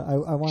sure, but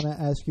I want to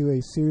ask you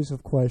a series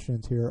of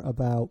questions here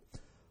about...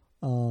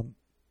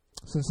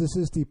 since this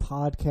is the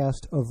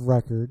podcast of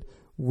record,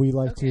 we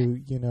like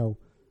to, you know,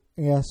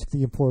 ask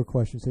the important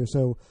questions here.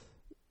 So,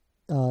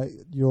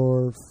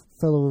 your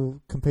fellow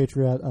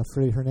compatriot,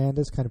 Freddie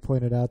Hernandez, kind of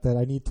pointed out that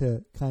I need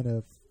to kind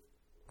of,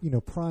 you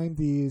know, prime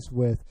these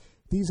with,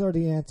 these are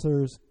the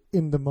answers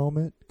in the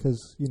moment,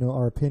 because, you know,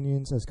 our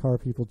opinions as car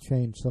people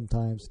change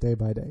sometimes day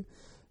by day.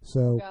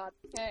 So, God,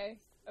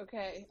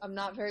 okay. I'm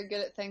not very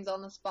good at things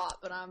on the spot,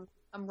 but I'm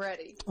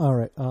ready. All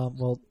right.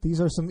 Well,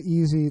 these are some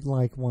easy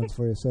ones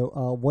for you.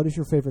 So, what is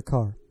your favorite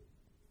car?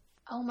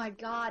 Oh my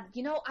God!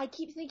 You know, I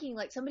keep thinking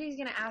like somebody's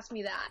gonna ask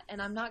me that, and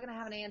I'm not gonna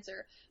have an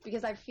answer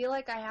because I feel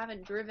like I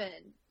haven't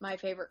driven my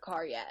favorite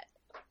car yet.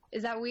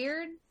 Is that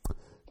weird?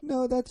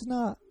 No, that's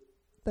not.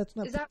 That's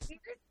not. Is that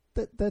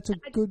weird? That's a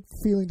good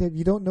feeling that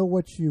you don't know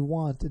what you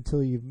want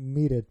until you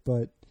meet it,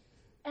 but.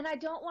 And I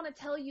don't want to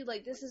tell you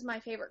like this is my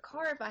favorite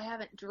car if I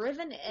haven't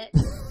driven it.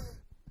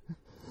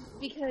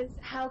 Because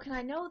how can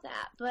I know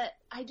that? But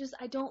I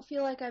don't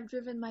feel like I've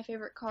driven my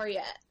favorite car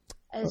yet.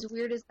 As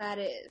weird as that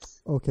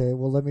is. Okay,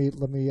 well let me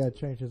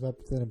change this up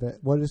then a bit.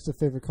 What is the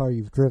favorite car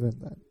you've driven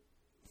then?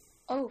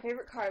 Oh,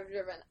 favorite car I've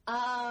driven.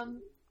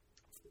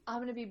 I'm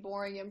going to be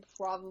boring and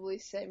probably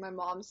say my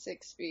mom's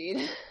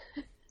 6-speed.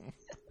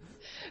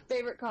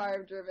 Favorite car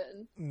I've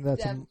driven.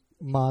 That's a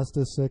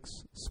Mazda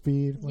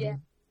 6-speed? Yeah.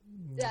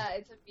 Yeah,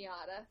 it's a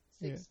Miata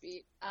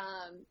 6-speed.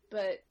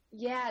 But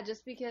yeah,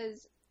 just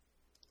because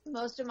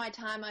most of my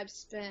time I've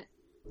spent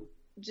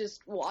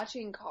just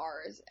watching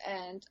cars,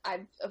 and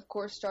I've, of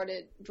course,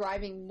 started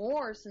driving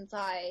more since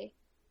I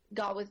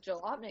got with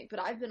Jalopnik, but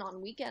I've been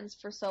on weekends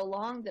for so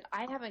long that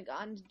I haven't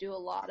gotten to do a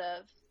lot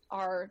of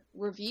our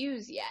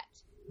reviews yet,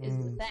 is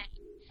the thing.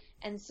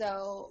 And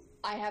so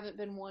I haven't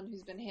been one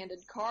who's been handed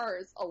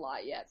cars a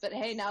lot yet. But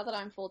hey, now that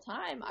I'm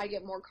full-time, I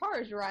get more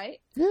cars, right?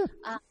 Yeah.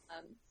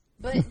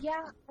 But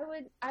yeah,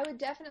 I would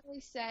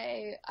definitely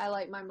say I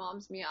like my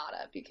mom's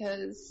Miata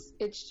because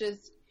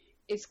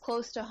it's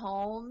close to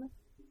home,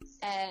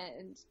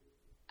 and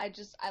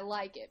I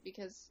like it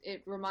because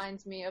it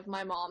reminds me of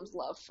my mom's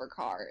love for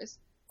cars.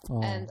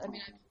 Oh. And I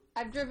mean,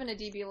 I've driven a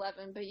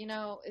DB11, but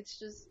it's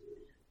just,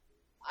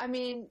 I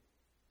mean,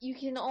 you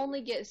can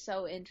only get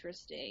so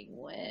interesting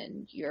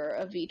when you're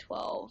a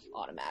V12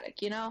 automatic,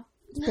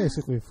 It's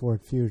basically a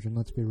Ford Fusion,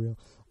 let's be real.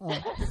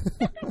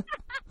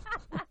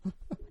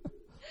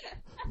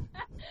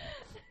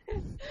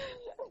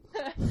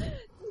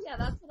 Yeah,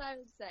 that's what I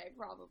would say,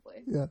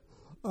 probably. Yeah.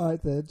 All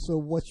right, then. So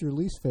what's your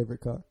least favorite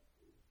car?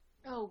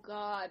 Oh,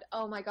 God.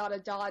 Oh, my God, a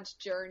Dodge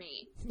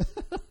Journey.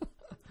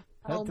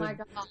 Oh, my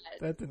God.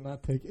 That did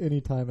not take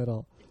any time at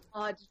all.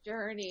 Dodge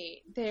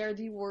Journey. They're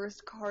the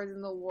worst cars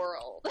in the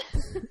world.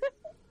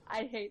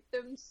 I hate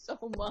them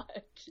so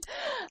much.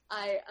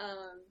 I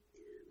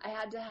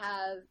had to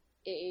have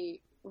a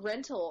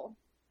rental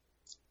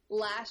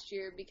last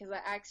year because I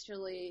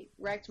actually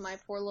wrecked my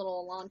poor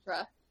little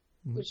Elantra,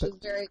 which was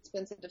very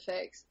expensive to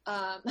fix.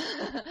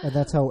 And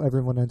that's how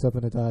everyone ends up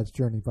in a Dodge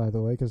Journey, by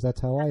the way, because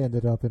that's how I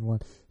ended up in one.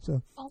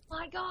 So. Oh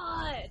my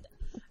God,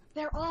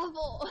 they're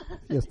awful.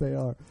 Yes, they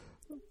are.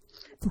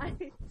 I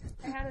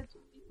had a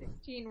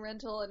 2016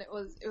 rental, and it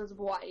was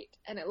white,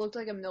 and it looked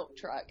like a milk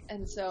truck,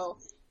 and so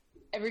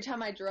every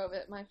time I drove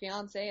it, my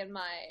fiance and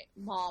my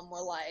mom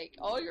were like,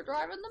 "Oh, you're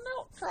driving the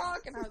milk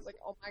truck," and I was like,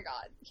 "Oh my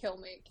God, kill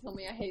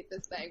me, I hate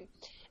this thing."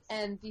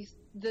 And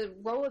the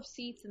row of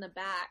seats in the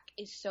back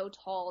is so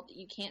tall that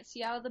you can't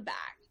see out of the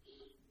back,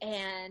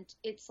 and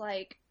it's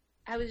like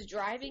I was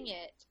driving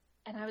it,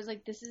 and I was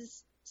like, "This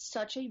is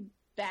such a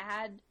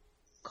bad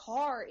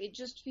car. It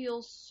just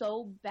feels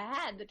so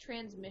bad. The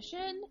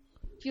transmission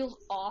feels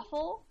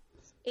awful."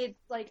 It's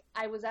like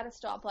I was at a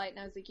stoplight, and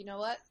I was like, "You know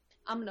what?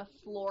 I'm going to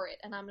floor it,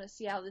 and I'm going to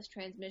see how this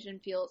transmission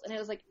feels." And it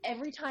was like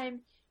every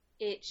time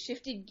it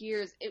shifted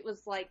gears, it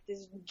was like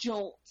this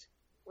jolt,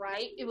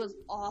 right? It was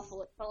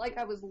awful. It felt like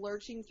I was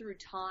lurching through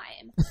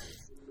time.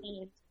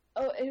 And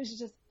it was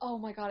just, oh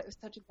my God, it was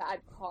such a bad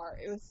car.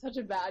 It was such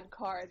a bad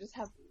car. I just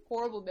have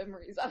horrible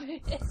memories of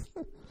it.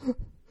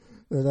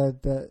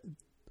 That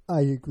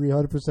I agree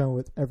 100%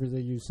 with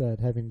everything you said,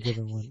 having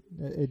driven one.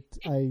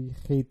 I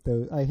hate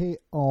those. I hate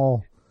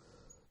all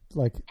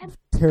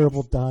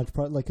terrible Dodge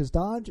products. Because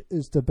Dodge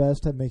is the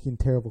best at making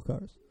terrible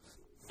cars.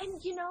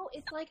 And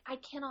it's like I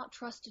cannot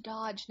trust a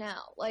Dodge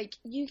now. Like,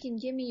 you can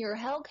give me your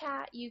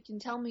Hellcat, you can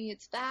tell me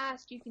it's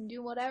fast, you can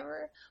do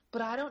whatever,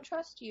 but I don't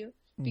trust you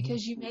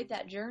because you made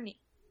that journey.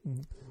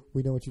 Mm-hmm.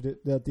 We know what you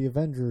did. The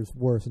Avenger is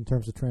worse in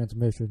terms of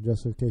transmission,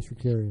 just in case you're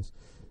curious.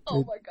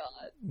 Oh my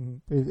God.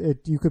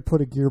 You could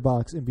put a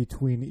gearbox in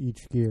between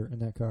each gear in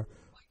that car.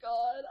 Oh my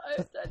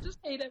God. I just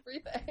hate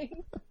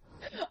everything.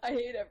 I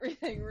hate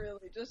everything,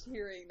 really, just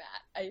hearing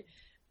that.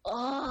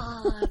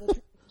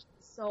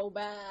 So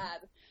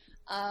bad.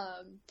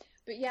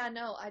 But yeah,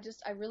 no,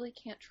 I really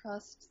can't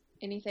trust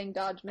anything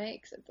Dodge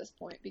makes at this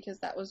point because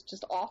that was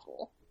just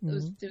awful. It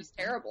was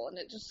terrible, and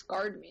it just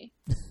scarred me.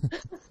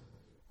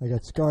 I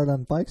got scarred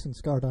on bikes and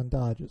scarred on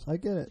Dodges. I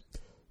get it.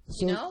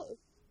 So,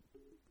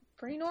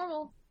 pretty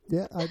normal.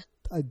 Yeah,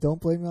 I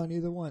don't blame you on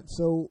either one.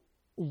 So,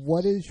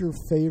 what is your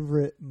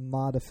favorite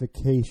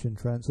modification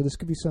trend? So this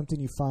could be something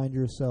you find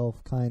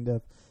yourself kind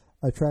of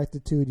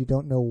attracted to and you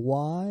don't know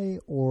why,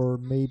 or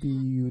maybe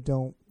you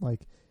don't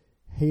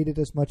hate it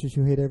as much as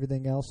you hate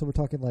everything else. So we're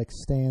talking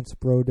stance,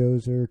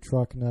 brodozer,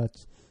 truck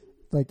nuts,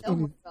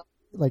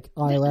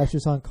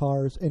 eyelashes on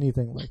cars,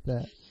 anything like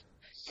that.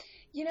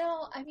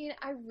 I mean,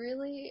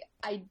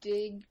 I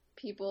dig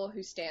people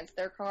who stance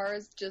their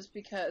cars just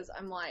because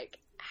I'm like,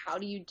 how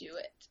do you do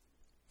it?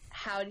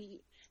 How do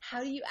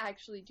you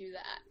actually do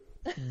that?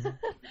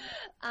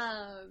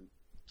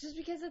 Just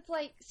because it's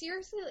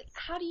seriously,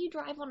 how do you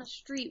drive on a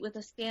street with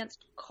a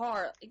stanced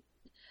car?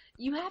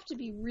 You have to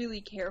be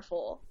really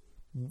careful.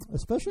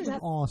 Especially in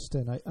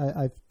Austin.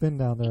 I've been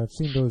down there. I've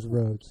seen those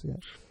roads. Yeah.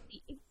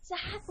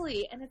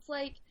 Exactly. And it's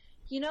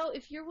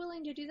if you're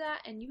willing to do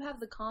that and you have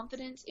the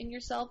confidence in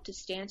yourself to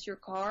stance your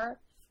car,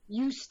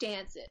 you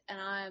stance it. And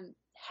I'm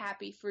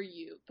happy for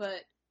you.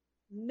 But,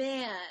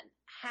 man,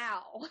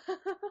 how?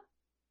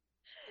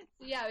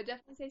 So, yeah, I would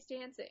definitely say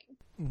stancing.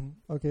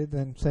 Mm-hmm. Okay,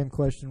 then same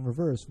question in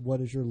reverse.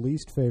 What is your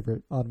least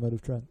favorite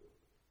automotive trend?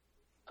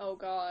 Oh,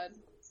 God.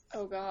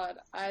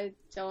 I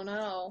don't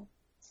know.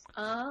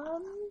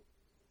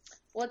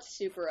 What's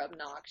super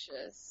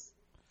obnoxious?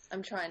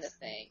 I'm trying to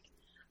think.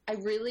 I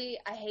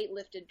hate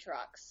lifted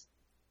trucks.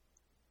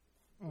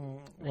 I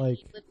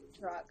hate lifted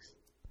trucks.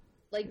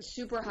 Like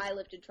super high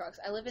lifted trucks.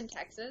 I live in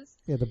Texas.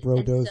 Yeah, the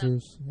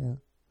brodozers. Yeah.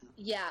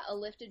 Yeah, a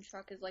lifted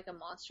truck is like a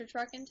monster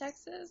truck in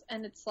Texas,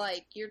 and it's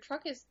like your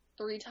truck is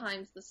 3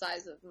 times the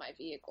size of my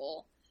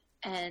vehicle,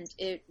 and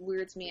it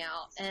weirds me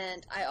out.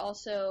 And I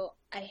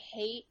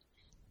hate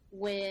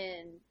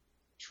when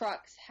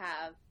trucks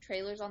have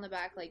trailers on the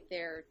back, like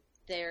they're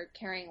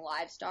carrying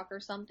livestock or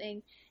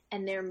something,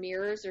 and their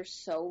mirrors are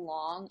so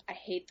long. I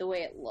hate the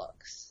way it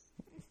looks.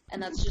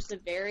 And that's just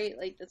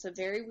that's a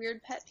very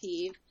weird pet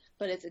peeve,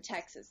 but it's a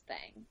Texas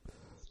thing.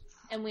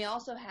 And we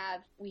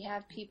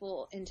have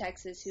people in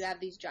Texas who have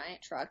these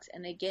giant trucks,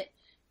 and they get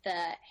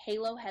the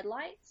halo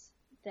headlights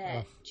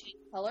that change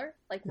color,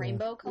 like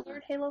rainbow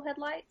colored halo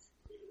headlights,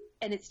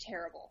 and it's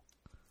terrible.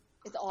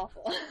 It's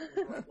awful.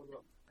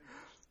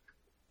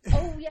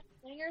 Oh yeah,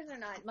 swingers are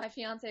not. My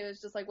fiance was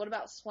just like, "What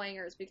about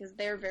swingers?" Because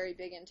they're very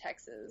big in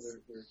Texas.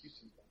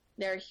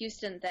 They're a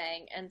Houston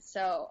thing, and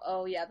so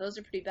those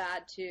are pretty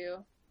bad too.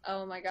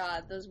 Oh my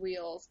God, those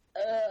wheels.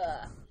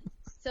 Ugh.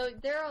 So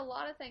there are a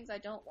lot of things I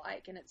don't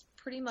like, and it's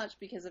pretty much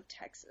because of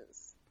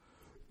Texas.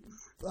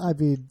 I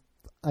mean,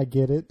 I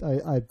get it.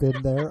 I've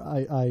been there.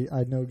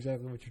 I know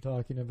exactly what you're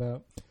talking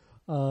about.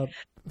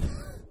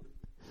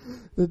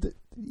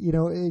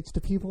 It's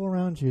the people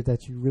around you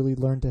that you really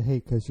learn to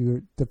hate, because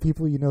the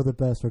people you know the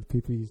best are the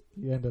people you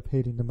end up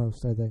hating the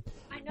most, I think.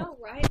 I know,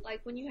 right?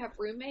 Like when you have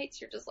roommates,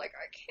 you're just like,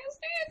 I can't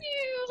stand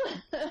you.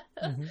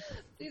 Mm-hmm.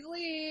 Please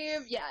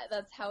leave. Yeah,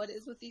 that's how it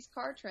is with these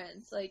car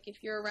trends. Like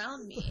if you're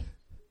around me,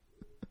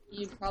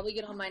 you'd probably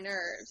get on my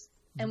nerves.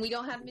 And we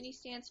don't have many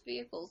stance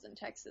vehicles in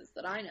Texas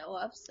that I know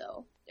of,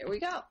 so there we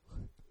go.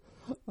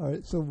 All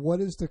right, so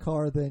what is the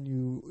car then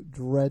you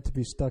dread to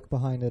be stuck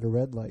behind at a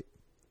red light?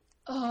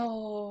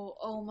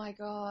 Oh my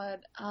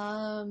God.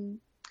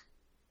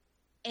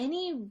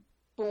 Any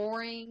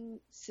boring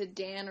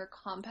sedan or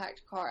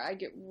compact car I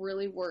get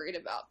really worried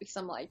about, because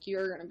I'm like,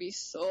 you're going to be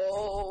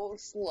so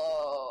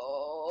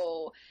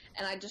slow.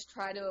 And I just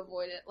try to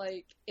avoid it.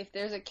 Like, if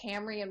there's a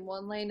Camry in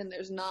one lane and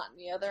there's not in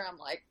the other, I'm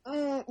like,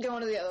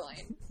 going to the other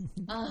lane.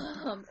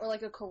 Or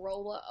like a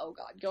Corolla, oh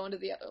God, going to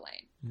the other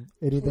lane.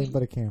 Anything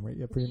but a Camry,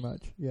 yeah, pretty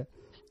much, yeah.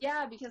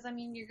 Yeah, because, I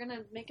mean, you're going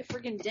to make a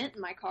friggin' dent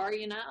in my car,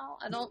 you know?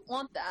 I don't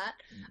want that.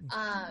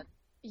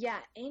 Yeah,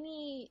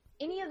 any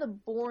of the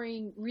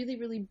boring, really,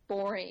 really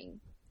boring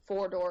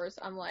 4 doors,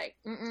 I'm like,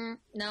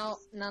 no,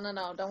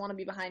 don't want to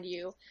be behind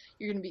you.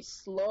 You're going to be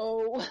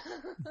slow.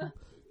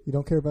 You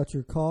don't care about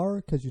your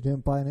car because you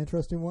didn't buy an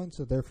interesting one,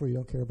 so therefore you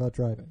don't care about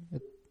driving.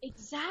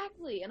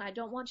 Exactly, and I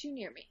don't want you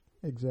near me.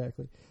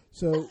 Exactly.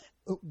 So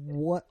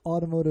what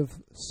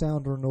automotive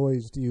sound or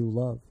noise do you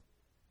love?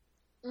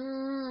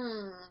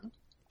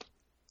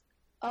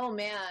 Oh,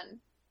 man.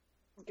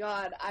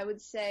 God, I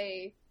would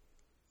say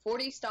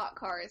 40 stock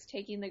cars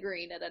taking the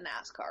green at a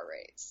NASCAR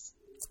race.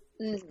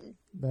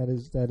 That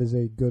is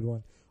a good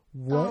one.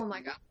 Oh,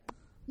 my God.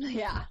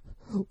 Yeah.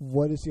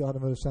 What is the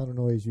automotive sound or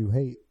noise you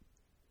hate?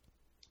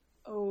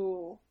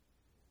 Oh.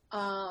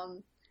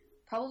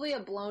 Probably a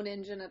blown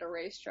engine at a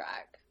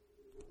racetrack.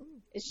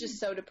 It's just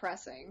so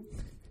depressing.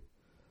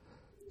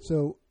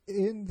 So,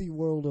 in the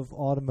world of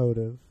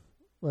automotive,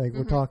 like,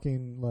 we're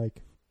talking,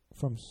 like,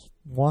 from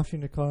washing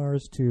the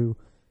cars to,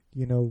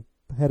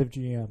 head of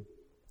GM.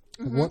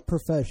 What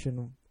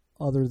profession,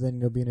 other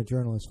than, being a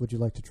journalist, would you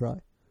like to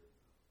try?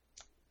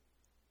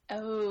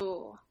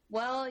 Oh,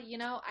 well,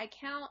 I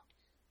count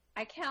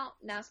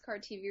NASCAR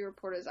TV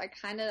reporters. I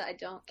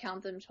don't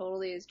count them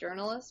totally as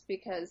journalists,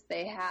 because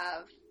they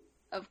have,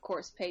 of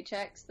course,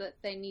 paychecks that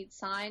they need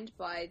signed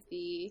by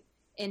the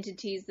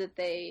entities that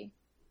they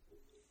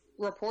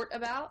report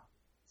about.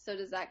 So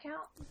does that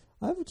count?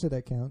 I would say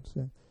that counts.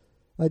 Yeah.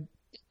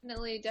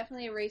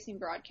 Definitely a racing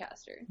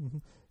broadcaster.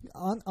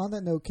 On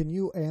that note, can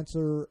you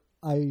answer?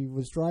 I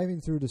was driving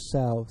through the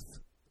South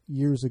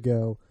years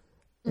ago,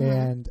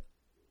 and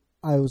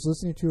I was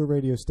listening to a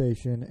radio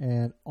station,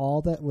 and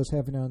all that was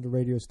happening on the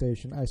radio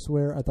station, I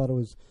swear I thought it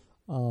was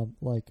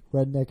like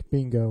Redneck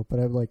Bingo, but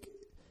I'm like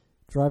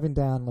driving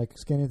down, like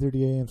scanning through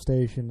the AM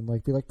station, and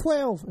like be like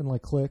 12, and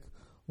like click,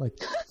 like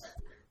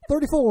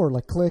 34,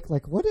 like click,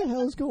 like what the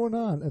hell is going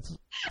on? I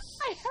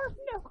have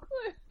no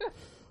clue.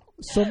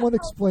 Someone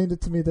explained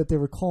it to me that they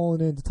were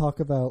calling in to talk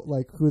about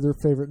like who their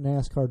favorite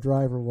NASCAR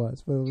driver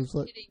was, but it was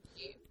like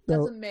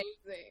that's amazing.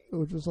 It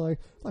was just like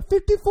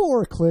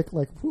 54, click,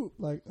 like whoo,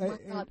 like. Oh my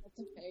God,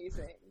 that's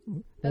amazing.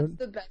 That's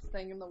the best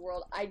thing in the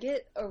world. I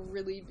get a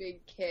really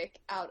big kick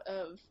out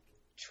of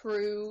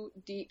true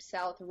deep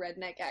South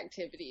redneck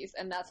activities,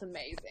 and that's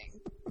amazing.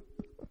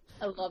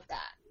 I love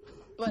that,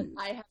 but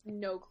I have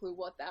no clue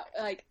what that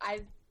like.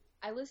 I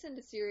listen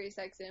to Sirius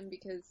XM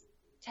because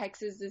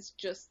Texas is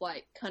just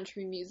like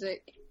country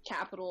music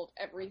capital of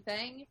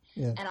everything,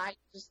 and I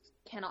just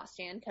cannot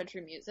stand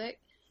country music.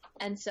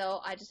 And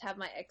so I just have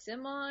my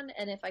XM on,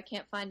 and if I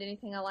can't find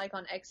anything I like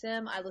on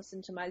XM, I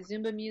listen to my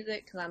Zumba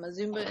music because I'm a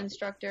Zumba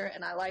instructor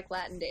and I like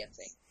Latin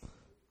dancing.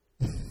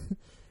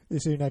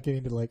 So you're not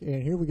getting to like,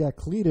 and here we got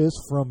Cletus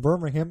from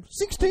Birmingham,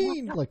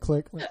 16. Like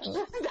click. Like,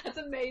 oh. That's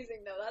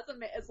amazing, though. That's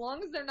amazing. As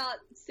long as they're not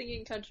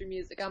singing country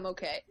music, I'm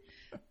okay.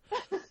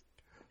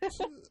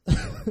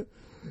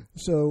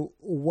 So,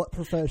 what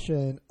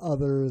profession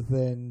other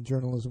than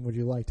journalism would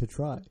you like to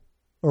try,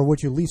 or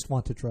would you least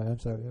want to try? I'm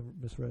sorry, I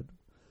misread.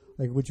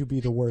 Like, would you be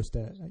the worst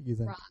at? You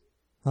think?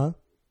 Huh?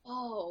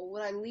 Oh,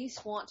 what I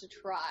least want to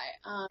try.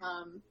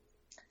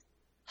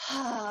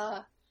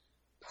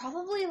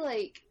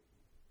 Probably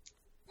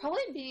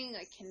being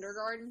a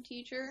kindergarten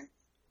teacher.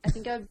 I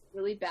think I'm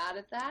really bad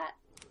at that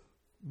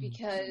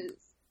because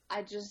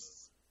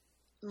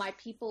my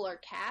people are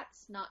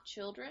cats, not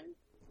children.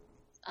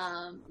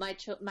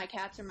 My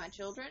cats are my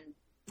children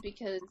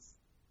because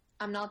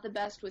I'm not the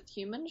best with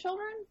human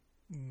children.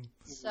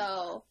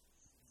 So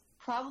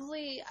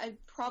I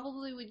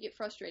probably would get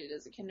frustrated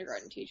as a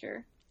kindergarten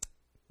teacher.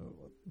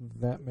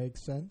 That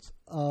makes sense.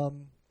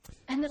 And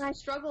then I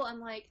struggle. I'm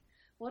like,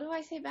 what do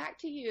I say back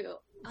to you?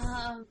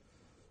 Do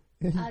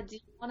you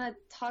want to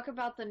talk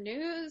about the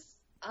news?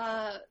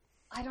 I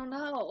don't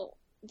know.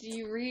 Do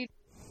you read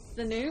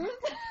the news?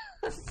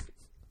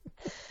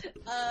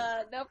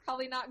 No,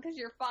 probably not because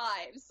you're 5.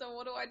 So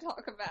what do I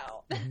talk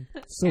about?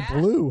 So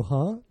blue,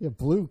 huh? Yeah,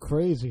 blue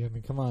crazy. I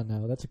mean, come on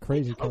now. That's a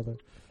crazy color.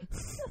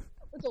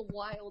 It's a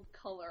wild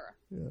color.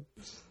 Yeah.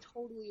 It's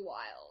totally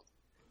wild.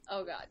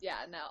 Oh, God.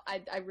 Yeah, no.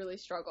 I really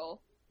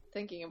struggle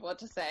thinking of what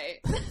to say.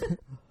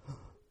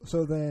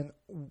 So then,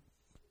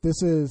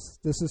 this is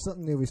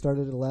something that we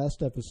started in the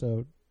last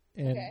episode.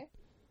 And okay.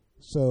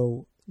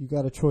 So you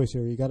got a choice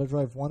here. You got to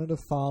drive one of the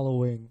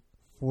following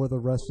for the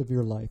rest of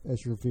your life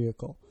as your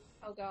vehicle.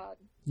 Oh, God.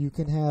 You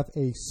can have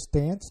a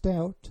stanced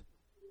out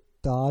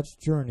Dodge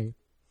Journey,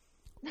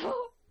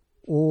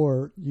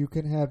 or you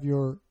can have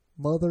your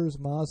mother's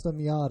Mazda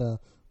Miata,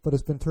 but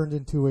it's been turned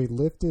into a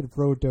lifted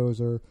road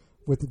dozer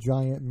with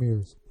giant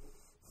mirrors.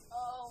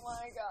 Oh,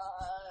 my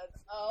God.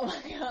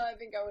 I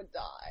think I would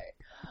die.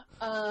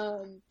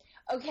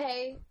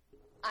 Okay,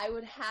 I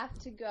would have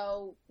to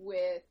go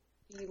with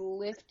the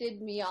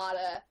lifted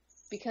Miata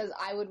because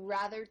I would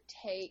rather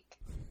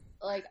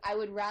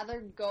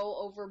go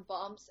over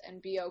bumps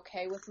and be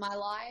okay with my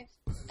life,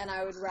 and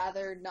I would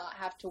rather not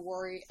have to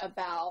worry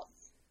about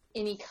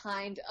any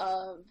kind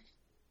of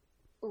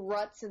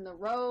ruts in the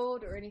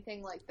road or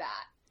anything like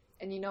that.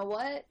 And you know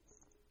what?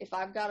 If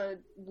I've got a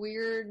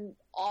weird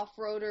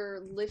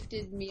off-roader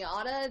lifted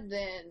Miata,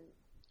 then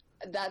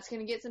that's going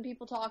to get some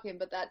people talking,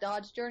 but that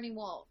Dodge Journey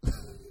won't.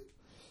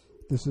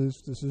 This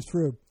is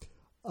true.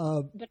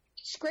 But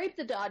scrape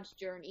the Dodge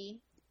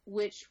Journey,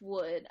 which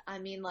would,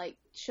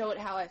 show it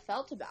how I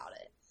felt about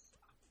it.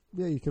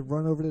 Yeah, you could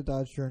run over the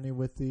Dodge Journey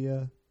with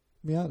the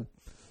Miata.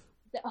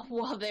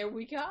 Well, there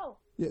we go.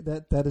 Yeah,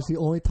 that is the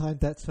only time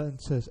that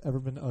sentence has ever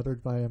been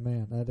uttered by a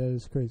man. That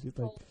is crazy.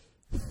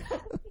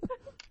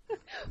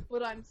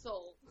 But I'm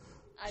sold.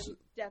 I would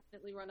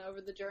definitely run over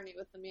the Journey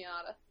with the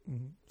Miata.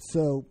 Mm-hmm.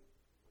 So,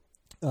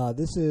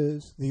 this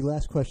is the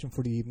last question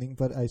for the evening,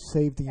 but I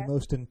saved the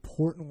most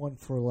important one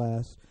for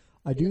last.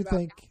 I do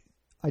think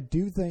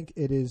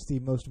it is the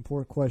most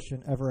important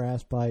question ever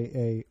asked by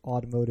a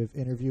automotive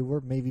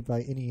interviewer, maybe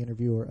by any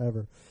interviewer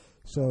ever.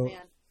 So,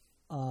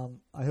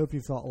 I hope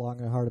you've thought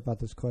long and hard about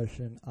this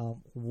question.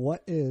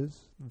 What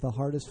is the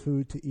hardest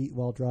food to eat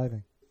while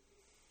driving?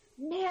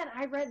 Man,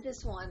 I read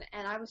this one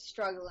and I was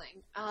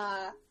struggling.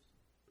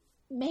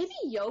 Maybe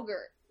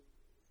yogurt.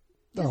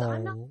 Oh.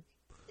 I'm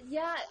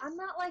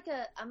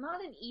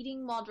not an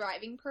eating while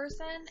driving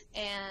person,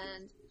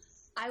 and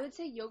I would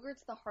say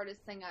yogurt's the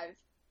hardest thing I've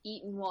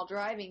eaten while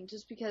driving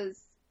just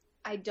because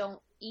I don't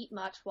eat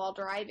much while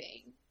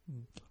driving.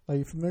 Are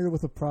you familiar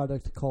with a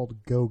product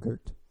called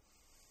Go-Gurt?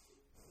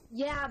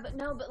 Yeah, but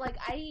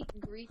I eat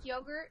Greek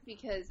yogurt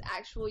because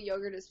actual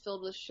yogurt is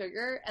filled with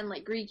sugar, and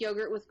Greek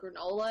yogurt with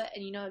granola,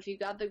 and if you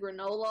got the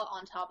granola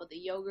on top of the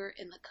yogurt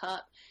in the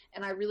cup,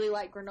 and I really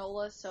like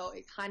granola, so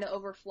it kind of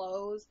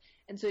overflows,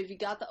 and so if you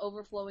got the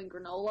overflowing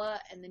granola,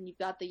 and then you've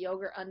got the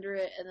yogurt under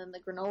it, and then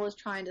the granola's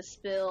trying to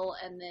spill,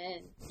 and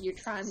then you're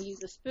trying to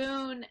use a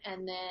spoon,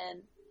 and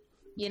then,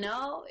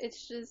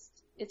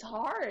 it's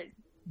hard.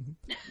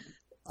 Mm-hmm.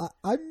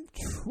 I'm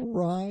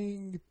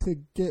trying to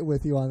get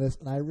with you on this,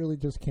 and I really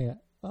just can't.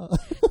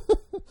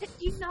 Did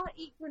you not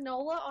eat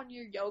granola on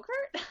your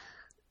yogurt?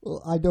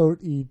 Well, I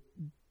don't eat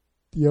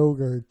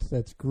yogurt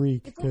that's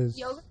Greek. It's like a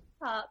yogurt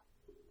cup.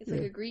 It's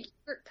like a Greek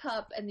yogurt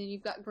cup, and then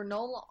you've got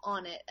granola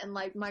on it. And,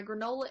 my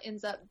granola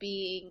ends up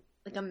being,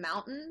 a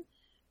mountain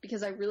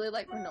because I really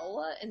like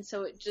granola. And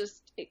so it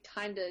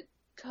kind of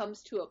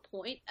comes to a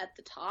point at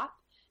the top.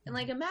 And,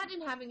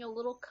 imagine having a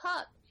little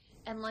cup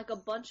and a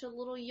bunch of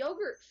little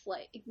granola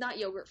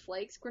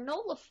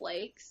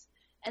flakes,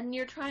 and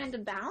you're trying to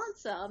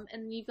balance them,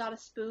 and you've got a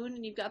spoon,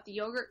 and you've got the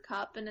yogurt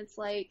cup, and it's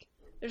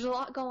there's a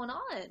lot going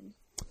on.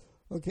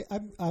 Okay,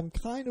 I'm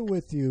kind of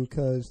with you,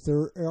 because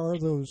there are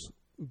those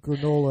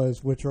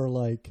granolas which are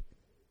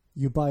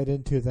you bite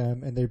into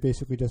them, and they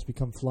basically just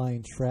become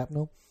flying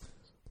shrapnel.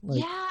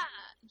 Yeah,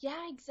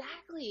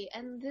 exactly.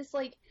 And this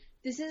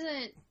this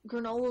isn't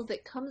granola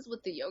that comes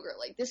with the yogurt.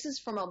 Like, this is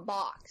from a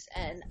box.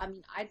 And I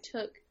mean, I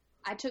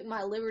took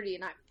my liberty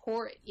and I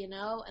pour it,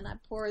 and I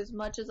pour as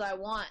much as I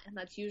want, and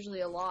that's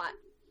usually a lot.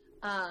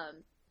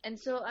 And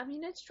so, I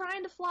mean, it's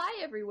trying to fly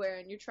everywhere,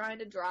 and you're trying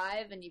to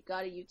drive, and you've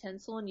got a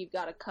utensil, and you've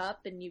got a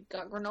cup, and you've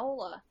got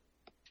granola.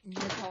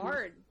 It's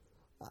hard.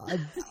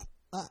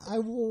 I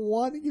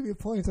want to give you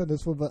points on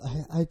this one, but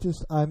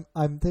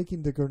I'm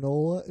thinking the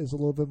granola is a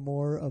little bit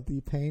more of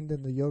the pain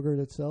than the yogurt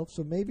itself.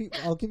 So maybe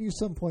I'll give you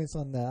some points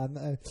on that.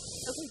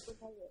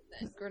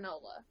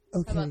 Granola.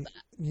 Okay. How about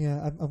that?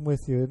 Yeah, I'm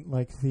with you.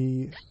 Like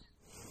the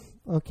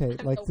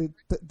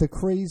the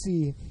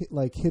crazy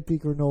like hippie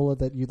granola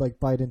that you like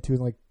bite into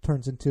and like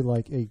turns into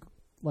like a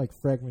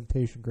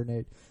fragmentation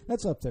grenade.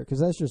 That's up there because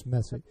that's just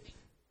messy.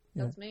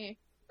 That's me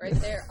right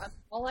there.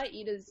 All I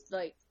eat is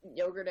like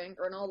yogurt and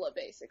granola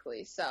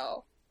basically.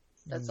 So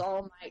that's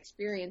all my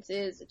experience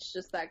is. It's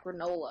just that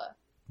granola.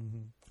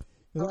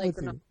 Mm-hmm. I like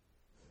granola.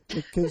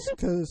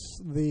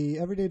 Because the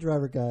Everyday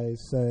Driver guy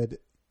said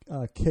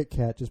Kit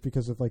Kat just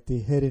because of like the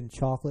hidden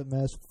chocolate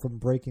mess from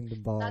breaking the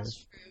bars.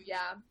 That's true.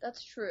 Yeah,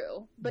 that's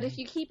true. But if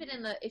you keep it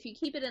in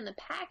the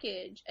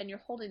package and you're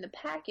holding the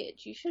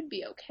package, you should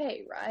be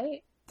okay,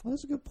 right? Well,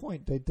 that's a good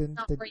point. They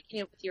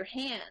breaking it with your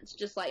hands,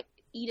 just like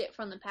eat it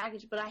from the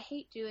package. But I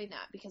hate doing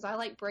that because I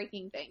like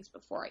breaking things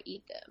before I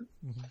eat them.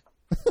 Mm-hmm.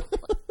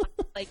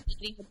 like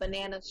eating a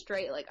banana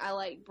straight. Like I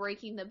like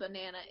breaking the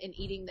banana and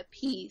eating the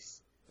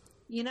piece.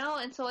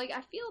 And so, like, I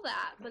feel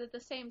that, but at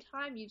the same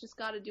time, you just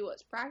got to do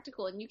what's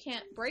practical, and you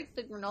can't break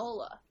the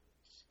granola.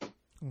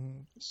 Mm-hmm.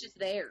 It's just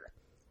there,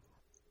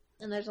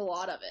 and there's a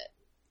lot of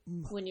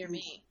it when you're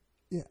me.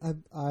 Yeah,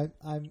 I'm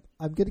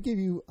gonna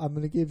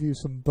give you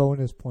some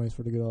bonus points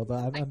for the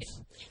granola. I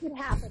get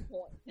half a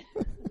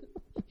point.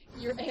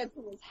 Your answer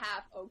was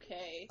half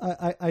okay.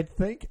 I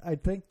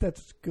think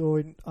that's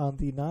going on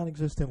the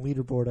non-existent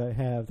leaderboard I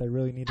have. That I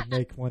really need to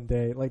make one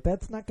day. Like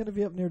that's not going to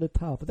be up near the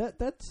top.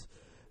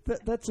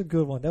 That's a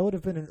good one. That would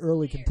have been an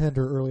early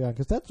contender early on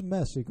because that's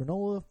messy.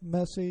 Granola,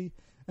 messy,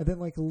 and then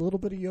like a little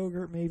bit of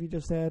yogurt maybe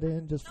just add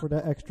in just for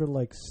that extra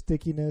like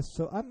stickiness.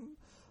 So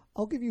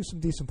I'll give you some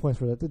decent points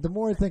for that. The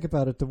more I think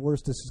about it, the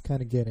worse this is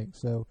kind of getting.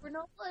 So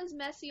granola is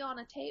messy on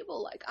a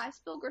table. Like I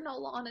spill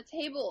granola on a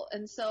table,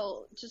 and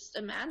so just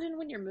imagine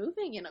when you're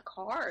moving in a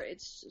car.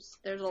 It's just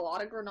there's a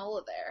lot of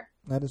granola there.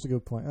 That is a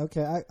good point.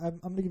 Okay, I'm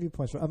going to give you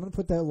points for. I'm going to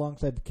put that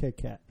alongside the Kit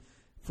Kat.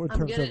 I'm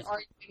good at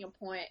arguing a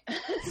point.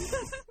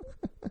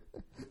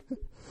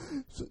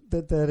 So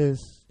that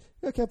is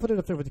okay. I put it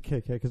up there with the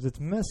Kit Kat because it's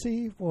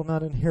messy while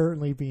not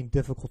inherently being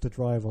difficult to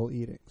drive while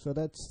eating. So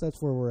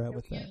that's where we're at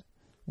with that.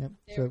 Yep.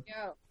 There we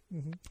go.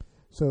 Mm-hmm.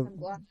 So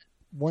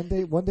one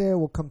day I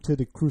will come to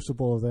the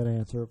crucible of that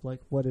answer of like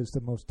what is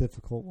the most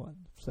difficult one.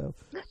 So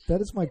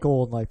that is my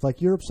goal in life.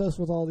 Like you're obsessed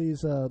with all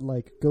these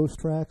like ghost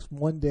tracks.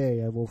 One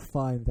day I will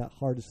find that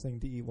hardest thing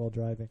to eat while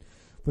driving.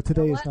 But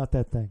today is not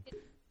that thing.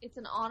 It's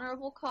an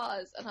honorable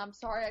cause, and I'm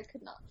sorry I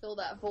could not fill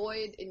that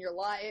void in your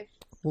life.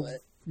 Well,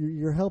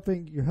 you're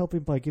helping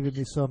by giving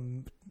me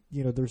some.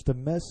 There's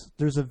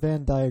there's a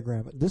Venn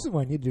diagram. This is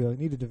what I need to do. I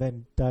need a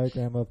Venn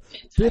diagram of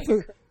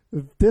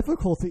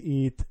difficult to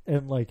eat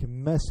and like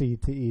messy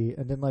to eat,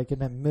 and then like in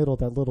that middle,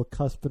 that little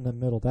cusp in the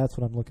middle. That's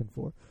what I'm looking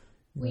for.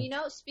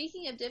 Well,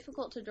 speaking of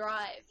difficult to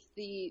drive,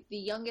 the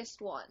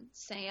youngest one,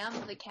 Sam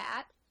the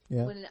cat.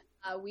 Yeah. When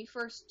we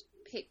first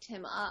picked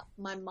him up,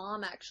 my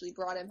mom actually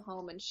brought him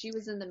home, and she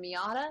was in the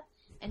Miata,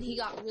 and he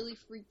got really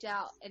freaked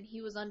out, and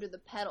he was under the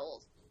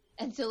pedals,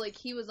 and so like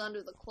he was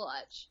under the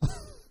clutch,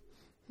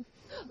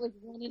 like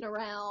running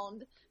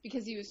around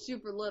because he was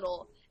super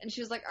little, and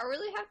she was like, I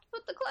really have to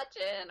put the clutch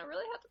in,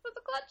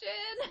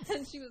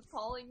 and she was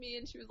calling me,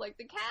 and she was like,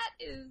 the cat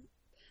is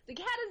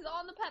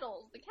on the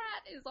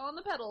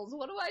pedals,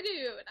 what do I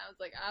do? And I was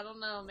like, I don't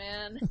know,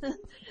 man.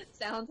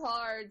 Sounds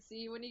hard.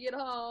 See you when you get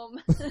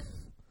home.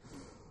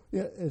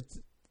 Yeah, it's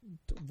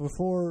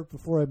before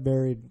I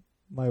married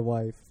my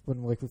wife,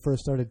 when like we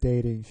first started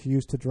dating, she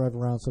used to drive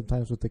around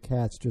sometimes with the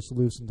cats just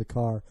loose in the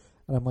car,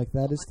 and I'm like,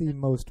 that is the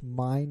most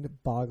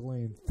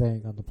mind-boggling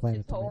thing on the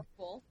planet. It's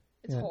horrible.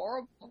 It's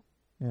horrible.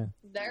 Yeah,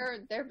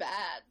 they're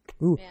bad.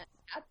 Ooh, man,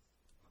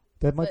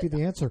 that might be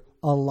the answer.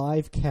 A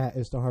live cat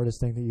is the hardest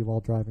thing to eat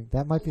while driving.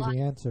 That might be the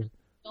answer.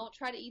 Don't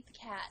try to eat the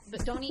cat,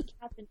 but don't eat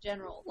cats in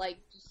general. Like,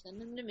 just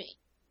send them to me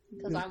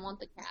because I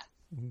want the cat.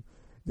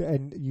 Mm-hmm.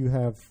 And you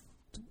have.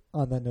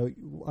 On that note,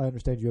 I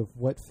understand you have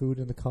wet food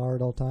in the car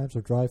at all times,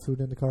 or dry food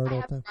in the car at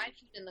all times? I have dry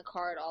food in the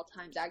car at all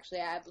times. Actually,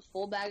 I have a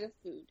full bag of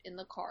food in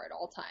the car at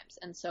all times.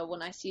 And so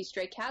when I see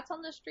stray cats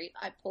on the street,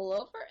 I pull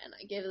over and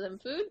I give them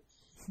food.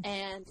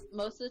 And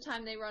most of the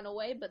time they run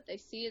away, but they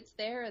see it's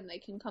there and they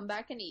can come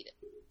back and eat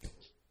it.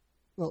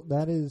 Well,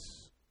 that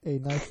is a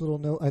nice little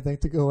note, I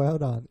think, to go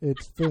out on.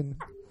 It's been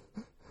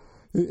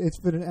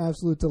an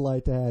absolute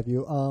delight to have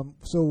you.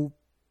 So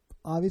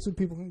obviously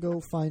people can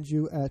go find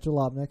you at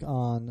Jalopnik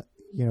on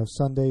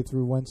Sunday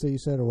through Wednesday, you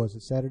said, or was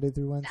it Saturday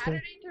through Wednesday?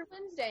 Saturday through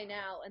Wednesday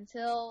now,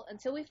 until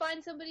we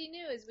find somebody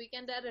new as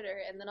weekend editor,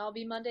 and then I'll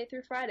be Monday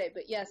through Friday.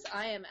 But yes,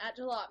 I am at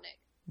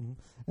Jalopnik.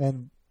 Mm-hmm.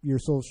 And your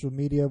social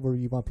media where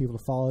you want people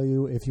to follow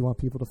you, if you want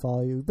people to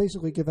follow you.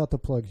 Basically, give out the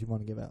plugs you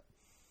want to give out.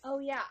 Oh,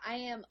 yeah. I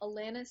am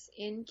Alanis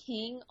N.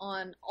 King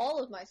on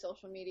all of my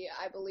social media,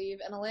 I believe.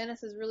 And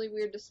Alanis is really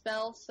weird to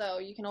spell, so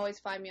you can always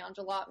find me on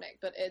Jalopnik.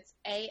 But it's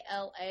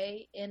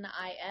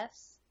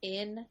ALANIS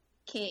N.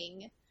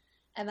 King.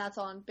 And that's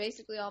on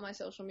basically all my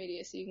social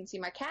media. So you can see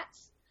my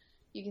cats.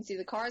 You can see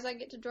the cars I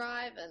get to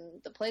drive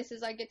and the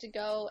places I get to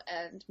go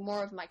and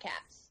more of my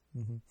cats.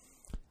 Mm-hmm.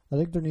 I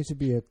think there needs to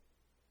be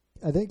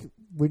I think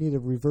we need to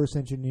reverse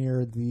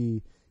engineer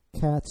the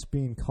cats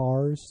being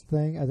cars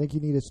thing. I think you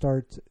need to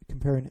start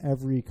comparing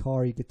every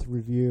car you get to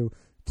review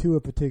to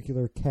a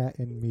particular cat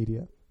in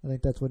media. I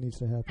think that's what needs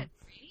to happen.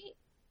 Great.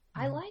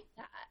 I like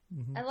that.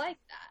 Mm-hmm. I like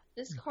that.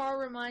 This car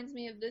reminds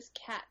me of this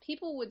cat.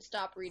 People would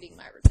stop reading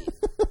my reviews.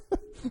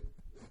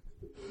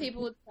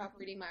 People would stop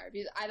reading my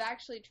reviews. I've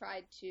actually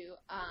tried to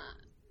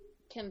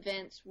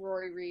convince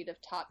Rory Reed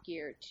of Top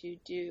Gear to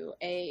do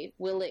a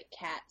Will It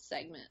Cat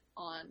segment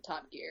on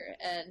Top Gear,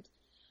 and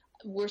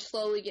we're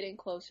slowly getting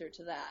closer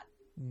to that.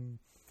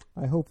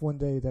 I hope one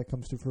day that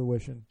comes to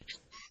fruition.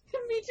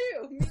 Me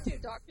too.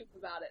 Talk to him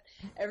about it.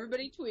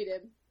 Everybody tweet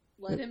him.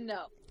 Let him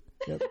know.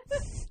 Yep.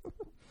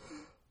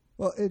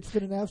 Well, it's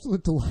been an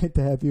absolute delight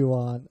to have you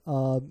on.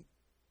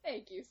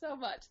 Thank you so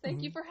much.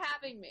 Thank you for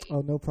having me.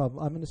 Oh, no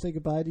problem. I'm going to say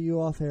goodbye to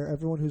you off air.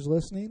 Everyone who's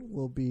listening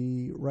will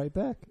be right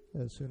back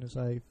as soon as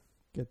I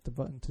get the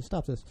button to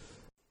stop this.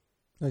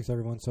 Thanks,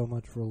 everyone, so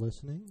much for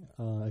listening.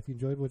 If you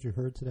enjoyed what you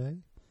heard today,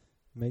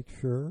 make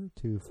sure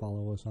to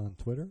follow us on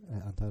Twitter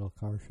at Untitled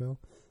Car Show.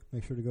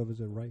 Make sure to go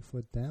visit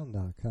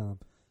rightfootdown.com.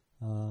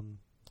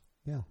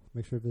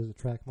 Make sure to visit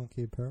Track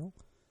Monkey Apparel.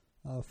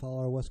 Follow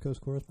our West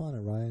Coast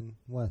correspondent, Ryan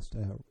West,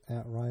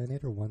 at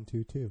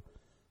Ryanator122.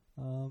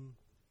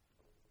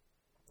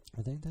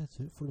 I think that's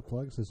it for the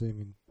plugs this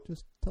evening.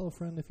 Just tell a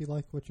friend if you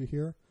like what you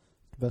hear.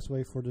 It's the best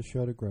way for the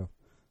show to grow.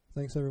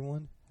 Thanks,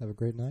 everyone. Have a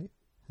great night.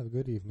 Have a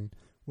good evening.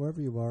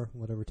 Wherever you are,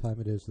 whatever time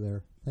it is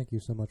there, thank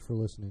you so much for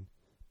listening.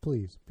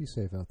 Please be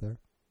safe out there.